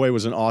thinking Elway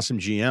was an awesome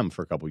GM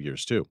for a couple of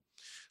years too.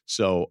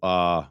 So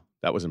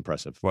that was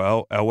impressive.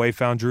 Well, Elway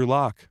found Drew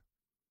Lock.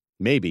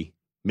 Maybe,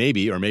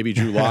 or maybe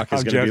Drew Lock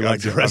is going to be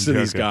like the rest of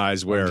these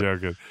guys. Where,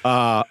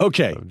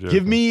 okay,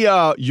 give me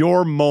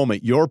your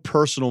moment, your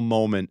personal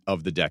moment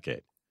of the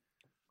decade.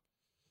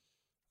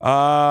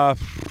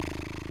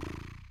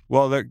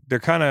 Well, they're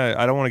kind of,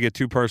 I don't want to get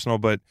too personal,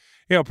 but,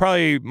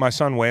 probably my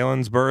son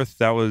Waylon's birth,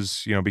 that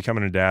was,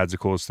 becoming a dad's the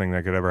coolest thing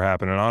that could ever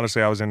happen. And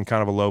honestly, I was in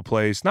kind of a low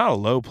place, not a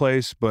low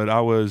place, but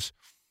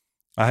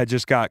I had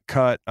just got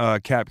cut,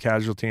 cap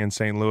casualty in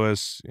St.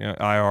 Louis,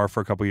 IR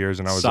for a couple years.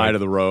 And I was side of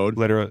the road.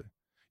 Literally.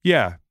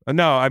 Yeah.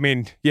 No, I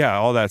mean, yeah,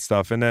 all that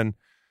stuff. And then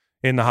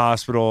in the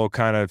hospital,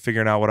 kind of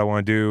figuring out what I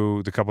want to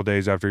do the couple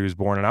days after he was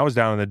born. And I was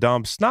down in the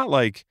dumps, not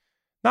like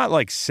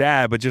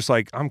sad, but just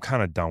like, I'm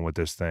kind of done with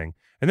this thing.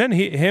 And then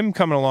him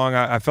coming along,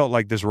 I felt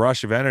like this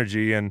rush of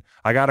energy, and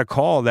I got a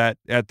call that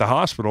at the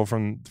hospital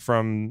from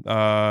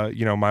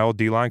my old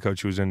D-line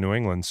coach who was in New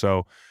England.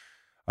 So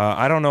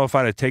I don't know if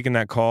I'd have taken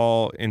that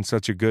call in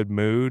such a good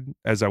mood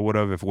as I would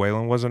have if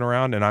Waylon wasn't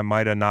around, and I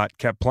might have not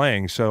kept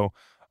playing. So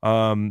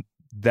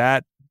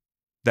that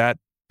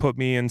put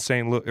me in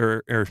St. Louis,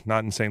 or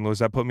not in St. Louis.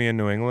 That put me in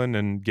New England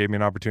and gave me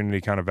an opportunity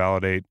to kind of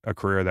validate a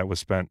career that was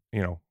spent,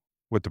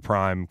 with the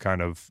prime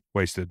kind of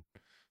wasted.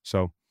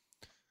 So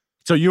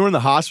you were in the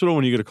hospital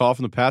when you get a call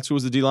from the Pats. Who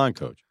was the D-line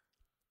coach?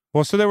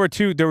 Well, so there were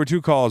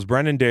two calls.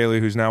 Brendan Daly,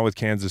 who's now with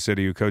Kansas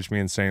City, who coached me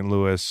in St.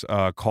 Louis,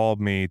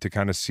 called me to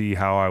kind of see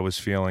how I was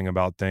feeling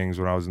about things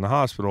when I was in the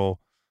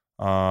hospital.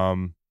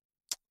 And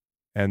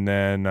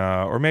then,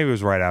 or maybe it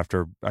was right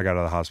after I got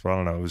out of the hospital. I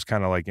don't know. It was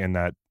kind of like in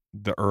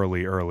the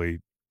early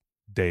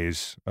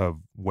days of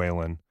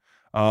Waylon.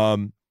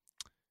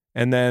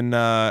 And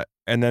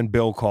then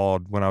Bill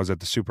called when I was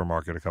at the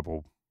supermarket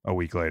a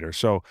week later.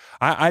 So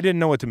I didn't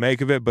know what to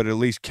make of it, but at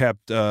least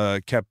kept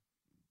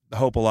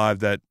hope alive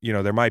that,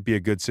 there might be a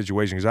good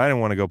situation, because I didn't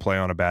want to go play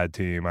on a bad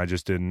team. I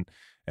just didn't.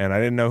 And I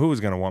didn't know who was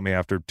going to want me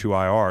after 2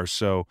 IRs.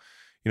 So,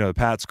 the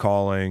Pats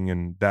calling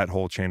and that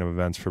whole chain of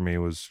events for me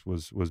was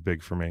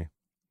big for me.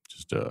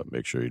 Just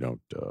make sure you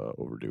don't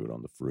overdo it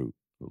on the fruit.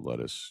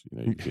 Lettuce,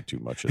 you get too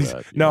much of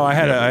that. No, I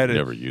had to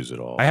never use it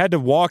all. I had to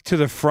walk to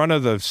the front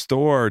of the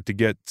store to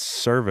get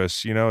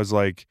service. It's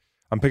like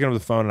I'm picking up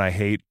the phone and I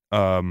hate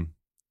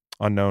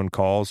unknown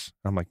calls.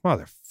 I'm like,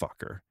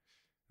 motherfucker.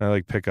 And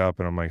I pick up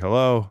and I'm like,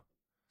 hello,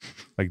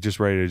 just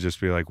ready to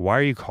just be like, why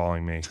are you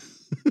calling me?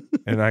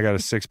 And I got a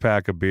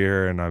 6-pack of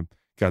beer and I've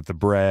got the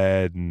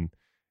bread and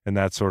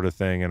that sort of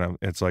thing. And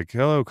it's like,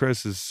 hello,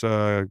 Chris, is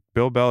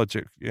Bill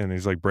Belichick. And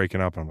he's breaking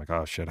up. And I'm like,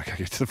 oh shit, I got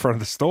to get to the front of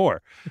the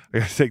store. I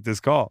got to take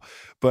this call.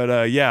 But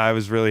I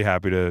was really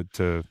happy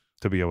to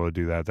be able to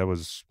do that. That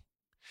was,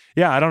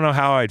 I don't know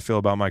how I'd feel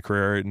about my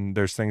career. And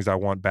there's things I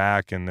want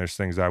back and there's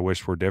things I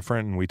wish were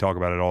different. And we talk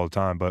about it all the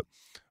time. But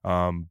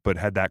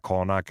had that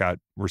call not got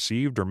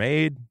received or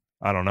made,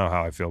 I don't know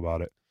how I feel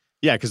about it.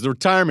 Yeah, because the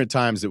retirement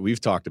times that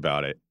we've talked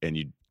about it,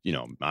 and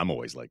I'm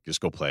always like,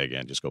 just go play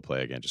again, just go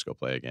play again, just go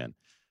play again.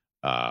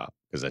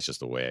 Because that's just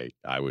the way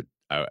I would.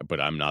 But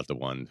I'm not the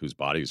one whose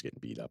body was getting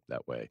beat up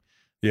that way.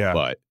 Yeah.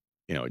 But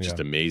it's just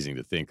amazing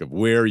to think of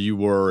where you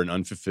were and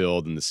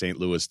unfulfilled, and the St.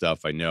 Louis stuff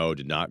I know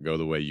did not go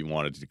the way you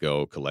wanted it to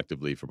go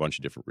collectively for a bunch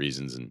of different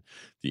reasons, and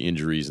the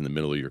injuries in the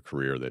middle of your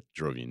career that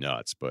drove you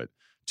nuts. But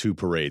 2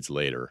 parades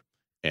later,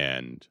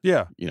 and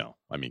give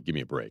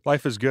me a break.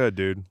 Life is good,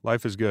 dude.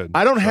 Life is good.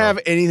 I don't have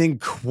anything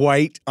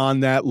quite on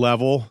that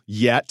level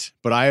yet,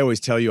 but I always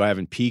tell you I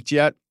haven't peaked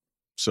yet.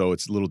 So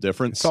it's a little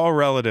different. It's all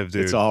relative,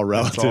 dude. It's all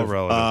relative. It's all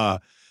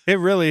relative. It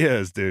really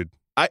is, dude.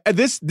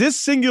 This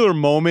singular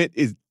moment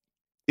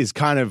is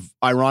kind of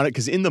ironic,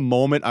 because in the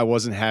moment I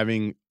wasn't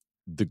having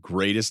the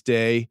greatest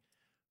day,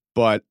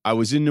 but I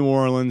was in New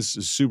Orleans,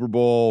 the Super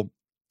Bowl,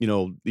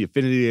 the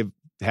affinity I've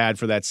had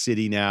for that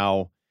city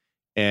now,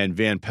 and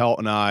Van Pelt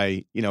and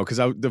I, because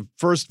the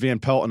first Van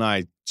Pelt and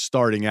I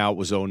starting out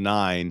was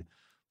 2009,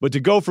 but to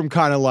go from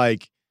kind of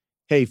like,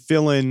 hey,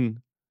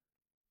 fill-in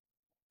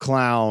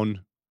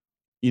clown,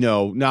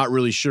 not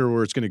really sure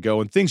where it's going to go.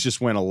 And things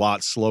just went a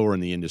lot slower in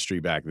the industry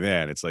back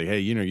then. It's like, hey,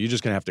 you're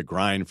just going to have to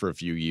grind for a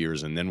few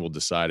years and then we'll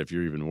decide if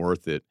you're even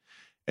worth it.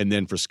 And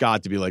then for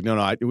Scott to be like, no,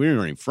 we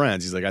weren't even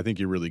friends. He's like, I think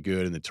you're really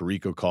good. And then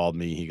Tirico called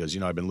me. He goes,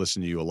 I've been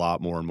listening to you a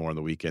lot more and more on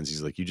the weekends.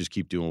 He's like, you just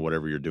keep doing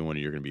whatever you're doing and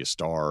you're going to be a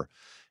star.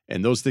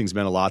 And those things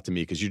meant a lot to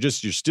me, because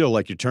you're still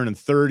like, you're turning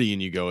 30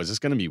 and you go, is this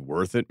going to be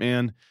worth it,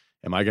 man?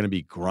 Am I going to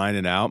be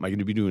grinding out? Am I going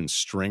to be doing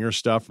stringer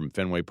stuff from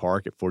Fenway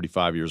Park at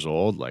 45 years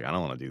old? Like, I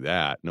don't want to do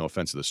that. No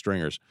offense to the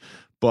stringers.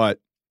 But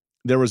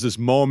there was this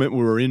moment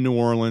we were in New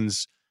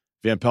Orleans.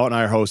 Van Pelt and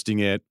I are hosting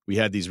it. We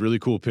had these really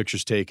cool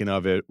pictures taken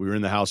of it. We were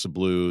in the House of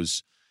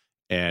Blues,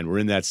 and we're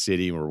in that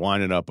city. And we're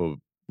winding up a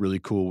really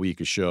cool week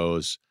of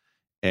shows.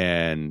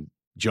 And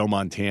Joe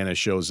Montana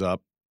shows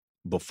up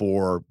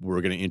before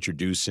we're going to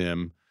introduce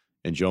him.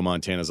 And Joe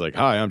Montana's like,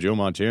 hi, I'm Joe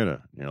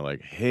Montana. And you're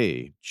like,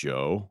 hey,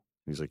 Joe.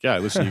 He's like, yeah, I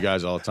listen to you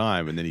guys all the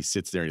time. And then he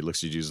sits there and he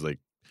looks at you, he's like,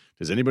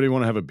 does anybody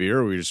want to have a beer,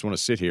 or we just want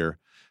to sit here?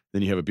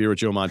 Then you have a beer with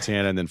Joe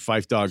Montana, and then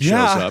Fife Dog shows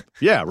up.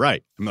 Yeah,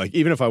 right. I'm like,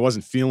 even if I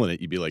wasn't feeling it,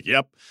 you'd be like,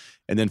 yep.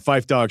 And then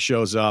Fife Dog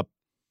shows up,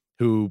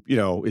 who,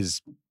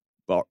 is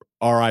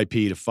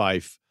R.I.P. to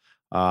Fife.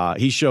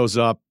 He shows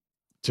up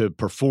to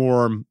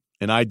perform,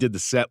 and I did the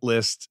set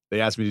list.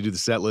 They asked me to do the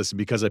set list, and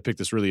because I picked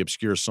this really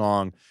obscure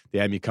song, they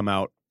had me come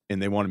out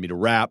and they wanted me to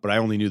rap, but I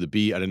only knew the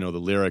beat. I didn't know the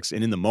lyrics.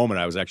 And in the moment,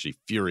 I was actually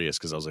furious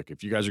because I was like,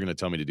 if you guys are going to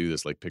tell me to do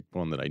this, like pick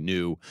one that I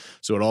knew.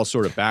 So it all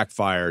sort of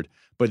backfired.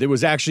 But there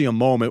was actually a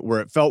moment where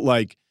it felt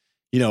like,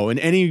 in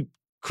any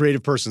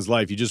creative person's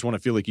life, you just want to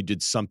feel like you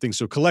did something.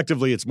 So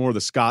collectively, it's more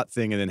the Scott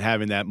thing and then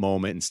having that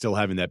moment and still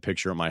having that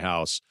picture at my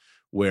house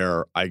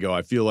where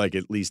I feel like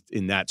at least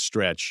in that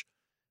stretch,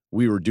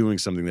 we were doing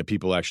something that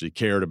people actually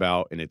cared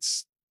about, and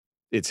it's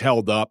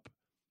held up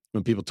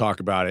when people talk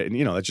about it.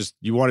 And, that's just,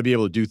 you want to be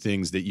able to do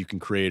things that you can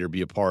create or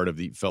be a part of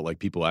that you felt like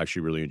people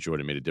actually really enjoyed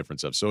and made a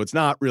difference of. So it's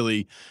not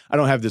really, I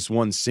don't have this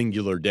one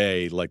singular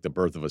day like the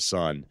birth of a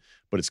son,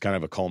 but it's kind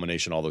of a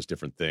culmination of all those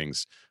different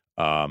things.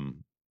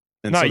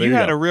 No, so you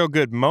had a real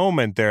good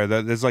moment there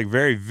that's like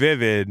very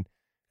vivid.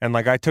 And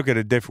like I took it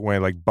a different way,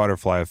 like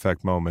butterfly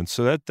effect moments.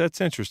 So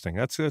that's interesting.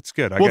 That's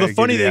good. Well, the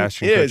funny thing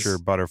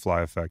is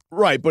butterfly effect,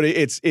 right? But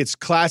it's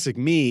classic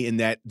me in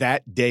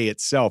that day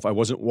itself. I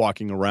wasn't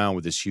walking around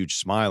with this huge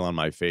smile on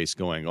my face,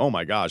 going, "Oh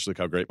my gosh, look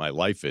how great my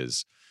life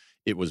is."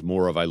 It was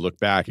more of I look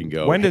back and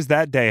go, "When does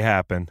that day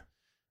happen?"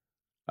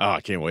 Oh,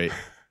 I can't wait.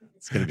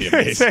 It's going to be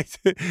amazing.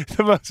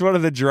 One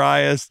of the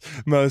driest,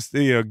 most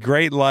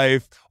great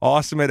life,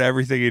 awesome at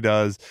everything he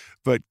does,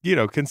 but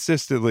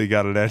consistently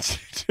got an edge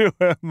to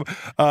him.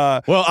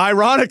 Well,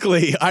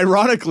 ironically,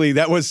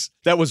 that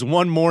was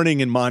one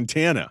morning in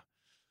Montana.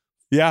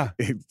 Yeah,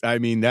 I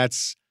mean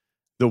that's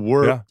the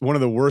worst. Yeah. One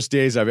of the worst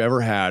days I've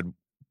ever had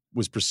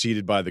was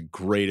preceded by the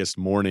greatest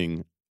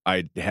morning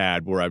I'd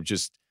had, where I'm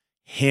just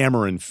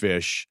hammering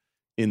fish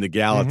in the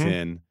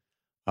Gallatin.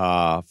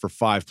 For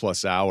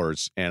 5+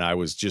 hours, and I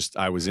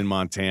was in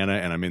Montana,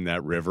 and I'm in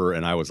that river,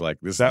 and I was like,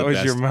 "This." That is the was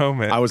best. your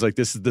moment. I was like,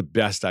 "This is the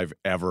best I've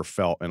ever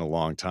felt in a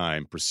long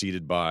time."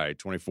 Preceded by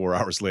 24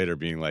 hours later,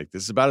 being like,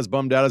 "This is about as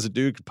bummed out as a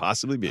dude could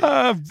possibly be."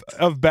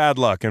 Of bad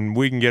luck, and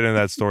we can get into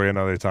that story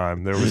another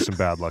time. There was some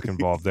bad luck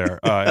involved there,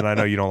 and I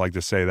know you don't like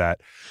to say that.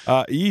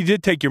 You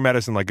did take your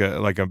medicine like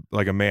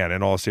a man.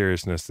 In all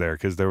seriousness, there,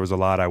 because there was a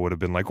lot I would have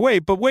been like,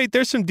 "Wait,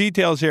 there's some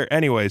details here."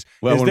 Anyways,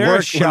 well, when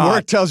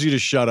work tells you to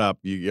shut up,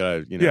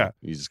 you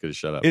just got to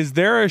shut up. Is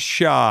there a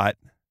shot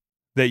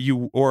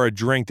or a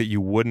drink that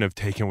you wouldn't have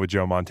taken with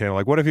Joe Montana?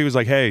 Like, what if he was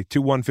like, "Hey,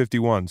 2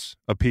 151s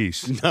a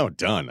piece"? No,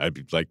 done. I'd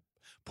be like,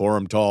 pour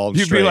them tall and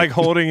You'd straight. be like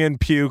holding in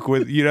puke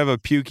you'd have a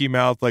pukey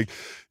mouth. Like,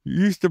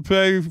 you used to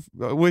play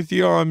with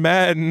you on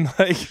Madden.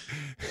 Like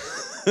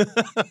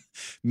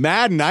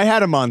Madden, I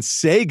had him on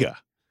Sega.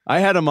 I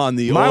had him on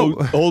the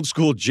old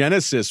school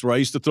Genesis, where I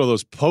used to throw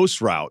those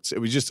post routes. It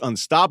was just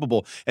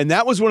unstoppable. And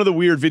that was one of the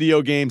weird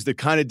video games that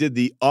kind of did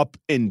the up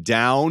and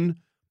down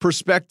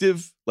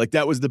perspective. Like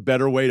that was the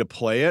better way to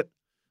play it,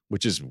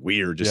 which is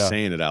weird just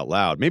saying it out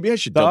loud. Maybe I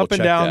should double check that.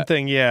 The up and down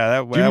thing,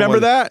 yeah. Do you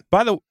remember that?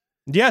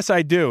 Yes,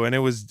 I do. And it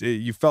was,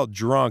 you felt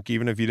drunk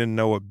even if you didn't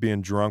know what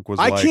being drunk was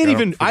like.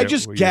 I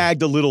just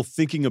gagged a little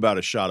thinking about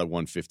a shot of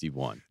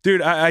 151.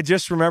 Dude, I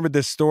just remembered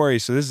this story.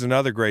 So this is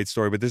another great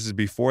story, but this is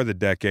before the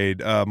decade.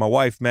 My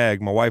wife, Meg,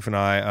 and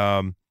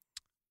I,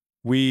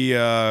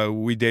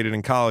 we dated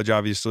in college,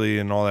 obviously,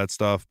 and all that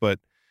stuff. But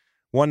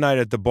one night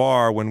at the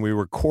bar when we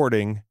were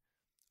courting,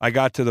 I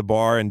got to the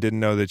bar and didn't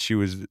know that she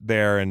was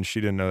there, and she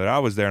didn't know that I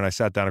was there. And I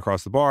sat down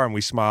across the bar, and we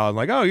smiled and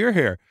like, "Oh, you're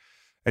here."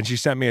 And she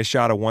sent me a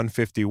shot of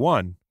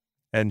 151,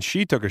 and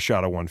she took a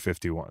shot of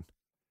 151.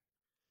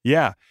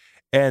 Yeah.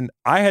 And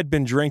I had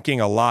been drinking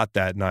a lot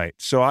that night.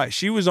 So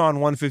she was on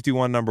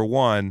 151 number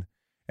 1,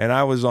 and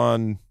I was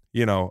on,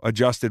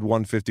 adjusted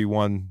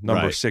 151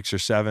 number 6 or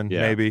 7,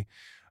 maybe.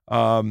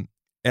 And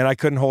I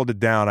couldn't hold it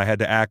down. I had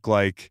to act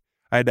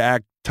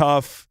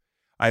tough.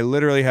 I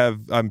literally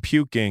I'm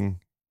puking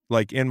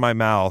like in my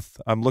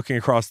mouth. I'm looking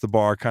across the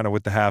bar kind of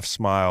with the half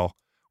smile.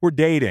 We're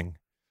dating.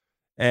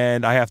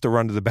 And I have to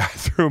run to the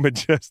bathroom and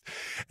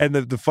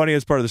the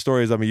funniest part of the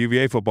story is I'm a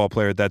UVA football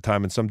player at that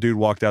time, and some dude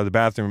walked out of the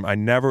bathroom.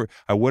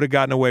 I would have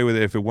gotten away with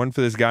it if it weren't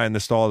for this guy in the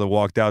stall that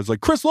walked out. It's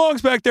like, "Chris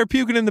Long's back there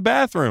puking in the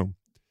bathroom."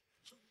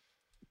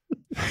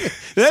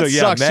 That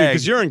sucks,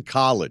 because you're in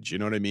college. You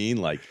know what I mean?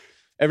 Like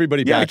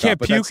everybody. Yeah, I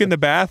can't puke in the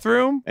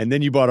bathroom. And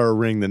then you bought her a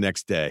ring the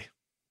next day.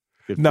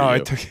 It'd been a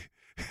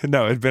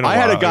while. I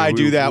had a guy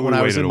do that when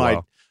I was in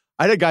I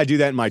had a guy do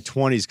that in my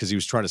 20s because he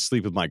was trying to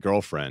sleep with my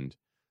girlfriend.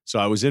 So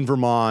I was in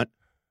Vermont.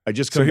 I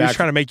just come back. So he was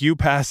trying to make you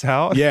pass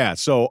out? Yeah.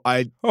 So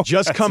I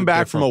just come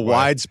back from a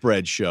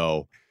widespread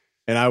show,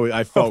 and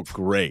I felt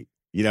great,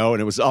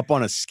 and it was up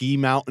on a ski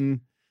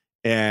mountain,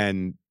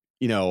 and,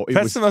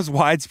 that's the most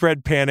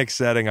widespread panic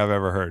setting I've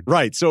ever heard.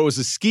 Right. So it was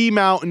a ski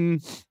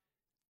mountain.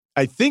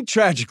 I think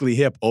Tragically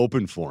Hip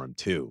opened for him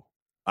too.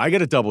 I got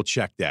to double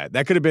check that.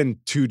 That could have been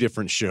 2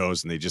 different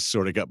shows, and they just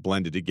sort of got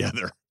blended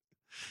together.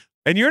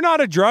 And you're not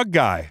a drug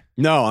guy.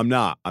 No, I'm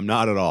not. I'm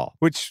not at all.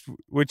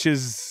 Which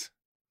is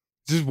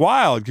just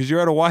wild because you're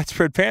at a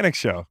widespread panic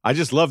show. I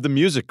just love the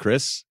music,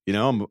 Chris.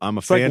 I'm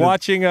a fan.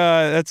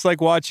 That's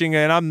like watching,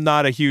 and I'm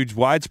not a huge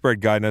widespread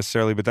guy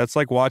necessarily, but that's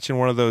like watching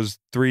one of those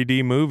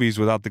 3D movies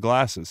without the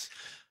glasses.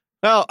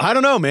 Well, I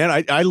don't know,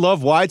 man. I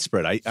love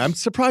widespread. I'm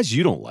surprised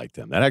you don't like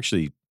them. That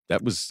actually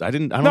That was I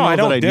don't know No, I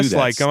that don't I knew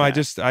dislike that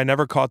them. stat. I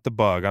never caught the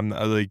bug. I'm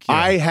like,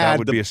 I that had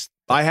would be a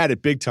I had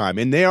it big time,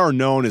 and they are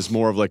known as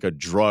more of like a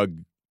drug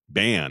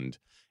band.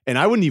 And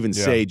I wouldn't even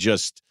say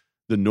just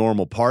the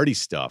normal party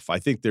stuff. I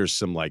think there's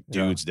some like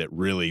dudes that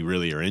really,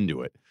 really are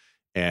into it.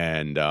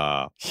 And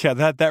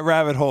that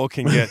rabbit hole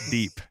can get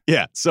deep.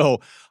 Yeah.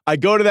 So I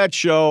go to that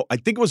show. I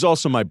think it was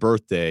also my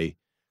birthday.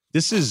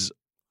 This is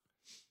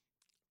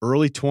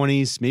early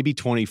 20s, maybe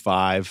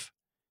 25.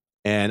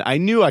 And I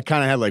knew I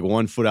kind of had like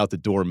one foot out the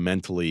door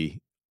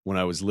mentally when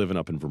I was living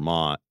up in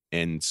Vermont.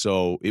 And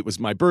so it was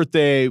my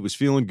birthday, was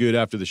feeling good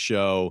after the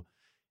show.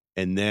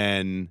 And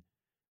then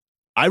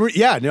I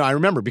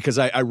remember because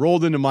I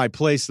rolled into my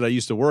place that I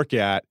used to work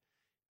at.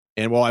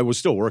 And I was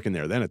still working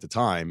there then at the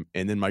time.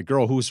 And then my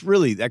girl,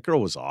 that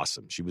girl was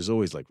awesome. She was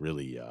always like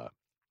really,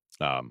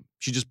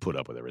 she just put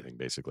up with everything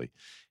basically.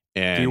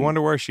 And do you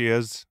wonder where she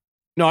is?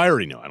 No, I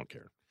already know. I don't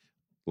care.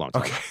 Long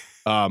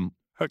time.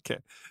 Okay.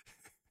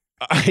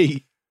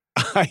 Okay.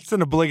 It's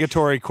an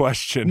obligatory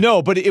question.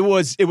 No, but it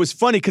was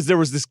funny because there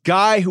was this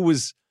guy who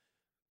was,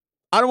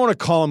 I don't want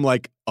to call him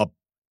like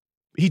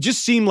he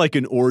just seemed like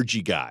an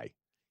orgy guy.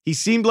 He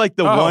seemed like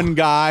the one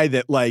guy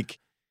that like,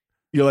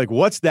 you're like,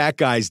 what's that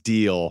guy's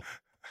deal?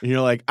 And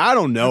you're like, I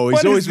don't know.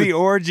 What does the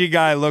orgy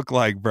guy look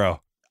like,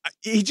 bro?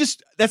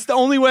 That's the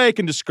only way I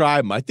can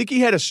describe him. I think he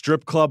had a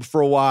strip club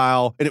for a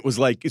while, and it was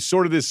like, it's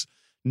sort of this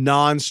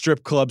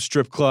non-strip club,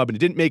 and it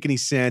didn't make any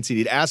sense.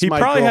 He'd ask my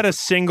probably girl, had a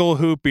single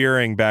hoop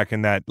earring back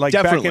in that, like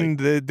definitely.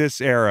 back in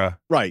this era.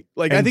 Right.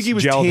 Like, I think he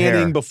was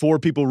tanning before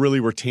people really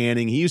were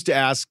tanning. He used to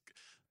ask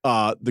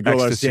the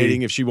girl I was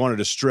dating if she wanted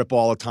to strip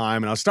all the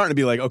time, and I was starting to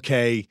be like,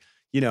 okay,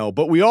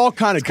 but we all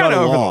kind of got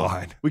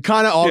along.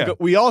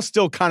 We all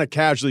still kind of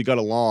casually got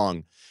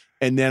along.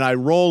 And then I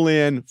roll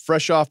in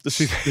fresh off the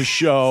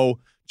show,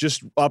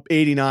 just up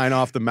 89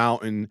 off the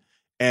mountain.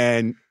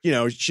 And,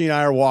 she and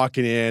I are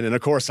walking in. And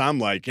of course, I'm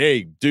like,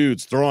 hey,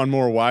 dudes, throw on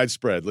more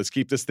widespread. Let's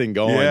keep this thing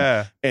going.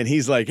 Yeah. And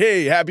he's like,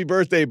 hey, happy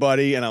birthday,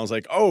 buddy. And I was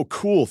like, oh,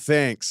 cool,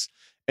 thanks.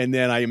 And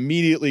then I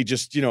immediately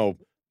just,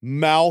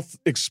 mouth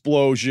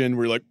explosion.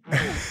 We're like,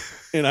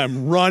 and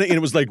I'm running. And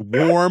it was like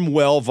warm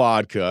well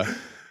vodka.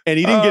 And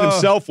he didn't get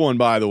himself one,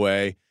 by the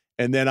way.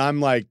 And then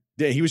I'm like,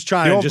 he was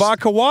trying the old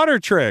vodka water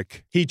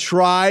trick. He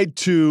tried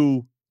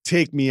to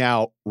take me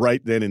out right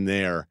then and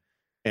there.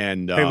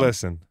 And hey,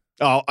 listen.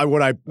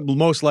 What I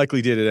most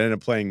likely did, it ended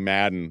up playing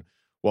Madden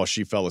while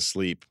she fell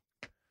asleep.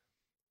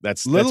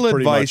 That's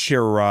advice much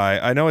here, Rye.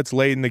 I know it's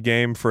late in the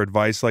game for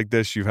advice like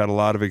this. You've had a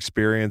lot of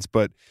experience,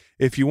 but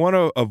if you want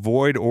to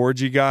avoid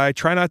orgy guy,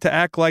 try not to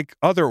act like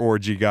other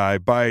orgy guy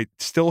by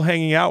still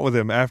hanging out with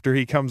him after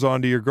he comes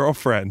on to your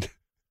girlfriend.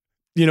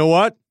 You know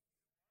what?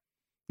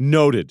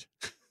 Noted.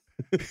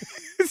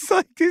 It's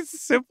like this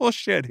simple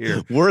shit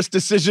here. Worst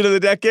decision of the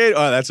decade?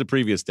 Oh, that's a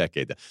previous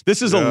decade.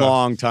 This is a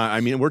long time. I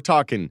mean, we're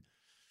talking.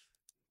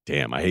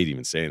 Damn, I hate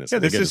even saying this. Yeah,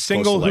 this is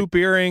single hoop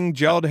earring,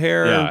 gelled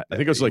hair. Yeah, I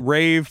think it was like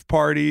rave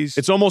parties.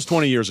 It's almost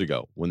 20 years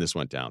ago when this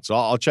went down. So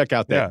I'll check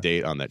out that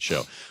date on that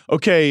show.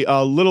 Okay,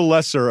 a little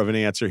lesser of an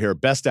answer here.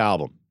 Best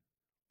album.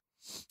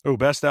 Oh,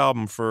 best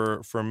album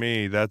for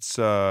me. That's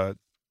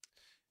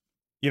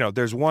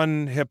there's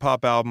one hip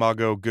hop album. I'll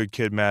go Good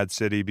Kid, Mad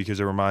City because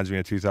it reminds me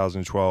of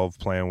 2012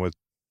 playing with.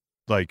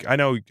 Like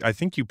I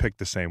think you picked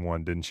the same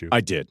one, didn't you?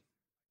 I did.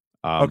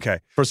 Okay,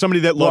 for somebody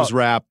that loves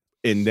rap.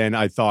 And then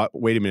I thought,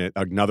 wait a minute,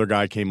 another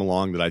guy came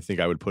along that I think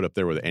I would put up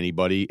there with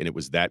anybody, and it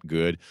was that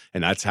good.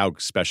 And that's how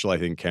special I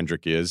think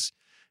Kendrick is.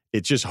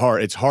 It's just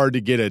hard. It's hard to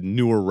get a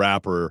newer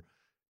rapper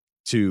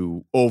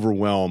to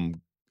overwhelm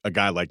a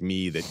guy like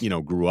me that,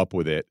 grew up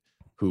with it,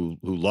 who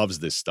loves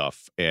this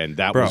stuff. And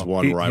that was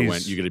one where I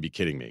went, you're going to be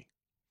kidding me.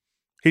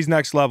 He's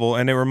next level.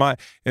 And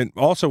and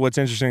also what's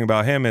interesting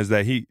about him is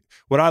that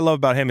what I love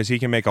about him is he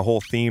can make a whole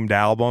themed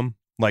album.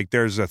 Like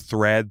there's a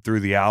thread through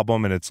the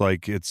album and it's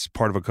like it's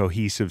part of a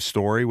cohesive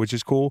story, which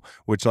is cool,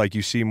 which like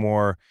you see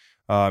more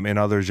in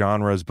other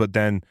genres. But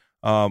then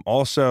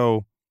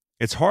also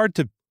it's hard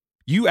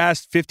you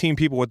ask 15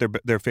 people what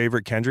their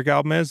favorite Kendrick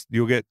album is,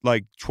 you'll get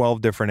like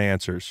 12 different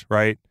answers,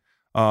 right?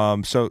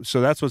 So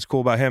that's what's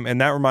cool about him.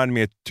 And that reminded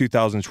me of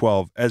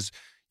 2012. As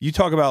you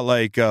talk about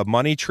like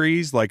Money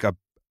Trees, like a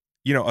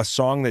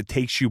song that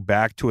takes you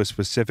back to a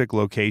specific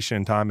location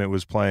and time it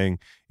was playing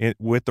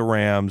with the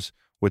Rams,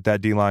 with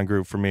that D-line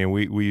group for me, and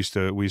we used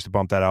to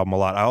bump that album a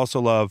lot. I also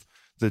love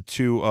the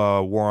two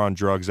War on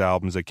Drugs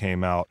albums that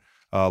came out,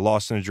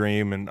 Lost in a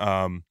Dream,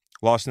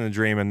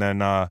 and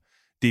then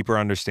Deeper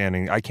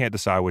Understanding. I can't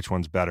decide which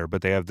one's better,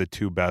 but they have the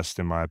two best,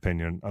 in my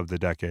opinion, of the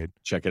decade.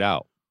 Check it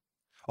out.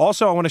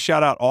 Also, I want to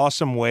shout out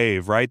Awesome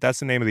Wave, right? That's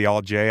the name of the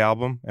Alt J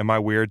album. Am I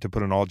weird to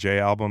put an Alt J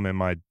album in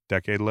my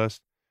decade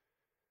list?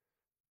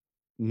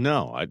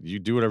 No, you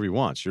do whatever you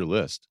want. It's your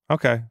list.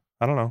 Okay.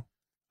 I don't know.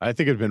 I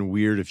think it'd been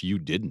weird if you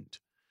didn't.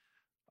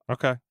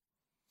 Okay.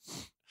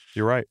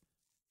 You're right.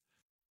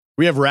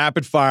 We have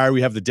rapid fire.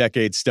 We have the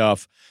decade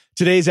stuff.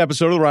 Today's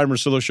episode of the Ryen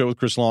Russillo Show with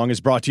Chris Long is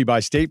brought to you by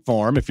State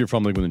Farm. If you're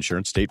familiar with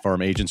insurance, State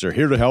Farm agents are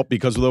here to help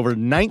because with over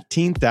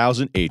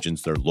 19,000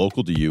 agents, they're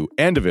local to you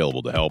and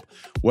available to help.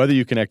 Whether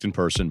you connect in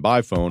person,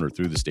 by phone, or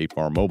through the State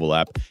Farm mobile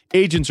app,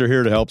 agents are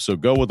here to help, so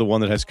go with the one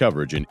that has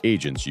coverage and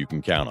agents you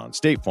can count on.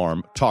 State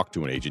Farm, talk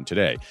to an agent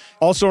today.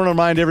 Also, I want to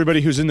remind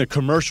everybody who's in the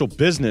commercial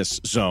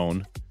business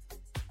zone,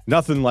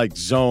 nothing like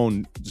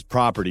zone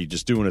property,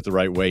 just doing it the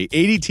right way.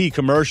 ADT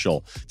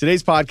Commercial.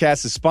 Today's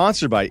podcast is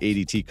sponsored by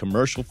ADT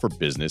Commercial for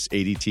Business.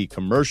 ADT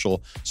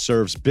Commercial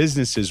serves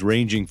businesses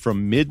ranging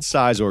from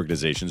mid-size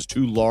organizations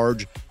to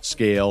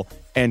large-scale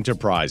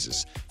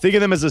enterprises. Think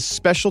of them as a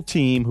special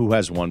team who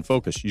has one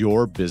focus: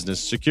 your business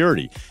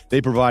security.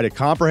 They provide a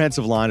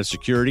comprehensive line of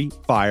security,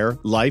 fire,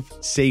 life,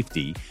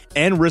 safety,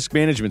 and risk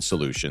management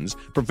solutions,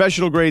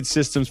 professional-grade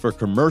systems for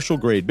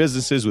commercial-grade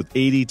businesses with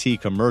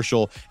ADT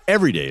Commercial.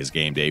 Every day is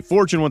game day.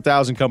 Fortune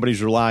 1000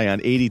 companies rely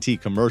on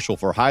ADT Commercial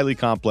for highly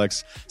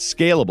complex,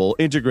 scalable,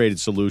 integrated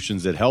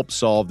solutions that help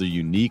solve the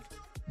unique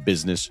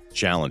business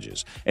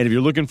challenges. And if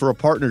you're looking for a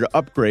partner to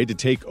upgrade to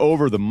take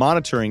over the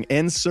monitoring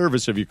and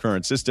service of your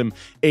current system,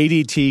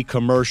 ADT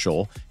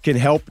Commercial can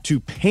help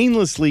to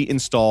painlessly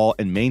install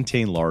and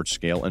maintain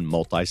large-scale and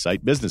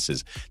multi-site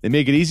businesses. They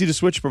make it easy to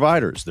switch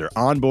providers. Their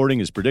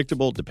onboarding is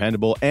predictable,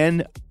 dependable,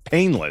 and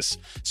painless.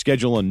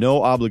 Schedule a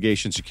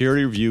no-obligation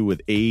security review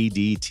with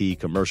ADT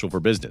Commercial for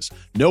Business.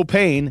 No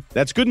pain,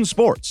 that's good in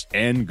sports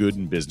and good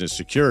in business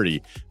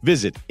security.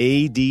 Visit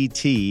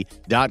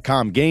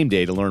ADT.com game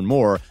day to learn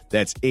more.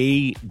 That's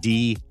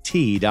ADT.com/game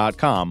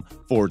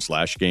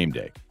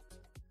day.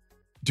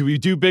 Do we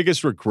do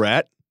biggest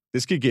regret?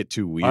 This could get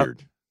too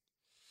weird.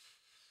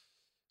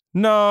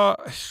 No,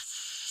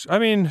 I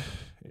mean,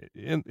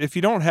 if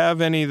you don't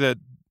have any that,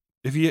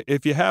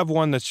 if you have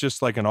one that's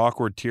just like an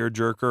awkward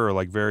tearjerker or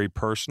like very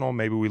personal,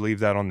 maybe we leave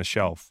that on the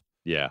shelf.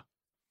 Yeah.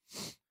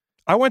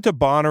 I went to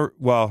Bonner.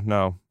 Well,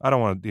 no, I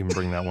don't want to even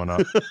bring that one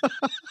up.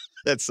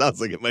 That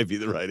sounds like it might be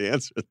the right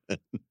answer then.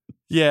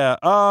 Yeah.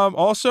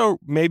 Also,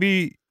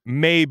 maybe,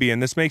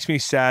 and this makes me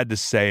sad to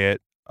say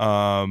it,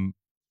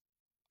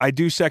 I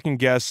do second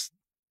guess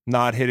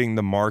not hitting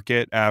the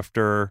market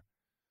after.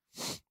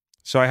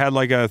 So I had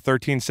like a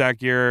 13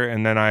 sack year,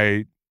 and then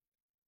I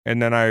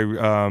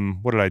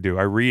what did I do?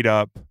 I read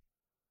up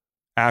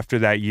after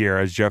that year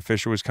as Jeff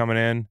Fisher was coming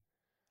in.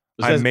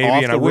 I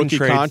wouldn't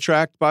trade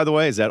contract, by the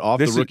way. Is that off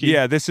the rookie?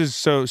 Yeah, this is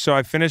so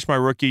I finished my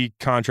rookie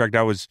contract.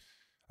 I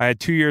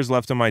had 2 years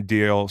left on my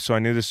deal, so I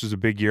knew this was a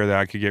big year that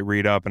I could get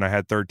read up, and I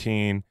had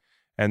 13.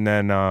 And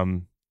then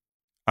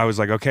I was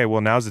like, okay,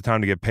 well, now's the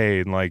time to get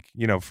paid. And like,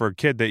 you know, for a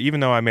kid that, even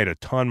though I made a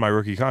ton my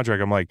rookie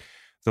contract, I'm like,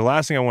 the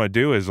last thing I want to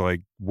do is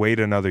like wait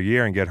another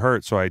year and get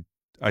hurt. So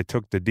I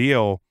took the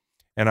deal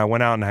and I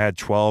went out and I had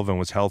 12 and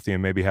was healthy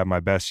and maybe had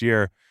my best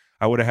year.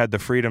 I would have had the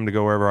freedom to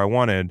go wherever I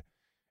wanted,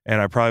 and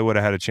I probably would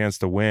have had a chance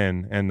to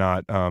win and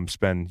not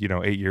spend,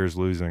 8 years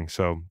losing.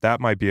 So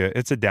that might be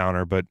it's a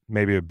downer, but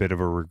maybe a bit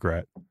of a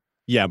regret.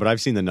 Yeah, but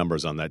I've seen the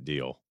numbers on that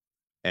deal.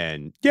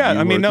 And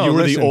yeah, you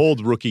were the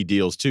old rookie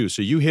deals too,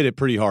 so you hit it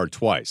pretty hard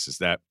twice.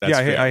 That's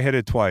fair? I hit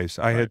it twice.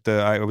 I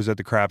was at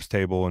the craps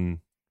table, and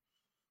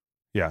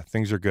yeah,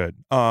 things are good.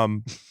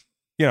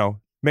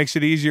 Makes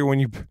it easier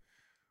when you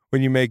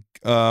make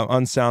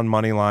unsound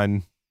money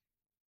line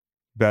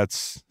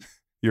bets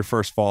your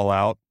first fall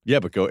out. Yeah,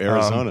 but go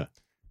Arizona.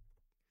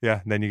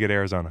 Then you get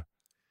Arizona.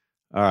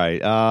 All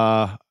right.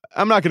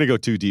 I'm not going to go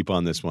too deep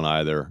on this one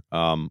either.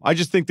 I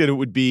just think that it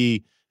would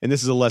be, and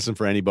this is a lesson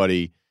for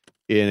anybody,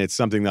 and it's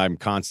something that I'm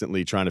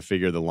constantly trying to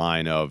figure the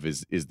line of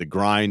is the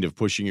grind of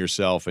pushing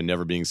yourself and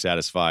never being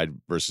satisfied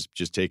versus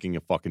just taking a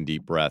fucking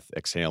deep breath,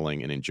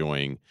 exhaling, and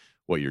enjoying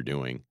what you're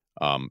doing.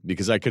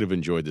 Because I could have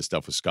enjoyed this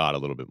stuff with Scott a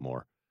little bit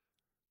more.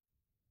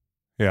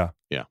 Yeah.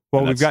 Yeah.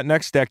 Well, we've got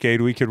next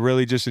decade. We could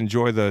really just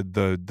enjoy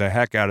the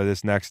heck out of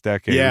this next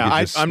decade.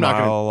 Yeah, I'm not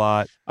going to a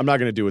lot. I'm not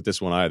going to do it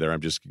this one either.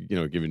 I'm just,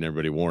 giving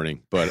everybody a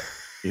warning. But,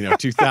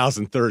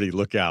 2030,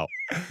 look out.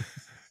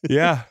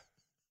 Yeah.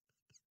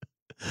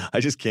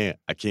 I just can't.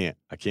 I can't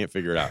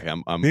figure it out.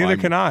 Neither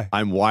can I.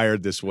 I'm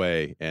wired this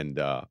way, and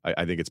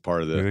I think it's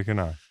part of the. Neither can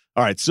I.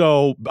 All right,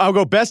 so I'll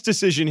go best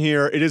decision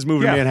here. It is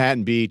moving to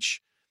Manhattan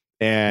Beach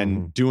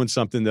and doing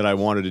something that I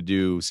wanted to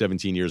do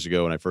 17 years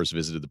ago when I first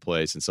visited the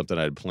place, and something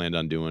I had planned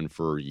on doing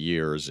for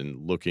years,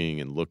 and looking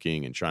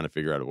and trying to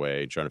figure out a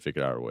way,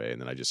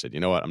 and then I just said, you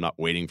know what? I'm not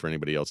waiting for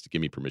anybody else to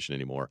give me permission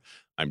anymore.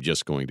 I'm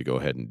just going to go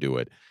ahead and do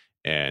it,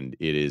 and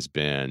it has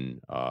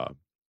been.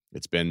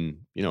 It's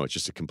been, it's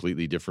just a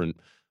completely different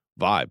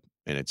vibe.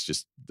 And it's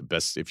just the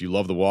best. If you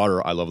love the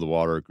water, I love the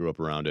water, grew up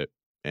around it.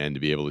 And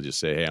to be able to just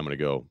say, hey, I'm going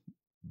to go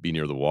be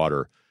near the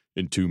water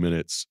in 2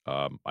 minutes.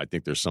 I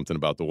think there's something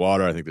about the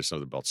water. I think there's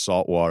something about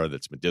salt water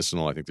that's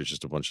medicinal. I think there's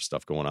just a bunch of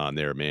stuff going on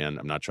there, man.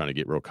 I'm not trying to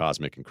get real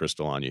cosmic and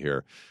crystal on you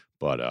here,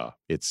 but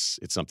it's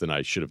something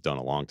I should have done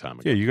a long time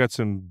ago. Yeah, you got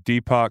some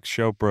Deepak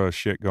Chopra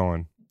shit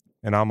going,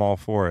 and I'm all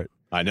for it.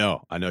 I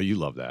know you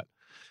love that.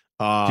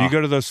 Do you go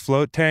to those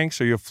float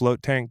tanks? Are you a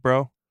float tank,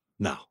 bro?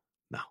 No.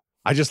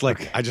 I just like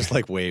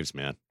waves,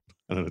 man.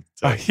 I don't know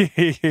what to tell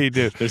you. You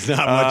do. There's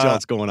not much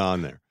else going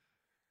on there.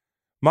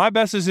 My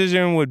best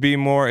decision would be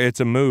more, it's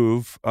a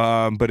move,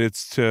 but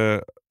it's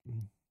to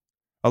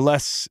a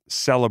less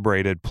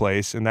celebrated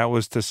place, and that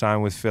was to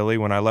sign with Philly.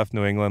 When I left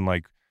New England,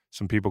 like,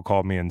 some people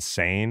called me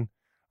insane,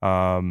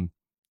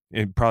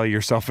 probably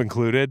yourself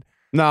included.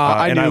 No,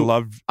 I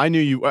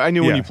knew when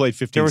Yeah, you played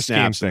 15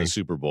 snaps in the things.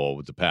 Super Bowl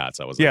with the Pats.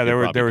 I was Yeah,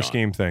 like, there were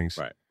scheme things.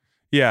 Right.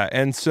 Yeah,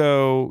 and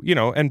so,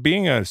 and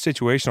being a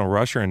situational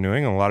rusher in New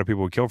England, a lot of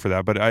people would kill for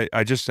that. But I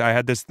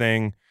had this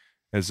thing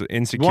as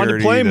insecurity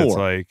to play that's more.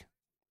 Like,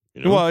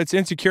 well, it's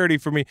insecurity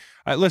for me.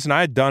 Listen, I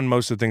had done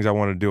most of the things I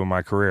wanted to do in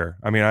my career.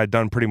 I mean, I had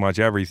done pretty much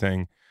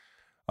everything.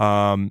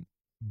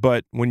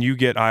 But when you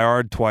get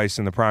IR'd twice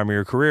in the prime of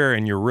your career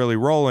and you're really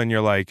rolling,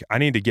 you're like, I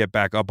need to get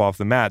back up off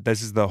the mat.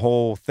 This is the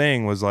whole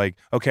thing was like,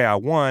 okay, I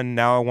won.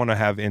 Now I want to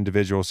have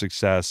individual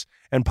success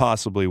and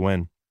possibly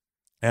win.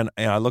 And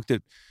I looked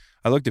at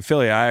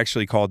Philly. I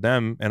actually called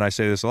them, and I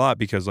say this a lot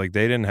because like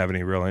they didn't have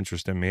any real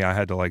interest in me. I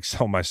had to like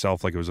sell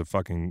myself like it was a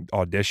fucking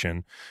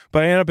audition.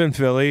 But I ended up in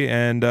Philly,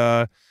 and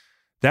that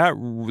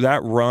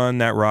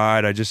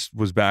ride, I just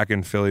was back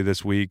in Philly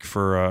this week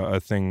for a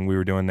thing we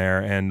were doing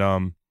there,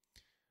 and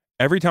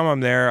every time I'm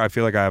there, I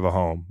feel like I have a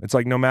home. It's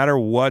like no matter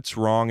what's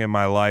wrong in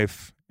my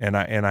life, and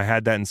I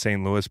had that in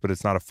St. Louis, but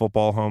it's not a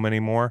football home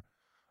anymore.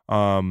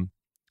 I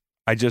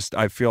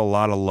feel a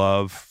lot of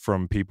love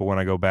from people when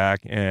I go back,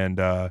 and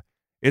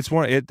it's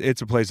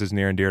a place that's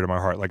near and dear to my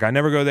heart. Like I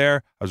never go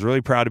there. I was really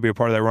proud to be a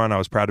part of that run. I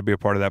was proud to be a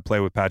part of that play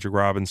with Patrick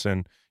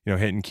Robinson,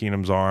 hitting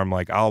Keenum's arm.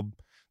 Like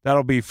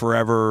that'll be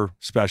forever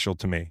special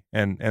to me.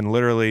 And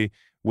literally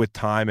with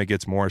time, it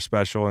gets more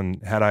special. And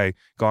had I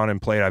gone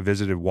and played, I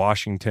visited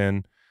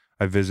Washington.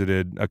 I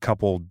visited a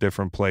couple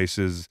different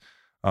places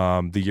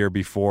the year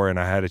before, and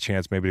I had a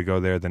chance maybe to go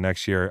there the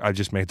next year. I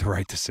just made the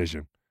right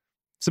decision.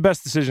 It's the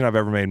best decision I've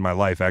ever made in my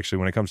life, actually,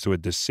 when it comes to a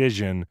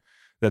decision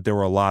that there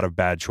were a lot of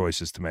bad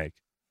choices to make.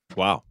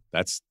 Wow,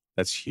 that's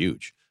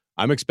huge.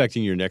 I'm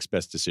expecting your next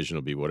best decision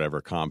will be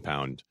whatever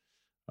compound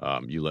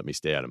you let me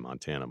stay out of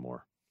Montana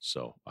more.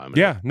 So I'm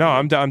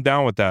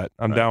down with that.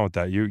 I'm down with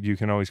that. You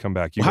can always come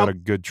back. You got a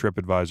good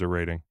TripAdvisor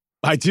rating.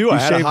 I do. You I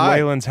had saved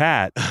Waylon's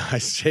hat. I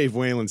saved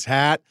Waylon's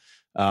hat.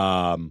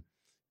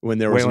 When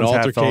there was Waylon's an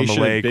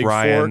altercation lake, at Big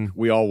Ryen. Fork,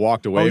 we all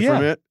walked away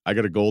from it. I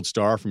got a gold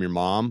star from your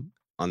mom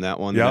on that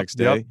one the next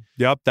day.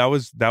 Yep. That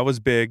was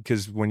big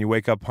because when you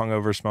wake up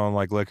hungover, smelling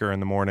like liquor in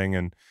the morning,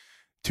 and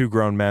two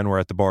grown men were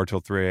at the bar till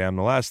 3 a.m.,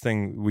 the last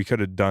thing we could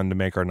have done to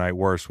make our night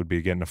worse would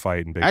be get in a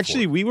fight in Big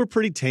Actually, Fork. we were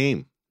pretty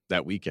tame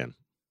that weekend.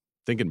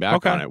 Thinking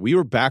back on it, we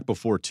were back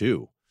before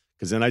 2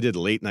 because then I did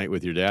late night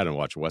with your dad and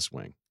watched West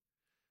Wing.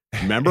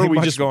 Remember, we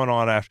just going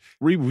on after.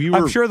 We were.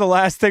 I'm sure the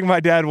last thing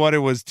my dad wanted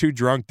was two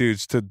drunk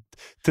dudes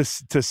to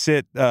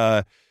sit,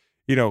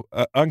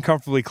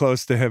 uncomfortably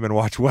close to him and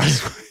watch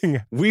West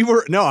Wing.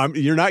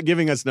 You're not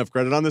giving us enough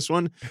credit on this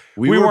one.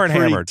 We weren't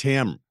pretty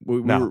hammered.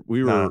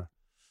 We were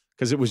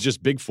because it was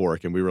just Big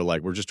Fork, and we were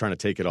like, we're just trying to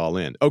take it all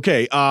in.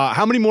 Okay,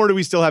 how many more do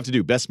we still have to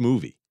do? Best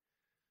movie.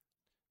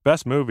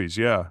 Best movies,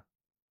 yeah.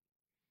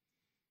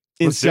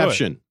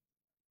 Inception.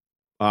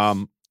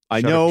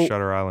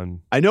 Shutter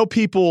Island. I know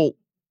people.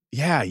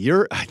 Yeah,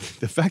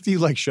 the fact that you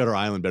like Shutter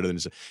Island better than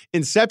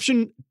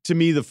Inception. To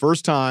me, the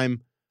first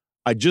time,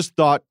 I just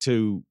thought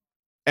to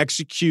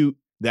execute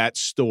that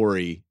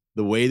story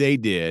the way they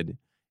did.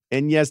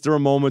 And yes, there are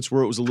moments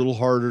where it was a little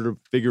harder to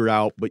figure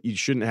out, but you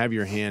shouldn't have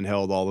your hand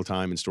held all the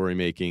time in story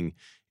making.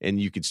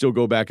 And you could still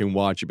go back and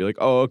watch and be like,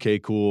 oh, okay,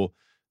 cool.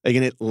 Like,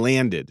 and it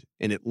landed,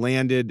 and it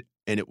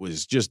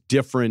was just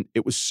different.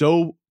 It was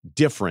so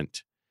different.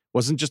 It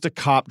wasn't just a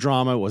cop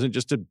drama. It wasn't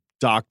just a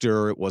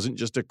doctor. It wasn't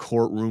just a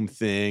courtroom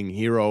thing,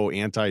 hero,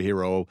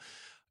 anti-hero.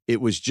 It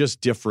was just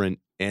different.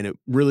 And it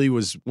really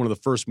was one of the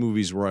first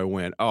movies where I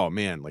went, oh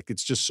man, like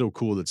it's just so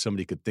cool that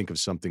somebody could think of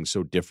something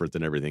so different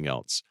than everything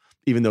else.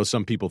 Even though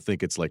some people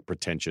think it's like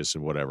pretentious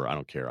and whatever. I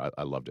don't care.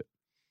 I loved it.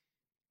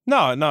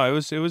 No, it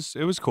was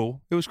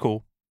cool. It was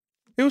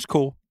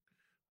cool.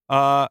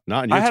 Not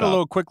in your I had top. a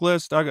little quick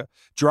list. I got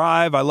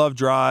Drive. I love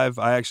Drive.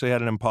 I actually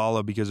had an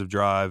Impala because of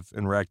Drive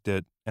and wrecked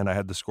it. And I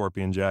had the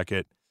Scorpion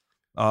jacket.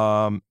 Ex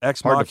Hard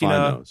Machina. to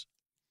find those.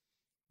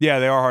 Yeah,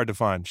 they are hard to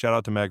find. Shout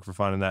out to Meg for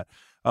finding that.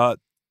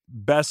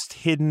 Best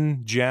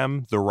hidden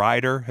gem, The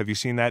Rider. Have you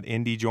seen that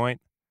indie joint?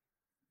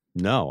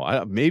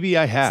 No, maybe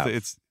I have.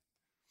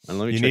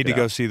 You need to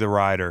go see The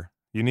Rider.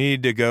 You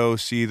need to go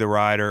see The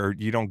Rider. Or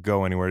you don't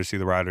go anywhere to see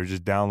The Rider.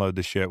 Just download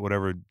the shit,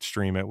 whatever,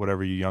 stream it,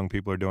 whatever you young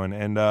people are doing,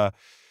 and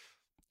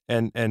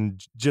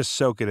just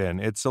soak it in.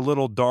 It's a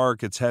little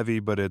dark, it's heavy,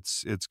 but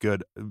it's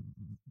good.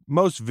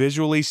 Most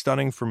visually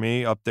stunning for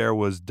me up there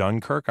was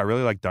Dunkirk. I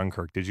really like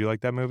Dunkirk. Did you like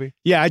that movie?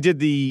 Yeah, I did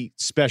the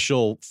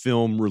special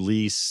film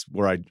release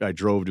where I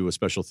drove to a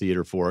special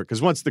theater for it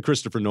because once the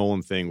Christopher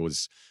Nolan thing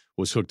was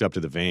hooked up to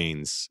the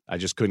veins, I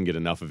just couldn't get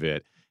enough of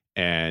it.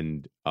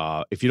 And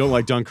if you don't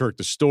like Dunkirk,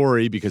 the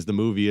story, because the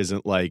movie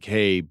isn't like,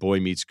 hey,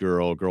 boy meets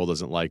girl, girl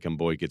doesn't like him,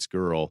 boy gets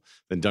girl,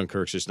 then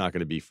Dunkirk's just not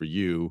going to be for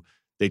you.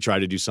 They try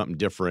to do something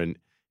different,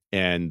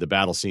 and the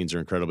battle scenes are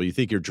incredible. You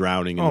think you're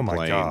drowning in the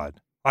plane. Oh, my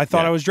God. I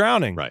thought I was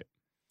drowning. Right.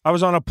 I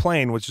was on a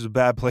plane, which is a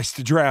bad place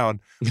to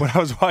drown. When I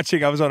was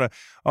watching, I was on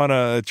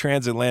a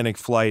transatlantic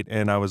flight,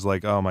 and I was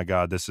like, "Oh my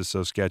God, this is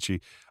so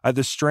sketchy."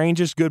 The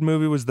strangest good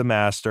movie was The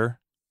Master.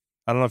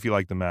 I don't know if you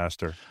like The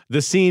Master.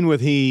 The scene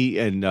with he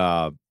and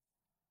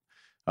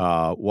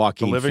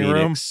Joaquin The living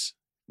Phoenix.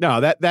 No,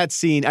 that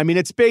scene. I mean,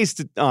 it's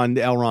based on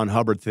the L. Ron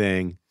Hubbard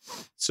thing.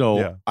 So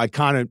Yeah. I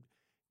kind of,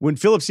 when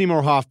Philip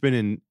Seymour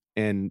Hoffman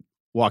and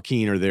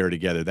Joaquin are there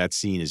together, that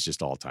scene is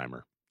just all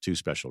timer. Two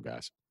special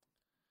guys.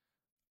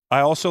 I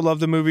also love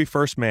the movie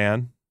First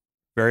Man.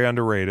 Very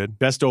underrated.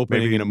 Best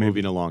opening in a movie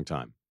in a long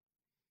time.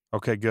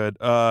 Okay, good.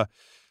 I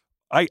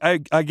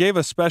gave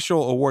a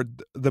special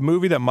award. The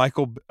movie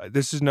that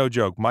this is no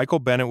joke, Michael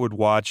Bennett would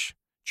watch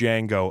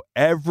Django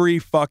every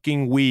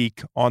fucking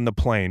week on the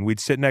plane. We'd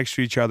sit next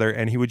to each other,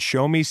 and he would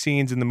show me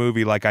scenes in the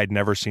movie like I'd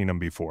never seen them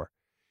before.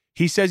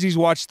 He says he's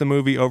watched the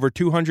movie over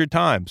 200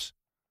 times.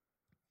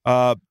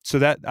 So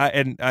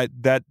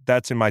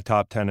that's in my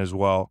top 10 as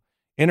well.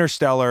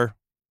 Interstellar,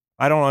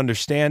 I don't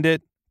understand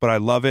it, but I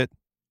love it.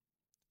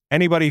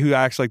 Anybody who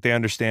acts like they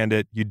understand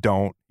it, you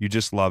don't. You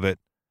just love it.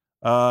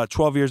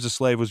 12 Years a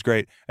Slave was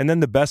great. And then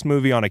the best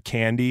movie on a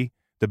candy,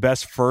 the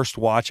best first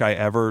watch I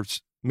ever,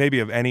 maybe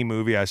of any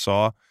movie I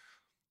saw,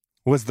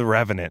 was The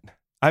Revenant.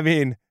 I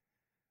mean,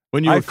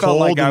 when you were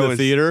cold in the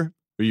theater,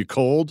 were you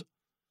cold?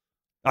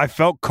 I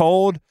felt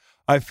cold.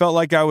 I felt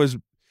like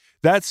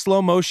that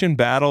slow motion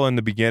battle in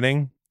the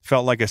beginning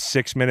felt like a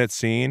 6-minute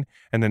scene.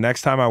 And the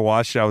next time I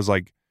watched it, I was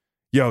like,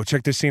 yo,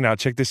 check this scene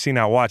out.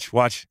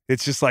 Watch.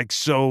 It's just like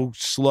so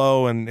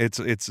slow, and it's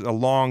a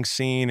long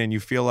scene, and you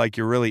feel like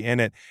you're really in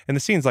it. And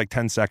the scene's like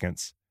 10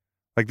 seconds,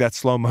 like that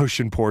slow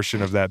motion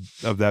portion of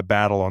that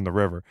battle on the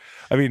river.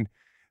 I mean,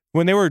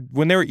 when they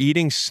were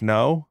eating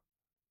snow,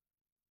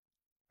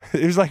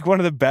 it was like one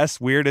of the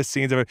best, weirdest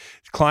scenes ever.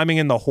 Climbing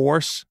in the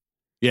horse.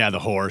 Yeah, the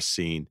horse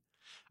scene.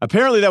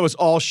 Apparently that was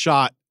all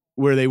shot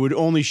where they would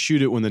only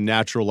shoot it when the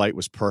natural light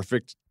was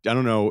perfect. I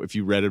don't know if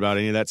you read about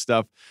any of that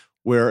stuff,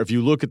 where if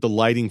you look at the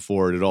lighting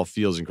for it, it all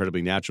feels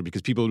incredibly natural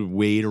because people would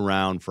wait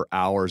around for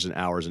hours and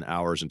hours and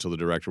hours until the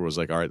director was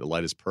like, all right, the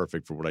light is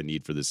perfect for what I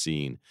need for the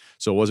scene.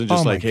 So it wasn't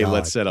just hey,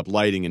 let's set up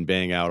lighting and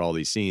bang out all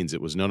these scenes.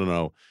 It was,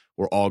 no.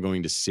 We're all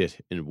going to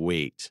sit and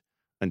wait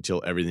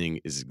until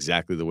everything is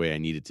exactly the way I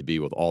need it to be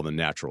with all the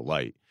natural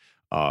light.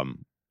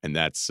 And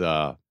that's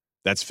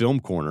Film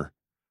Corner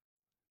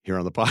here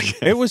on the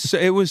podcast.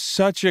 It was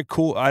such a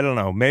cool, I don't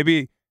know,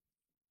 maybe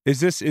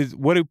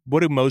what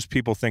do most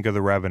people think of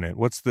The Revenant?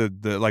 What's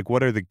the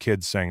what are the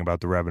kids saying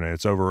about The Revenant?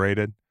 It's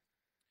overrated?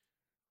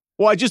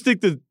 Well, I just think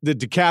that the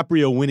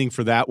DiCaprio winning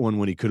for that one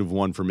when he could have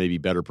won for maybe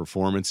better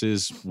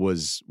performances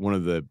was one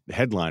of the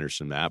headliners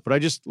from that. But I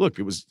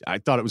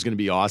thought it was going to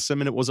be awesome,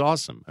 and it was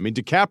awesome. I mean,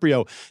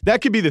 DiCaprio,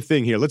 that could be the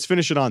thing here. Let's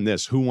finish it on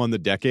this. Who won the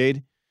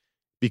decade?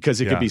 Because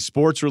it could be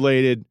sports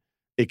related.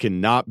 It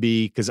cannot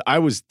be, because I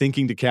was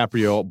thinking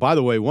DiCaprio. By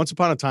the way, Once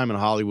Upon a Time in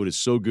Hollywood is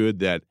so good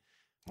that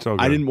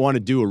I didn't want to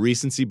do a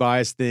recency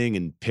bias thing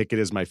and pick it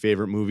as my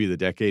favorite movie of the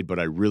decade, but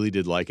I really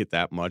did like it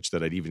that much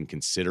that I'd even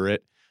consider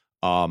it.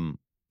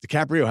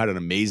 DiCaprio had an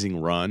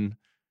amazing run.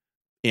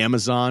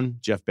 Amazon,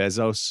 Jeff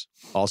Bezos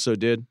also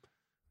did,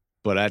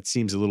 but that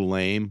seems a little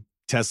lame.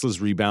 Tesla's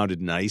rebounded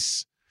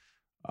nice.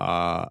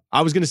 I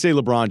was going to say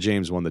LeBron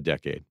James won the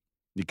decade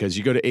because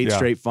you go to 8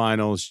 straight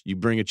finals, you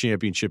bring a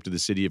championship to the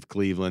city of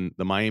Cleveland.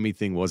 The Miami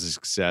thing was a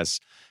success.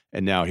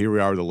 And now here we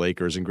are with the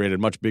Lakers. And granted,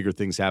 much bigger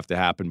things have to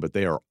happen, but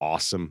they are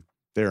awesome.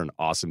 They're an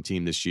awesome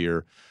team this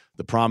year.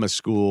 The Promise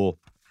School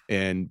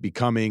and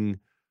becoming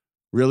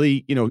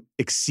really,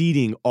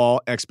 exceeding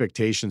all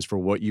expectations for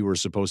what you were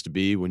supposed to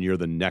be when you're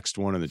the next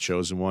one and the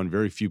chosen one.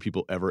 Very few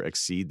people ever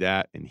exceed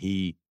that. And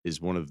he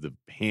is one of the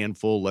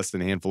less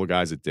than a handful of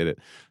guys that did it.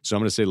 So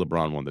I'm going to say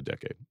LeBron won the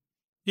decade.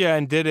 Yeah,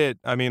 and did it.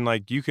 I mean,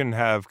 you can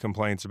have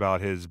complaints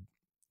about his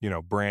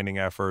branding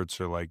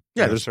efforts or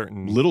there's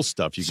certain little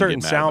stuff you can certain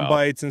get mad sound about,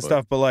 bites and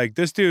stuff, but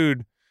this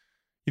dude,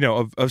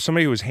 of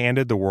somebody who was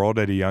handed the world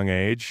at a young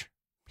age,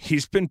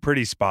 he's been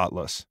pretty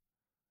spotless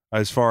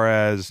as far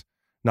as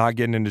not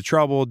getting into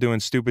trouble, doing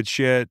stupid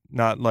shit,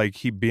 not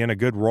he being a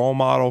good role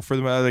model for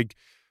them.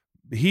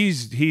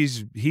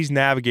 He's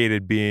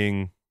navigated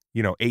being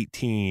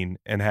 18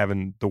 and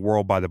having the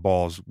world by the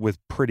balls with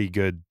pretty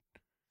good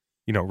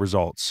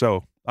results.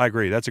 So I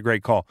agree, that's a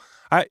great call.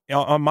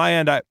 On my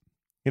end, I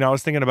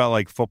was thinking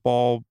about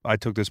football. I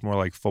took this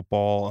more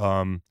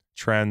football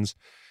trends.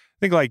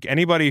 I think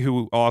anybody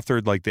who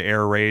authored the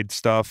air raid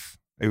stuff,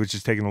 it was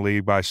just taking the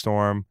league by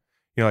storm.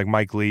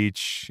 Mike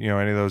Leach,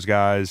 any of those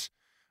guys.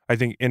 I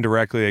think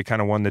indirectly they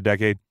kind of won the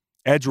decade.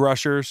 Edge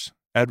rushers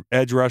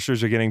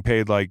are getting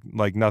paid like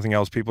nothing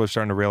else. People are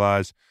starting to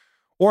realize,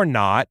 or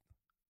not.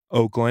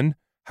 Oakland,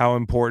 how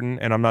important,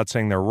 and I'm not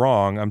saying they're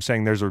wrong. I'm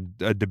saying there's a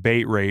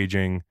debate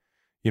raging,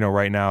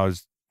 right now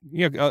is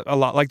a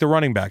lot like the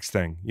running backs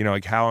thing.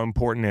 How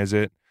important is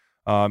it?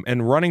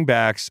 And running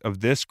backs of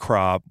this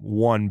crop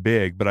won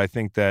big, but I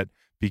think that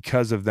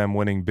because of them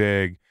winning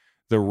big,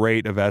 the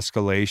rate of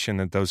escalation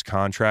that those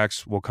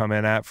contracts will come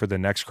in at for the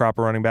next crop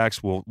of running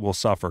backs will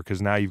suffer,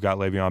 because now you've got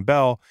Le'Veon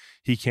Bell.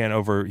 He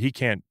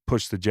can't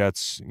push the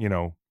Jets,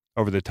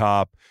 over the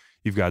top.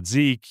 You've got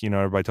Zeke,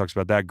 everybody talks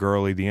about that,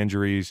 Gurley, the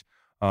injuries,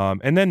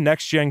 and then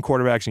next gen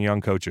quarterbacks and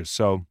young coaches.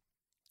 So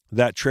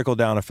that trickle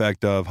down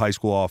effect of high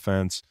school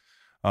offense,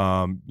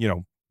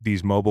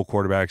 these mobile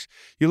quarterbacks.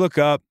 You look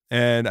up,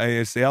 and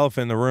it's the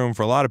elephant in the room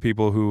for a lot of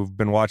people who've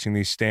been watching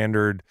these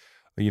standard,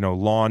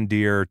 lawn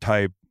deer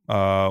type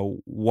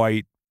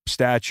white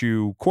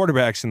statue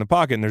quarterbacks in the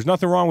pocket. And there's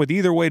nothing wrong with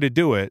either way to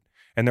do it.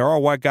 And there are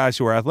white guys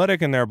who are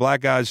athletic, and there are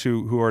black guys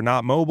who are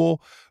not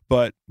mobile.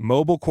 But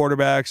mobile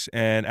quarterbacks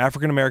and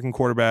African-American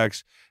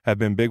quarterbacks have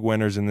been big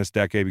winners in this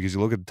decade, because you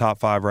look at the top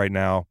 5 right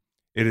now,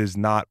 it is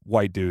not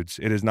white dudes.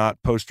 It is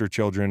not poster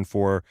children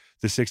for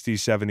the 60s,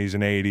 70s,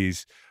 and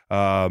 80s,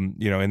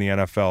 in the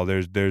NFL.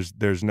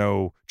 There's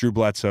no Drew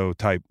Bledsoe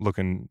type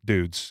looking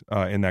dudes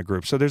in that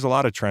group. So there's a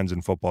lot of trends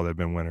in football that have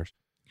been winners.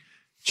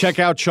 Check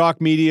out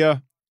Chalk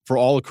Media for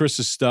all of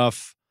Chris's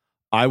stuff.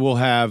 I will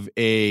have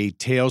a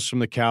Tales from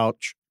the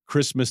Couch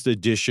Christmas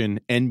edition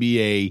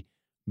NBA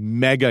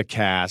mega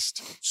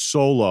cast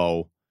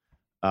solo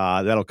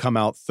that'll come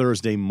out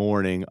Thursday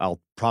morning. I'll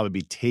probably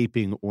be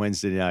taping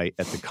Wednesday night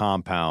at the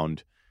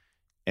compound,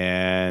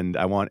 and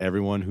I want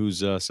everyone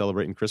who's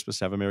celebrating Christmas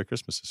to have a Merry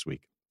Christmas this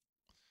week.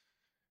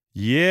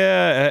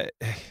 Yeah,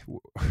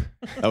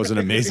 that was an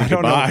amazing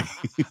goodbye.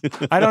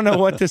 I don't know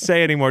what to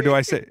say anymore. Do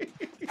I say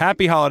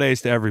Happy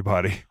Holidays to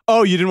everybody?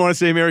 Oh, you didn't want to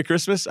say Merry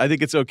Christmas? I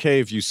think it's okay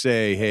if you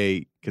say,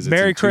 hey, because it's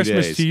Merry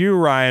Christmas to you,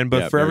 Ryan.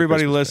 But for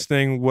everybody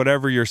listening,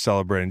 whatever you're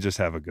celebrating, just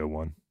have a good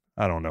one.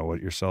 I don't know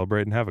what you're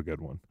celebrating. Have a good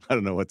one. I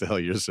don't know what the hell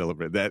you're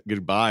celebrating. That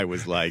goodbye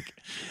was like,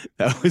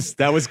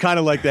 that was kind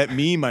of like that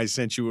meme I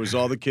sent you. It was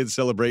all the kids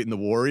celebrating the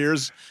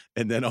Warriors,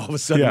 and then all of a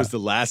sudden it was the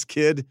last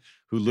kid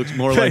who looks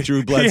more like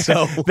Drew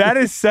Bledsoe. Yeah, that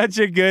is such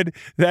a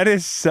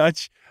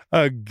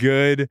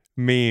good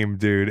meme,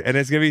 dude. And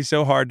it's going to be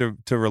so hard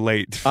to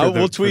relate.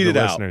 We'll tweet it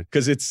out,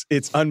 because it's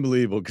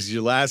unbelievable, because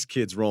your last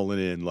kid's rolling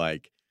in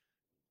like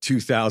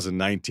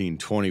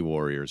 2019-20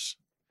 Warriors.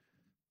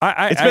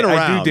 It's been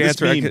around. I do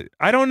dance.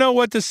 I don't know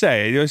what to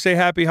say. You say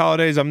Happy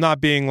Holidays. I'm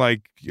not being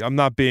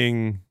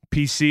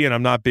PC, and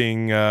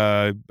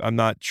I'm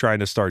not trying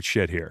to start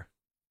shit here.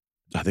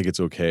 I think it's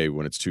okay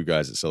when it's two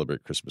guys that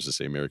celebrate Christmas to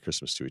say Merry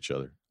Christmas to each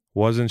other.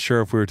 Wasn't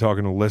sure if we were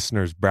talking to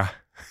listeners, brah.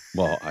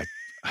 Well,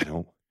 I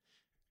don't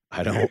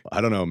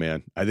know,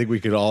 man. I think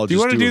we could all You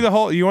want to do the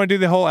whole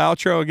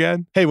outro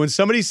again? Hey, when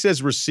somebody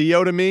says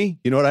Russillo to me,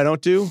 you know what I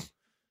don't do?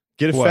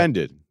 Get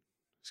offended.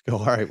 Just go,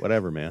 all right,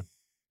 whatever, man.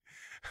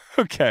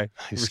 Okay.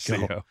 I just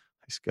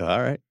go,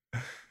 all right.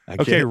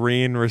 Okay,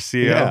 Ryen,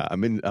 Russillo. Yeah,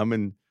 I'm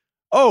in.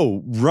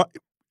 Oh,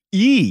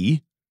 E.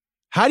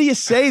 How do you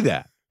say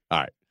that? All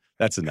right.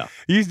 That's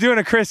enough. He's doing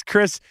a Chris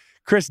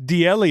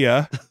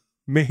D'Elia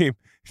meme.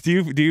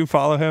 Do you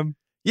follow him?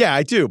 Yeah,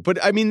 I do.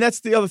 But I mean,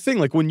 that's the other thing.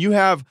 Like when you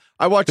have,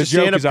 I watched a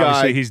stand-up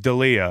guy. He's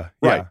D'Elia.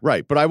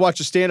 Right. But I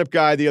watched a stand-up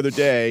guy the other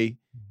day,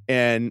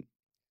 and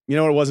you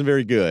know what? It wasn't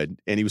very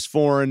good. And he was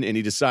foreign, and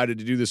he decided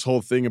to do this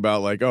whole thing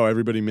about like, oh,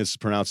 everybody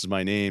mispronounces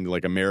my name.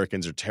 Like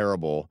Americans are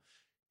terrible.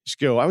 Just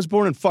go, I was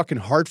born in fucking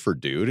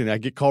Hartford, dude, and I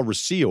get called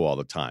Russillo all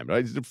the time.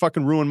 Did it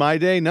fucking ruin my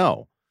day?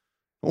 No.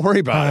 Don't worry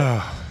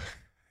about it.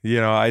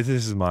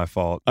 This is my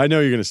fault. I know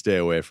you're going to stay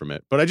away from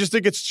it, but I just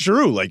think it's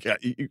true. Like,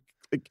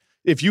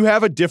 if you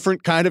have a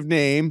different kind of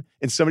name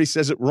and somebody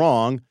says it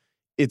wrong,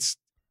 it's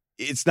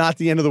not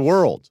the end of the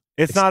world.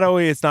 It's not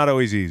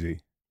always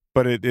easy,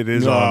 but it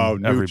is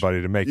on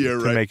everybody to make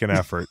an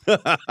effort.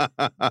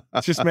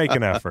 Just make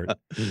an effort.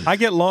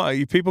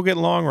 People get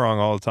long wrong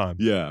all the time.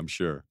 Yeah, I'm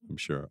sure.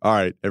 All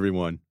right,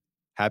 everyone.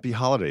 Happy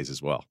holidays as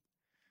well.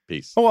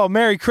 Peace. Oh, well,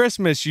 Merry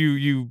Christmas, you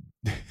you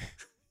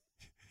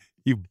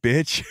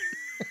bitch.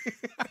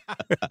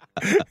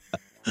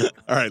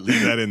 All right,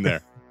 leave that in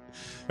there.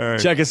 All right.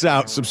 Check us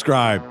out.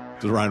 Subscribe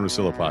to the Ryen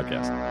Russillo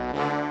podcast.